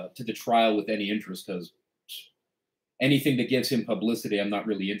the trial with any interest, because anything that gives him publicity, I'm not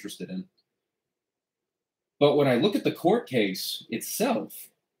really interested in. But when I look at the court case itself,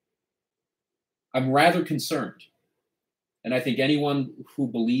 I'm rather concerned. And I think anyone who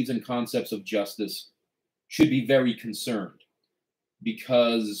believes in concepts of justice should be very concerned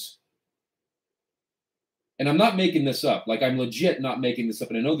because, and I'm not making this up, like I'm legit not making this up.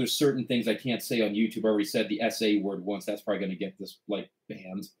 And I know there's certain things I can't say on YouTube. I already said the SA word once. That's probably going to get this like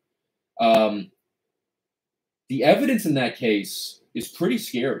banned. The evidence in that case is pretty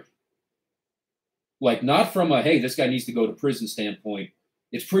scary. Like not from a, hey, this guy needs to go to prison standpoint.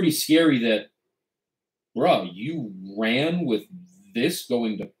 It's pretty scary that, bro, you ran with this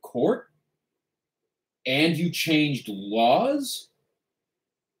going to court and you changed laws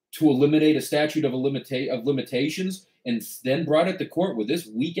to eliminate a statute of limitations and then brought it to court with this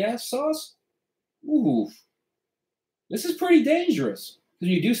weak-ass sauce? Ooh, this is pretty dangerous. Because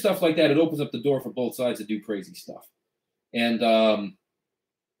when you do stuff like that, it opens up the door for both sides to do crazy stuff. And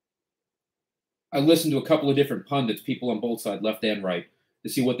I listened to a couple of different pundits, people on both sides, left and right, to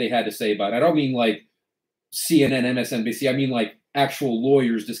see what they had to say about it. I don't mean like CNN, MSNBC. I mean like actual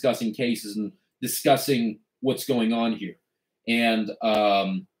lawyers discussing cases and discussing what's going on here. And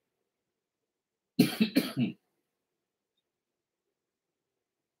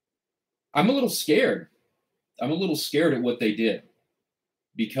I'm a little scared. I'm a little scared at what they did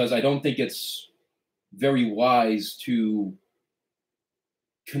because I don't think it's very wise to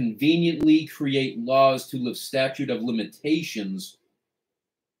conveniently create laws to live statute of limitations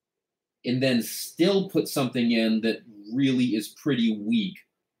and then still put something in that really is pretty weak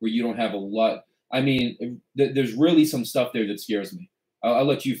where you don't have a lot. I mean, there's really some stuff there that scares me. I'll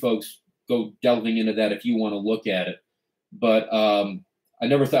let you folks go delving into that if you want to look at it. But I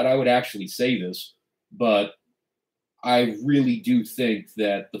never thought I would actually say this, but I really do think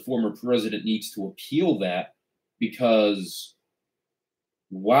that the former president needs to appeal that because,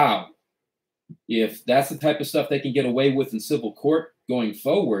 wow, if that's the type of stuff they can get away with in civil court going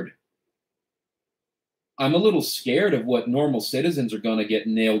forward, I'm a little scared of what normal citizens are going to get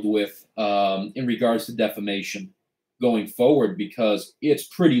nailed with in regards to defamation going forward because it's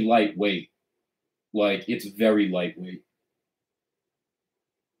pretty lightweight. Like, it's very lightweight.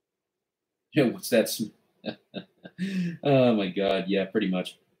 You know, what's that? Oh, my God. Yeah, pretty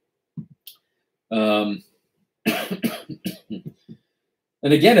much. And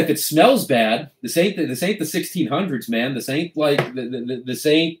again, if it smells bad, this ain't the 1600s, man. This ain't like this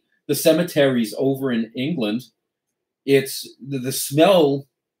ain't the cemeteries over in England. It's the smell.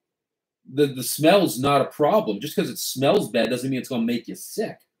 The smell's not a problem. Just because it smells bad doesn't mean it's going to make you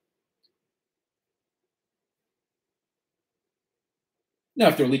sick. Now,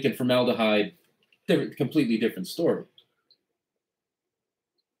 if they're leaking formaldehyde, completely different story.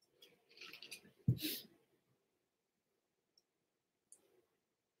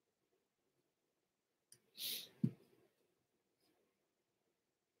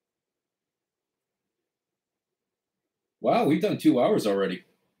 Wow, we've done 2 hours already.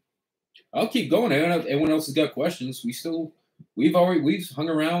 I'll keep going. Everyone else has got questions. We've hung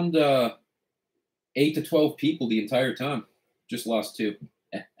around 8 to 12 people the entire time. Just lost 2.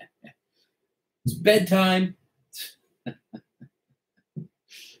 It's bedtime.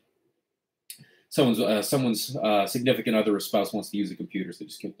 Someone's significant other or spouse wants to use the computer, so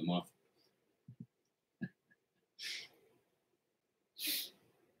just kick them off.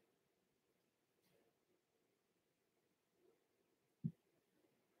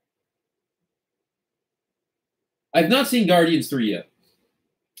 I've not seen Guardians 3 yet.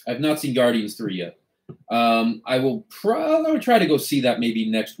 I will probably try to go see that maybe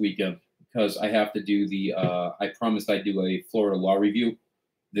next weekend because I have to do the. I promised I'd do a Florida law review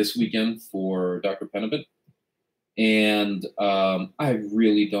this weekend for Dr. Penabit, and I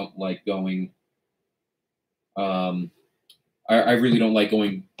really don't like going. I really don't like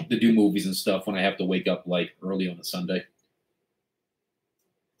going to do movies and stuff when I have to wake up like early on a Sunday.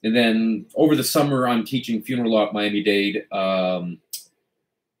 And then over the summer, I'm teaching funeral law at Miami-Dade,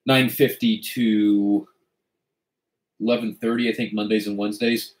 9:50 to 11:30, I think, Mondays and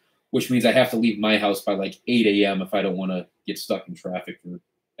Wednesdays, which means I have to leave my house by like 8 a.m. if I don't want to get stuck in traffic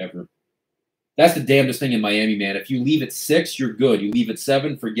forever. That's the damnedest thing in Miami, man. If you leave at 6, you're good. You leave at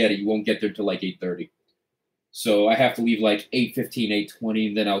 7, forget it. You won't get there till like 8:30. So I have to leave like 8:15, 8:20,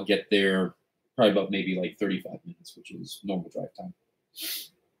 and then I'll get there probably about maybe like 35 minutes, which is normal drive time.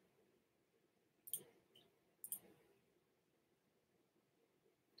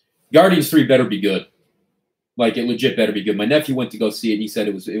 Guardians 3 better be good. Like, it legit better be good. My nephew went to go see it, and he said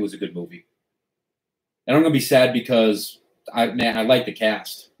it was a good movie. And I'm going to be sad because, I like the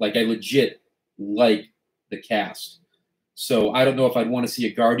cast. Like, I legit like the cast. So I don't know if I'd want to see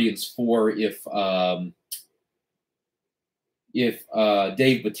a Guardians 4 if if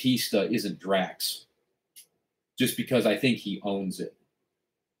Dave Bautista isn't Drax, just because I think he owns it.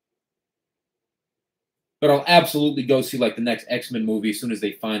 But I'll absolutely go see like the next X-Men movie as soon as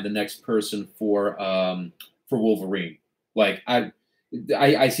they find the next person for Wolverine. Like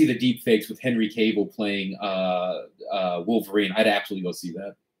I see the deep fakes with Henry Cavill playing Wolverine. I'd absolutely go see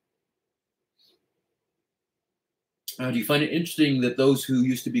that. Do you find it interesting that those who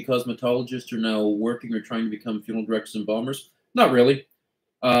used to be cosmetologists are now working or trying to become funeral directors and embalmers? Not really.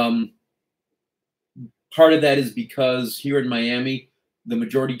 Part of that is because here in Miami, the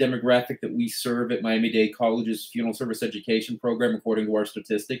majority demographic that we serve at Miami-Dade College's funeral service education program, according to our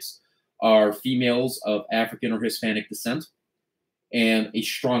statistics, are females of African or Hispanic descent. And a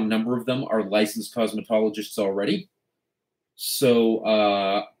strong number of them are licensed cosmetologists already. So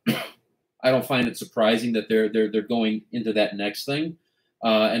I don't find it surprising that they're going into that next thing.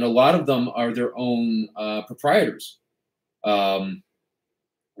 And a lot of them are their own proprietors.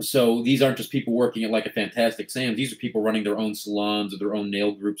 So these aren't just people working at like a Fantastic Sam's. These are people running their own salons or their own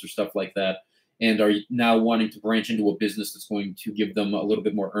nail groups or stuff like that, and are now wanting to branch into a business that's going to give them a little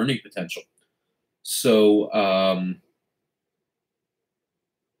bit more earning potential. So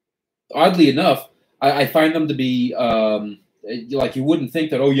oddly enough, I find them to be like, you wouldn't think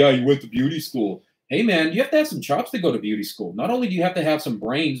that, oh yeah, you went to beauty school. Hey man, you have to have some chops to go to beauty school. Not only do you have to have some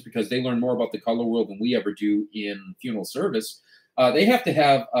brains, because they learn more about the color world than we ever do in funeral service, they have to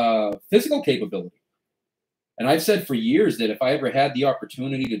have physical capability. And I've said for years that if I ever had the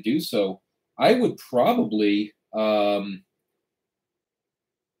opportunity to do so, I would probably go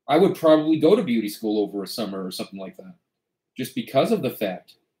to beauty school over a summer or something like that, just because of the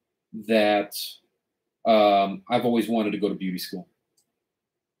fact that I've always wanted to go to beauty school.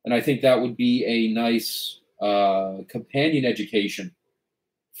 And I think that would be a nice companion education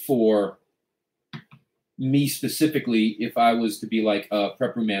for me specifically if I was to be like a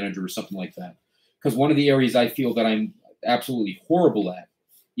prep room manager or something like that. Because one of the areas I feel that I'm absolutely horrible at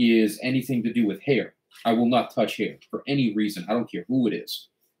is anything to do with hair. I will not touch hair for any reason. I don't care who it is.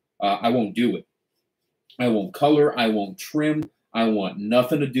 I won't do it. I won't color. I won't trim. I want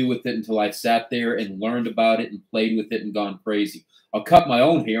nothing to do with it until I've sat there and learned about it and played with it and gone crazy. I'll cut my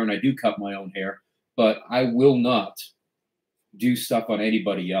own hair, and I do cut my own hair, but I will not do stuff on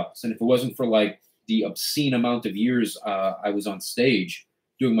anybody else. And if it wasn't for like the obscene amount of years I was on stage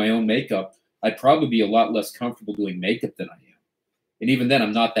doing my own makeup, I'd probably be a lot less comfortable doing makeup than I am. And even then,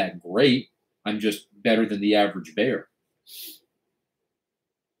 I'm not that great. I'm just better than the average bear.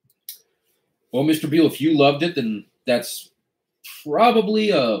 Well, Mr. Beal, if you loved it, then that's probably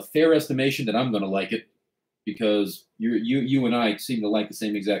a fair estimation that I'm going to like it, because you and I seem to like the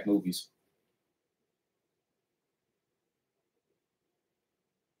same exact movies.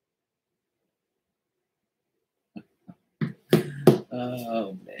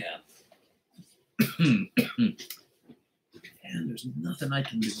 Oh, man. And there's nothing I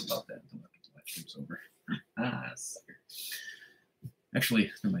can do about that until the live stream's over. Sucker.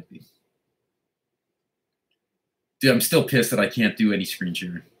 Actually, there might be. Dude, I'm still pissed that I can't do any screen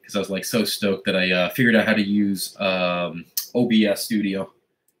sharing, because I was like so stoked that I figured out how to use OBS Studio.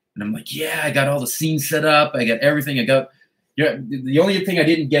 And I'm like, yeah, I got all the scenes set up. I got everything. I got... Yeah, the only thing I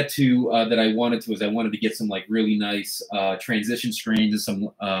didn't get to that I wanted to was I wanted to get some like really nice transition screens and some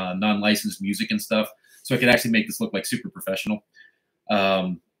non-licensed music and stuff, so I could actually make this look like super professional.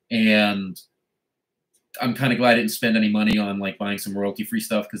 And I'm kind of glad I didn't spend any money on like buying some royalty-free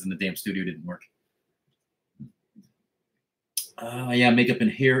stuff, because then the damn studio didn't work. Yeah, makeup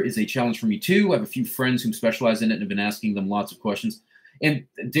and hair is a challenge for me too. I have a few friends who specialize in it and have been asking them lots of questions. And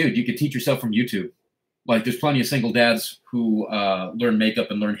dude, you could teach yourself from YouTube. Like, there's plenty of single dads who learn makeup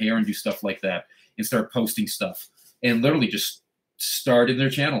and learn hair and do stuff like that and start posting stuff and literally just start in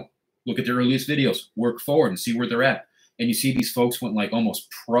their channel, look at their earliest videos, work forward and see where they're at. And you see these folks went like almost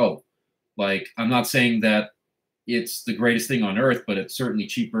pro. Like, I'm not saying that it's the greatest thing on earth, but it's certainly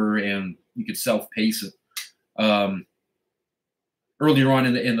cheaper and you could self-pace it. Earlier on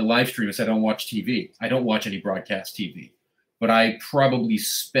in the live stream, I said I don't watch TV. I don't watch any broadcast TV. But I probably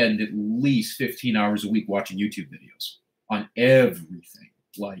spend at least 15 hours a week watching YouTube videos on everything,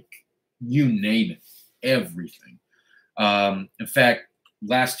 like you name it, everything. In fact,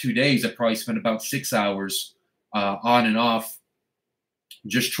 last 2 days, I probably spent about 6 hours on and off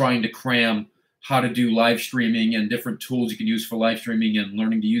just trying to cram how to do live streaming and different tools you can use for live streaming and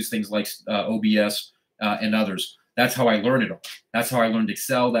learning to use things like OBS and others. That's how I learned it all. That's how I learned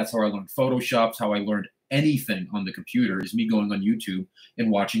Excel. That's how I learned Photoshop. How I learned anything on the computer is me going on YouTube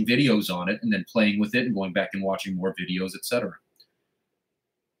and watching videos on it and then playing with it and going back and watching more videos, etc.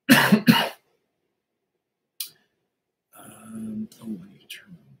 I need to turn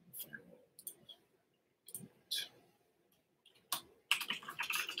on the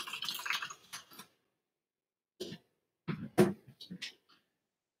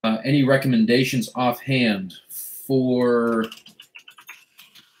firewall. Any recommendations offhand for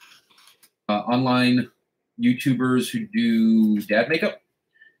online YouTubers who do dad makeup?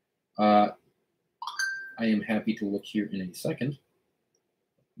 I am happy to look here in a second.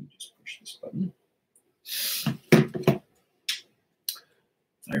 Let me just push this button.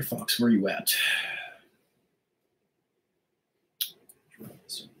 Firefox, where are you at?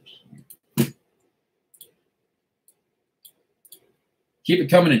 Keep it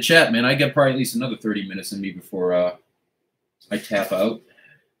coming in chat, man. I get probably at least another 30 minutes in me before I tap out.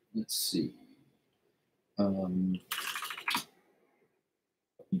 Let's see. Let me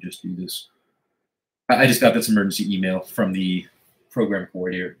just do this. I just got this emergency email from the program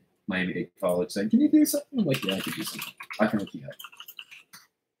coordinator at Miami-Dade College saying, "Can you do something?" I'm like, "Yeah, I can do something. I can look you at."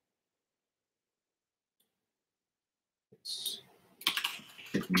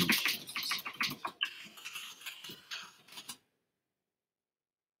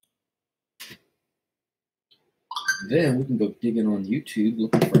 Then we can go digging on YouTube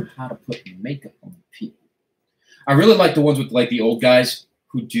looking for how to put makeup on people. I really like the ones with like the old guys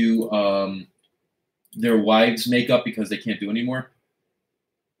who do their wives' makeup because they can't do anymore.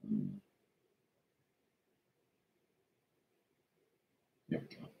 There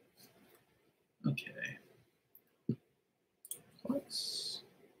we go. Okay.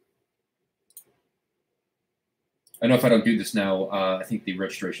 I know if I don't do this now, I think the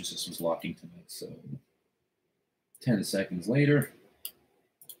registration system's locking tonight. So 10 seconds later.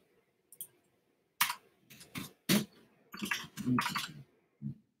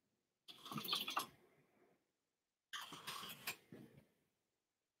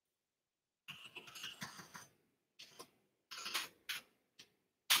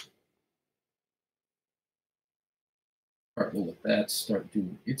 All right, we'll let that start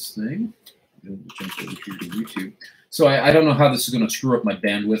doing its thing. We'll jump over here to YouTube. So I don't know how this is going to screw up my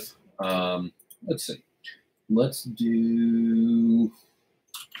bandwidth. Let's see. Let's do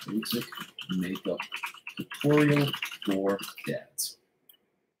basic makeup tutorial for dads.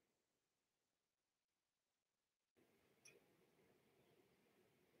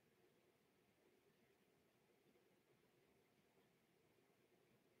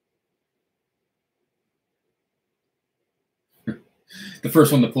 The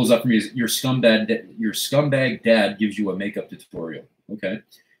first one that pulls up for me is your scumbag dad gives you a makeup tutorial. Okay,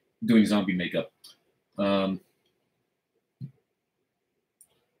 doing zombie makeup.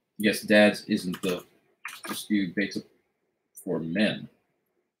 Yes, dads isn't the just do basic for men.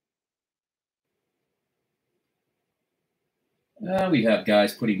 We have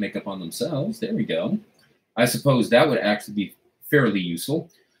guys putting makeup on themselves. There we go. I suppose that would actually be fairly useful.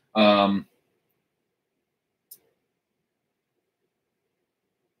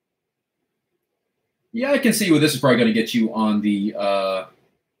 Yeah, I can see where this is probably going to get you on the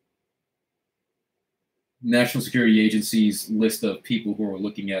National Security Agency's list of people who are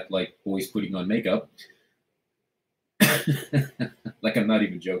looking at like boys putting on makeup. Like, I'm not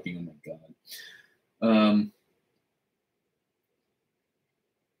even joking. Oh my God.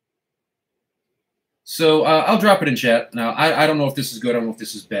 So I'll drop it in chat. Now, I don't know if this is good. I don't know if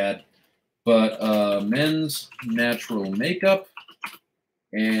this is bad. But men's natural makeup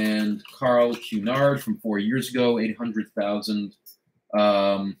and Carl Cunard from 4 years ago, 800,000.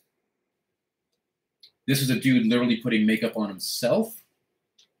 This is a dude literally putting makeup on himself.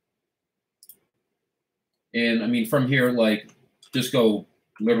 And I mean, from here, like, just go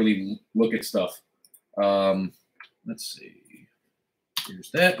literally look at stuff. Let's see.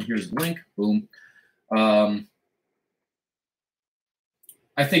 Here's that. Here's the link. Boom. I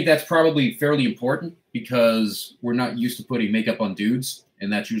think that's probably fairly important because we're not used to putting makeup on dudes,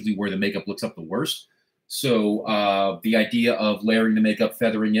 and that's usually where the makeup looks up the worst. So the idea of layering the makeup,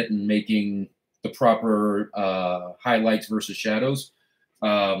 feathering it, and making the proper highlights versus shadows,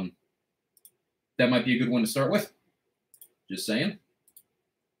 that might be a good one to start with. Just saying.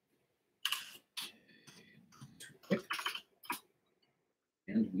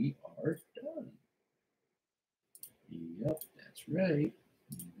 And we are done. Yep, that's right.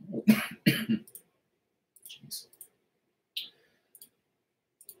 Jeez.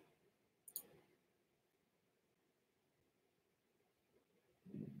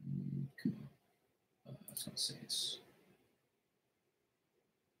 Come on. I was going to say it's.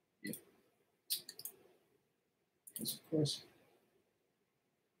 Yep. Yes, of course.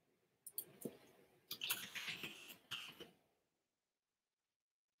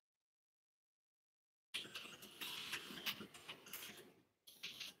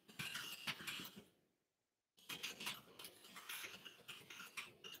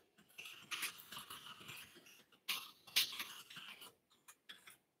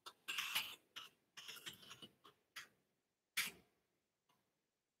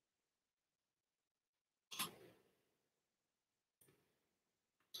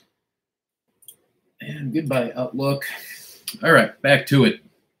 And goodbye, Outlook. All right, back to it.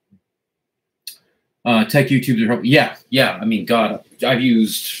 Tech YouTubers are helping. Yeah. I mean, God, I've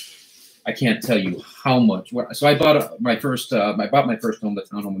used. I can't tell you how much. So I bought my first. I bought my first home, the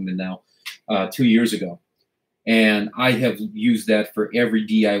townhome I'm in now, 2 years ago, and I have used that for every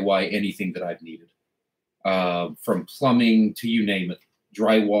DIY anything that I've needed, from plumbing to you name it,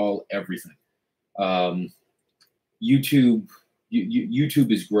 drywall, everything. YouTube,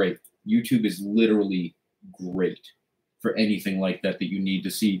 YouTube is great. YouTube is literally great for anything like that you need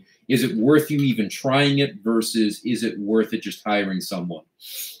to see. Is it worth you even trying it versus is it worth it just hiring someone?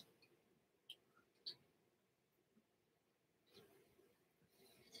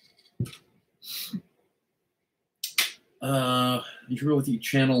 You're with your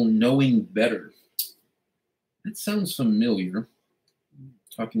channel Knowing Better. That sounds familiar.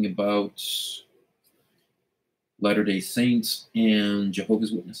 Talking about Latter-day Saints and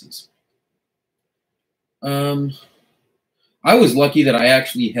Jehovah's Witnesses. I was lucky that I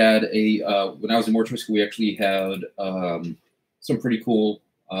actually had when I was in mortuary school, we actually had some pretty cool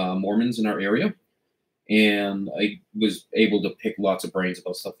Mormons in our area. And I was able to pick lots of brains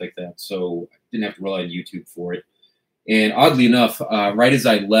about stuff like that. So I didn't have to rely on YouTube for it. And oddly enough, right as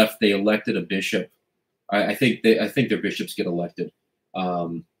I left, they elected a bishop. I think their bishops get elected.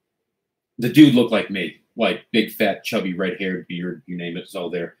 The dude looked like me, like big, fat, chubby, red-haired, beard, you name it, it's all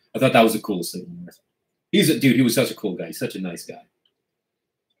there. I thought that was the coolest thing on earth. He's a dude. He was such a cool guy. He's such a nice guy.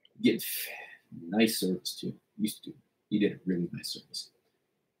 Get nice service too. He did a really nice service.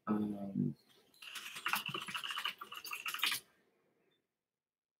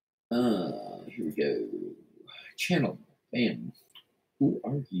 Here we go. Channel. Bam. Who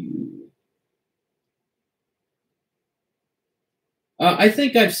are you? I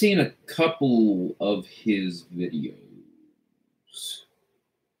think I've seen a couple of his videos.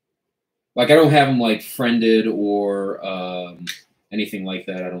 Like I don't have him like friended or anything like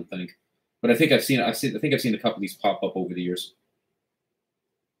that. I don't think, but I think I've seen a couple of these pop up over the years.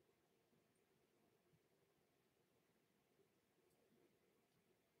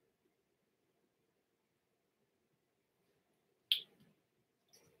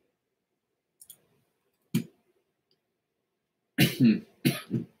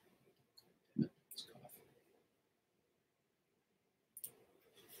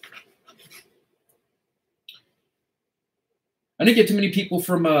 I didn't get too many people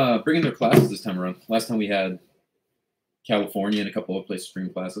from bringing their classes this time around. Last time we had California and a couple of places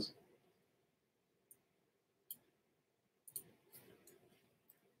bringing classes.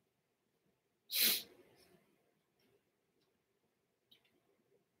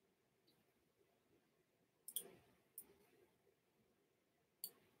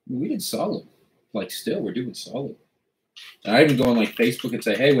 We did solid. Like still, we're doing solid. And I even go on like Facebook and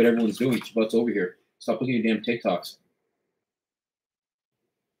say, "Hey, what everyone's doing, get your butts over here. Stop looking at your damn TikToks."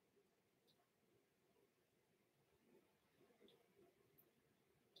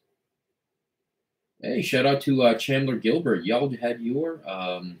 Hey, shout out to Chandler Gilbert. Y'all had your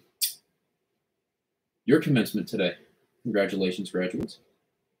commencement today. Congratulations, graduates.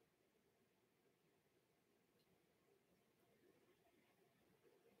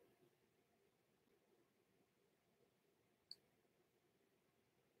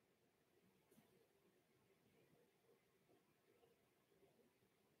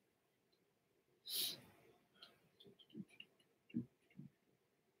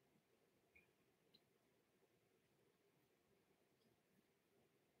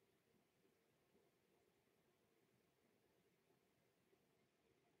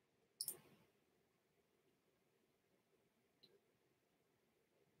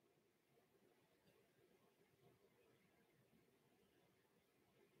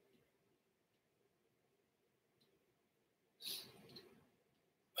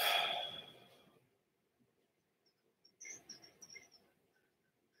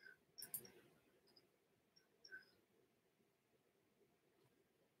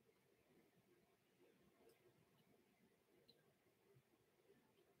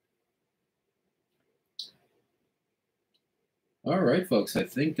 All right, folks. I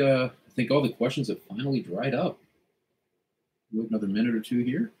think all the questions have finally dried up. Wait another minute or two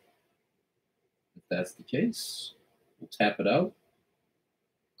here. If that's the case, we'll tap it out.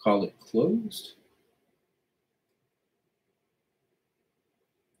 Call it closed.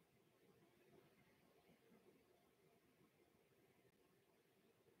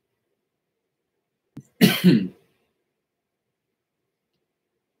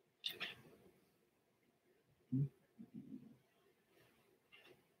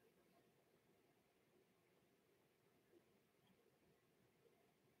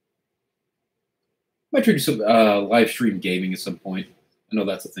 Might try to do some live stream gaming at some point. I know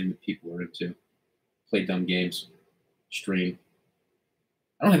that's a thing that people are into. Play dumb games, stream.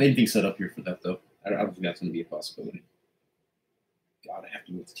 I don't have anything set up here for that, though. I don't think that's going to be a possibility. God, I have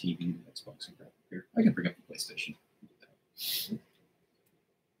to move the TV and the Xbox and crap here. I can bring up the PlayStation.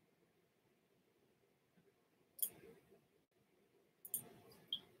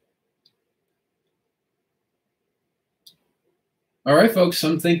 All right, folks.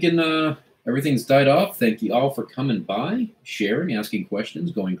 I'm thinking everything's died off. Thank you all for coming by, sharing, asking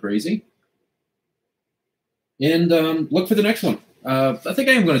questions, going crazy. And look for the next one. I think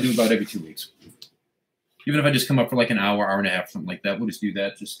I am going to do about every 2 weeks. Even if I just come up for like an hour, hour and a half, something like that. We'll just do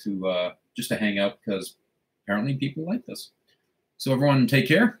that just to hang out because apparently people like this. So everyone take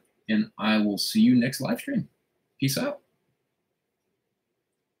care, and I will see you next live stream. Peace out.